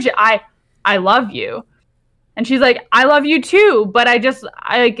Bridget, I love you. And she's like, I love you too, but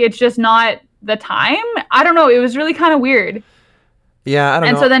it's just not the time. I don't know. It was really kind of weird. Yeah, I don't know.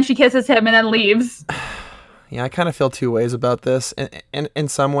 And so then she kisses him and then leaves. Yeah, I kind of feel two ways about this. And in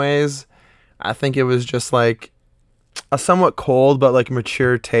some ways, I think it was just like a somewhat cold but like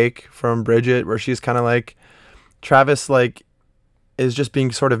mature take from Bridget, where she's kind of like, Travis like is just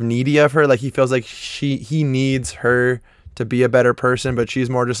being sort of needy of her. Like, he feels like he needs her to be a better person, but she's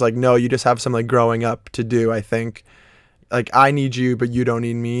more just like, no, you just have some like growing up to do, I think. Like, I need you, but you don't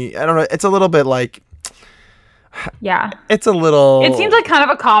need me. I don't know. It's a little bit like, Yeah. It's a little... It seems like kind of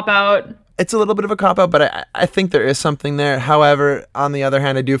a cop-out. It's a little bit of a cop-out, but I think there is something there. However, on the other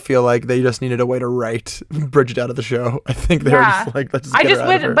hand, I do feel like they just needed a way to write Bridget out of the show. I think they were just like, let's just get her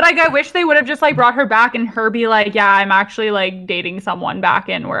out of her. But I wish they would have just like brought her back and her be like, yeah, I'm actually like dating someone back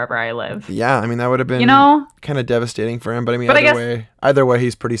in wherever I live. Yeah, I mean, that would have been kind of devastating for him. But I mean, either way,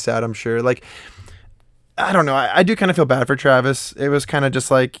 he's pretty sad, I'm sure. Like, I don't know. I do kind of feel bad for Travis. It was kind of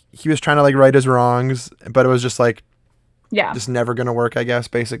just like he was trying to like right his wrongs, but it was just like, just never going to work, I guess,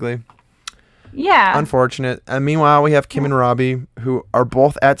 basically. Yeah. Unfortunate. And meanwhile, we have Kim and Robbie, who are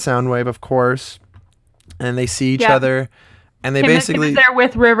both at Soundwave, of course, and they see each other, and they basically... Kim is there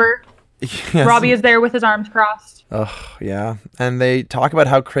with River. Yes. Robbie is there with his arms crossed. Oh, yeah. And they talk about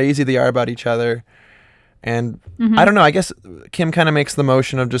how crazy they are about each other. And I don't know, I guess Kim kind of makes the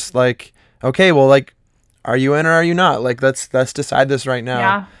motion of just like, okay, well, like, are you in or are you not? Like, let's decide this right now.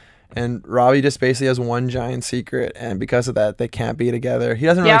 Yeah. And Robbie just basically has one giant secret, and because of that, they can't be together. He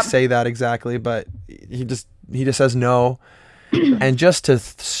doesn't really say that exactly, but he just says no. And just to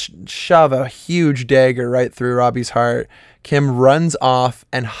shove a huge dagger right through Robbie's heart, Kim runs off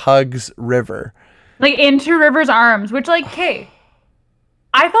and hugs River. Like, into River's arms, which, like, hey,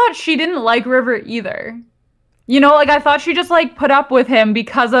 I thought she didn't like River either. You know, like, I thought she just, like, put up with him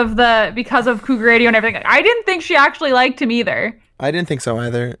because of Cougar Radio and everything. I didn't think she actually liked him either. I didn't think so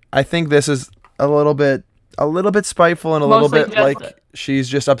either. I think this is a little bit spiteful and a little bit like she's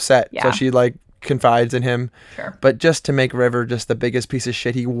just upset. Yeah. So she like confides in him. Sure. But just to make River just the biggest piece of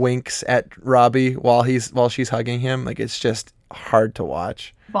shit, he winks at Robbie while she's hugging him. Like, it's just hard to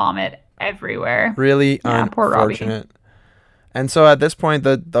watch. Vomit everywhere. Really unfortunate. And so at this point,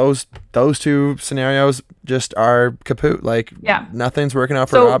 those two scenarios just are kaput. Like, nothing's working out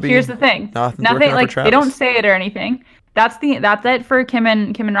for Robbie. So here's the thing. Nothing like they don't say it or anything. That's it for Kim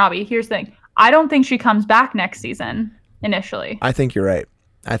and Robbie. Here's the thing. I don't think she comes back next season initially. I think you're right.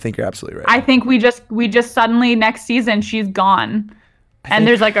 I think you're absolutely right. I think we just suddenly next season she's gone.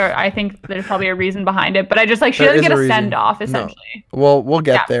 I think there's probably a reason behind it, but I just like she doesn't get a send off essentially. No. Well, we'll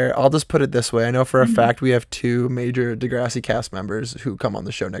get there. I'll just put it this way. I know for a fact we have 2 major Degrassi cast members who come on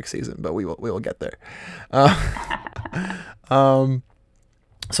the show next season, but we will get there. So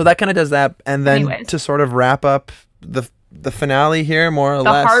that kind of does that, and then to sort of wrap up the finale here, more or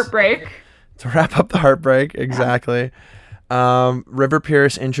less. The heartbreak. To wrap up the heartbreak, exactly. River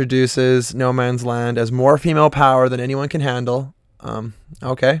Pierce introduces No Man's Land as more female power than anyone can handle.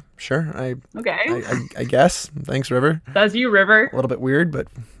 Okay, sure. I guess. Thanks, River. That's you, River. A little bit weird, but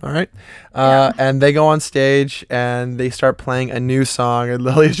all right. And they go on stage and they start playing a new song, and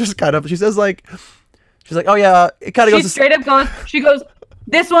Lily's just she's like, oh yeah, it kind of goes. She goes,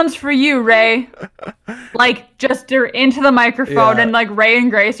 this one's for you, Ray. Like, just into the microphone, and like Ray and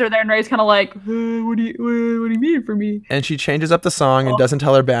Grace are there, and Ray's kind of like, what do you mean for me? And she changes up the song and doesn't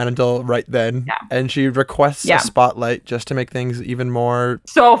tell her band until right then. Yeah. And she requests a spotlight just to make things even more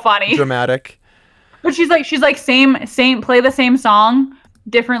so funny, dramatic. But she's like same, play the same song,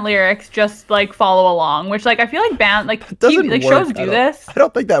 different lyrics, just like follow along, which like I feel like shows do this. I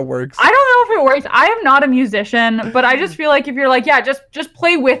don't think that works. I don't know if it works. I am not a musician, but I just feel like if you're like, just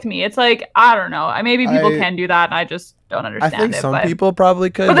play with me, it's like, I don't know. Maybe people can do that, and I just don't understand it. I think some people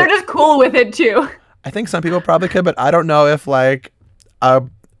probably could, but they're just cool with it too. I think some people probably could, but I don't know if like a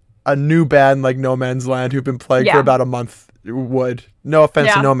new band like No Man's Land who've been playing for about a month would. No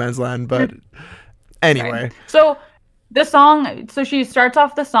offense to No Man's Land, but anyway. Right. So the song, she starts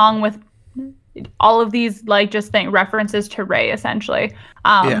off the song with all of these like just references to Ray essentially.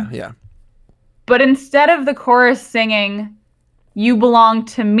 Yeah. But instead of the chorus singing, "You belong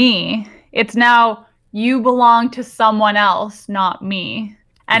to me," it's now, "You belong to someone else, not me."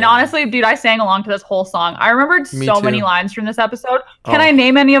 And honestly, dude, I sang along to this whole song. I remembered many lines from this episode. Can I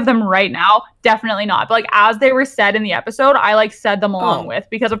name any of them right now? Definitely not. But like as they were said in the episode, I like said them along with,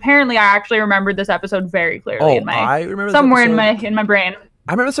 because apparently I actually remembered this episode very clearly in my brain.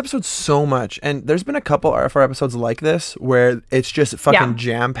 I remember this episode so much, and there's been a couple RFR episodes like this where it's just fucking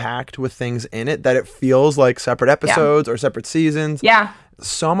jam-packed with things in it that it feels like separate episodes or separate seasons. Yeah.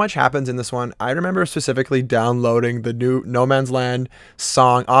 So much happens in this one. I remember specifically downloading the new No Man's Land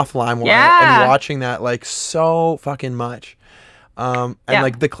song off LimeWire and watching that like so fucking much. And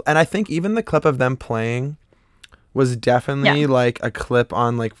I think even the clip of them playing was definitely like a clip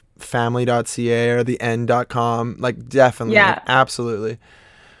on like family.ca or the end.com, like definitely, like, absolutely.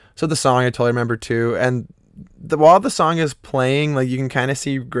 So the song I totally remember too, and while the song is playing, like you can kind of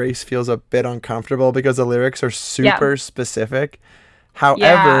see Grace feels a bit uncomfortable because the lyrics are super specific.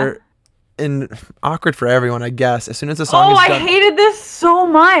 However, awkward for everyone, I guess. As soon as the song is done, I hated this so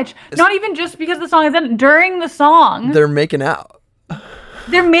much. Not even just because the song is done. During the song, they're making out.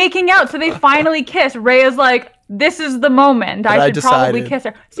 They're making out, so they finally kiss. Ray is like, "This is the moment. I should probably kiss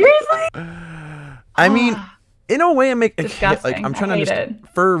her." Seriously? I mean, in a way, disgusting. Like I'm trying to understand.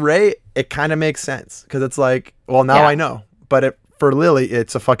 For Ray, it kind of makes sense because it's like, well, now I know. But for Lily,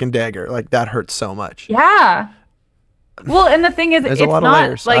 it's a fucking dagger. Like that hurts so much. Yeah. Well, and the thing is, there's it's a lot not of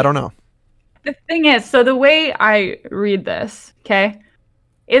layers. like, I don't know. The thing is, so the way I read this, okay,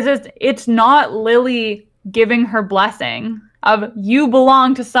 is it's not Lily giving her blessing of you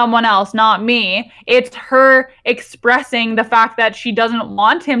belong to someone else, not me. It's her expressing the fact that she doesn't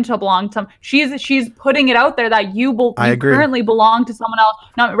want him to belong to him. She's putting it out there that you currently belong to someone else,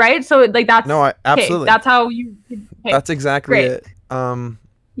 not right. So like that's absolutely. That's how you. Okay, that's exactly it.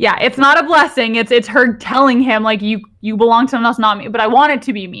 Yeah, it's not a blessing. It's her telling him like you belong to someone else, not me. But I want it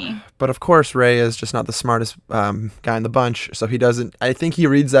to be me. But of course, Ray is just not the smartest guy in the bunch, so he doesn't. I think he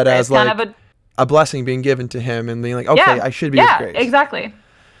reads that as like a blessing being given to him and being like, okay, I should be with Grace. Yeah, exactly.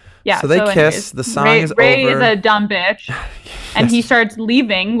 Yeah. So they kiss. The song is Ray over. Ray is a dumb bitch, and he starts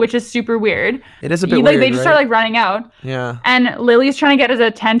leaving, which is super weird. It is a bit weird. They just start like running out. Yeah. And Lily's trying to get his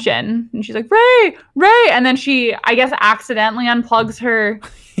attention, and she's like, Ray, and then she, I guess, accidentally unplugs her.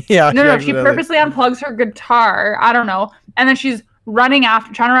 Yeah. No, she purposely unplugs her guitar. I don't know. And then she's trying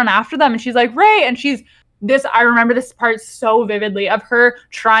to run after them, and she's like, Ray, and I remember this part so vividly of her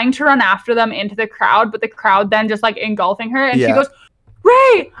trying to run after them into the crowd, but the crowd then just like engulfing her, and she goes,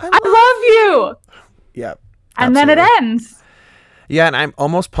 Ray, I love you. Yeah. And then it ends. Yeah, and I'm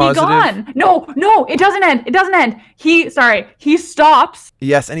almost positive. Gone. No, it doesn't end. It doesn't end. He stops.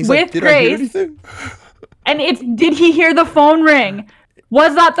 Yes, and he's with like, did Grace, I hear anything? And did he hear the phone ring?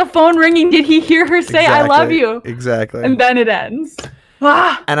 Was that the phone ringing? Did he hear her say, I love you? Exactly. And then it ends.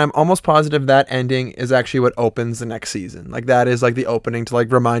 And I'm almost positive that ending is actually what opens the next season. Like that is like the opening to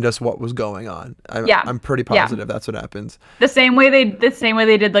like remind us what was going on. I'm pretty positive that's what happens. The same way they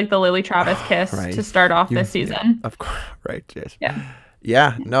did like the Lily Travis kiss to start off this season. Yeah, of course, right? Yes. Yeah.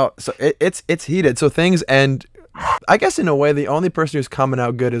 Yeah. No. So it's heated. So things end. I guess in a way, the only person who's coming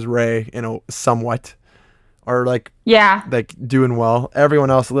out good is Ray. Somewhat, or like doing well. Everyone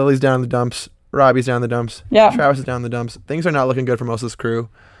else, Lily's down in the dumps. Robbie's down in the dumps. Yeah. Travis is down in the dumps. Things are not looking good for most of this crew.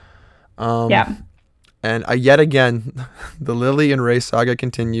 Yeah. And yet again, the Lily and Ray saga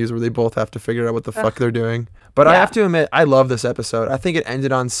continues where they both have to figure out what the fuck they're doing. But I have to admit, I love this episode. I think it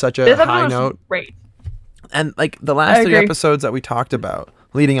ended on such a high note. Great. And like the last 3 episodes that we talked about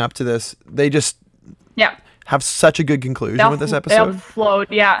leading up to this, they just have such a good conclusion with this episode. They all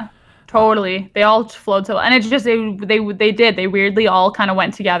flowed. Yeah. Totally. They all flowed so well. And it's just they weirdly all kind of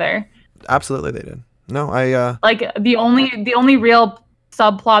went together. Absolutely, they did. No, like the only real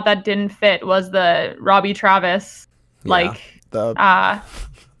subplot that didn't fit was the Robbie Travis trying to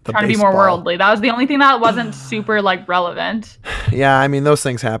be more worldly. That was the only thing that wasn't super like relevant. Yeah, I mean those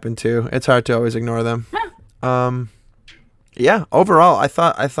things happen too. It's hard to always ignore them. Yeah. Overall, I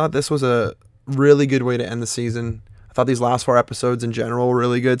thought this was a really good way to end the season. I thought these last 4 episodes in general were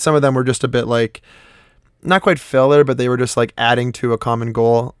really good. Some of them were just a bit like not quite filler, but they were just like adding to a common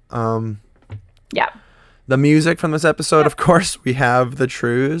goal. The music from this episode, of course, we have the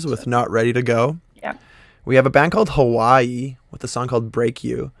Trues with Not Ready to Go. Yeah. We have a band called Hawaii with a song called Break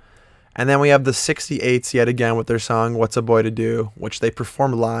You. And then we have the 68s yet again with their song What's a Boy to Do, which they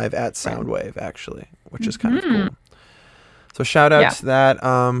performed live at Soundwave, actually, which is kind of cool. So shout out to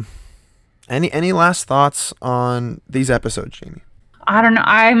that. Any last thoughts on these episodes, Jamie? I don't know.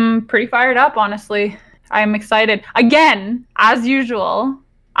 I'm pretty fired up, honestly. I'm excited. Again, as usual,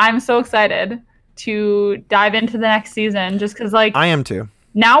 I'm so excited to dive into the next season just because, like... I am too.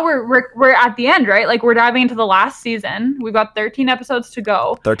 Now we're at the end, right? Like, we're diving into the last season. We've got 13 episodes to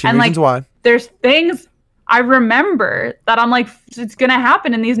go. 13 reasons why. There's things I remember that I'm like, it's going to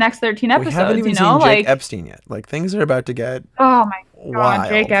happen in these next 13 episodes, we haven't even seen Jake Epstein yet. Like, things are about to get oh my God, wild.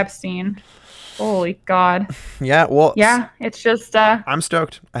 Jake Epstein. Holy God. Yeah, well... Yeah, it's just... I'm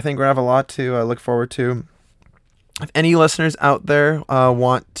stoked. I think we're going to have a lot to look forward to. If any listeners out there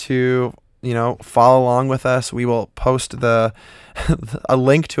want to, follow along with us, we will post a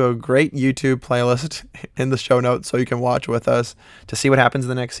link to a great YouTube playlist in the show notes so you can watch with us to see what happens in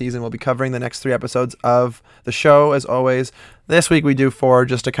the next season. We'll be covering the next 3 episodes of the show, as always. This week we do 4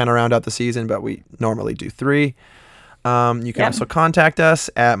 just to kind of round out the season, but we normally do 3. You can also contact us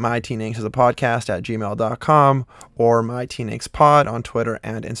at myteenangsasapodcast@gmail.com or myteenangspod on Twitter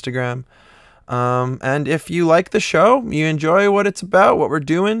and Instagram. And if you like the show, you enjoy what it's about, what we're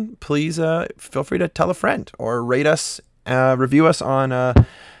doing, please feel free to tell a friend or rate us, review us on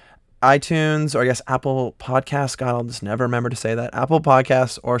iTunes, or I guess Apple Podcasts. God, I'll just never remember to say that. Apple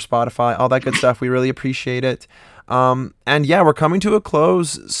Podcasts or Spotify, all that good stuff. We really appreciate it. And yeah, we're coming to a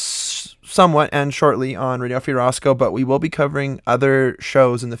close somewhat and shortly on Radio Free Roscoe, but we will be covering other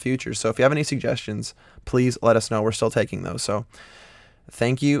shows in the future. So if you have any suggestions, please let us know. We're still taking those. So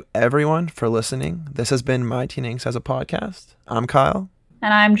thank you, everyone, for listening. This has been My Teen Angst as a Podcast. I'm Kyle.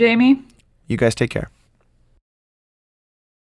 And I'm Jamie. You guys take care.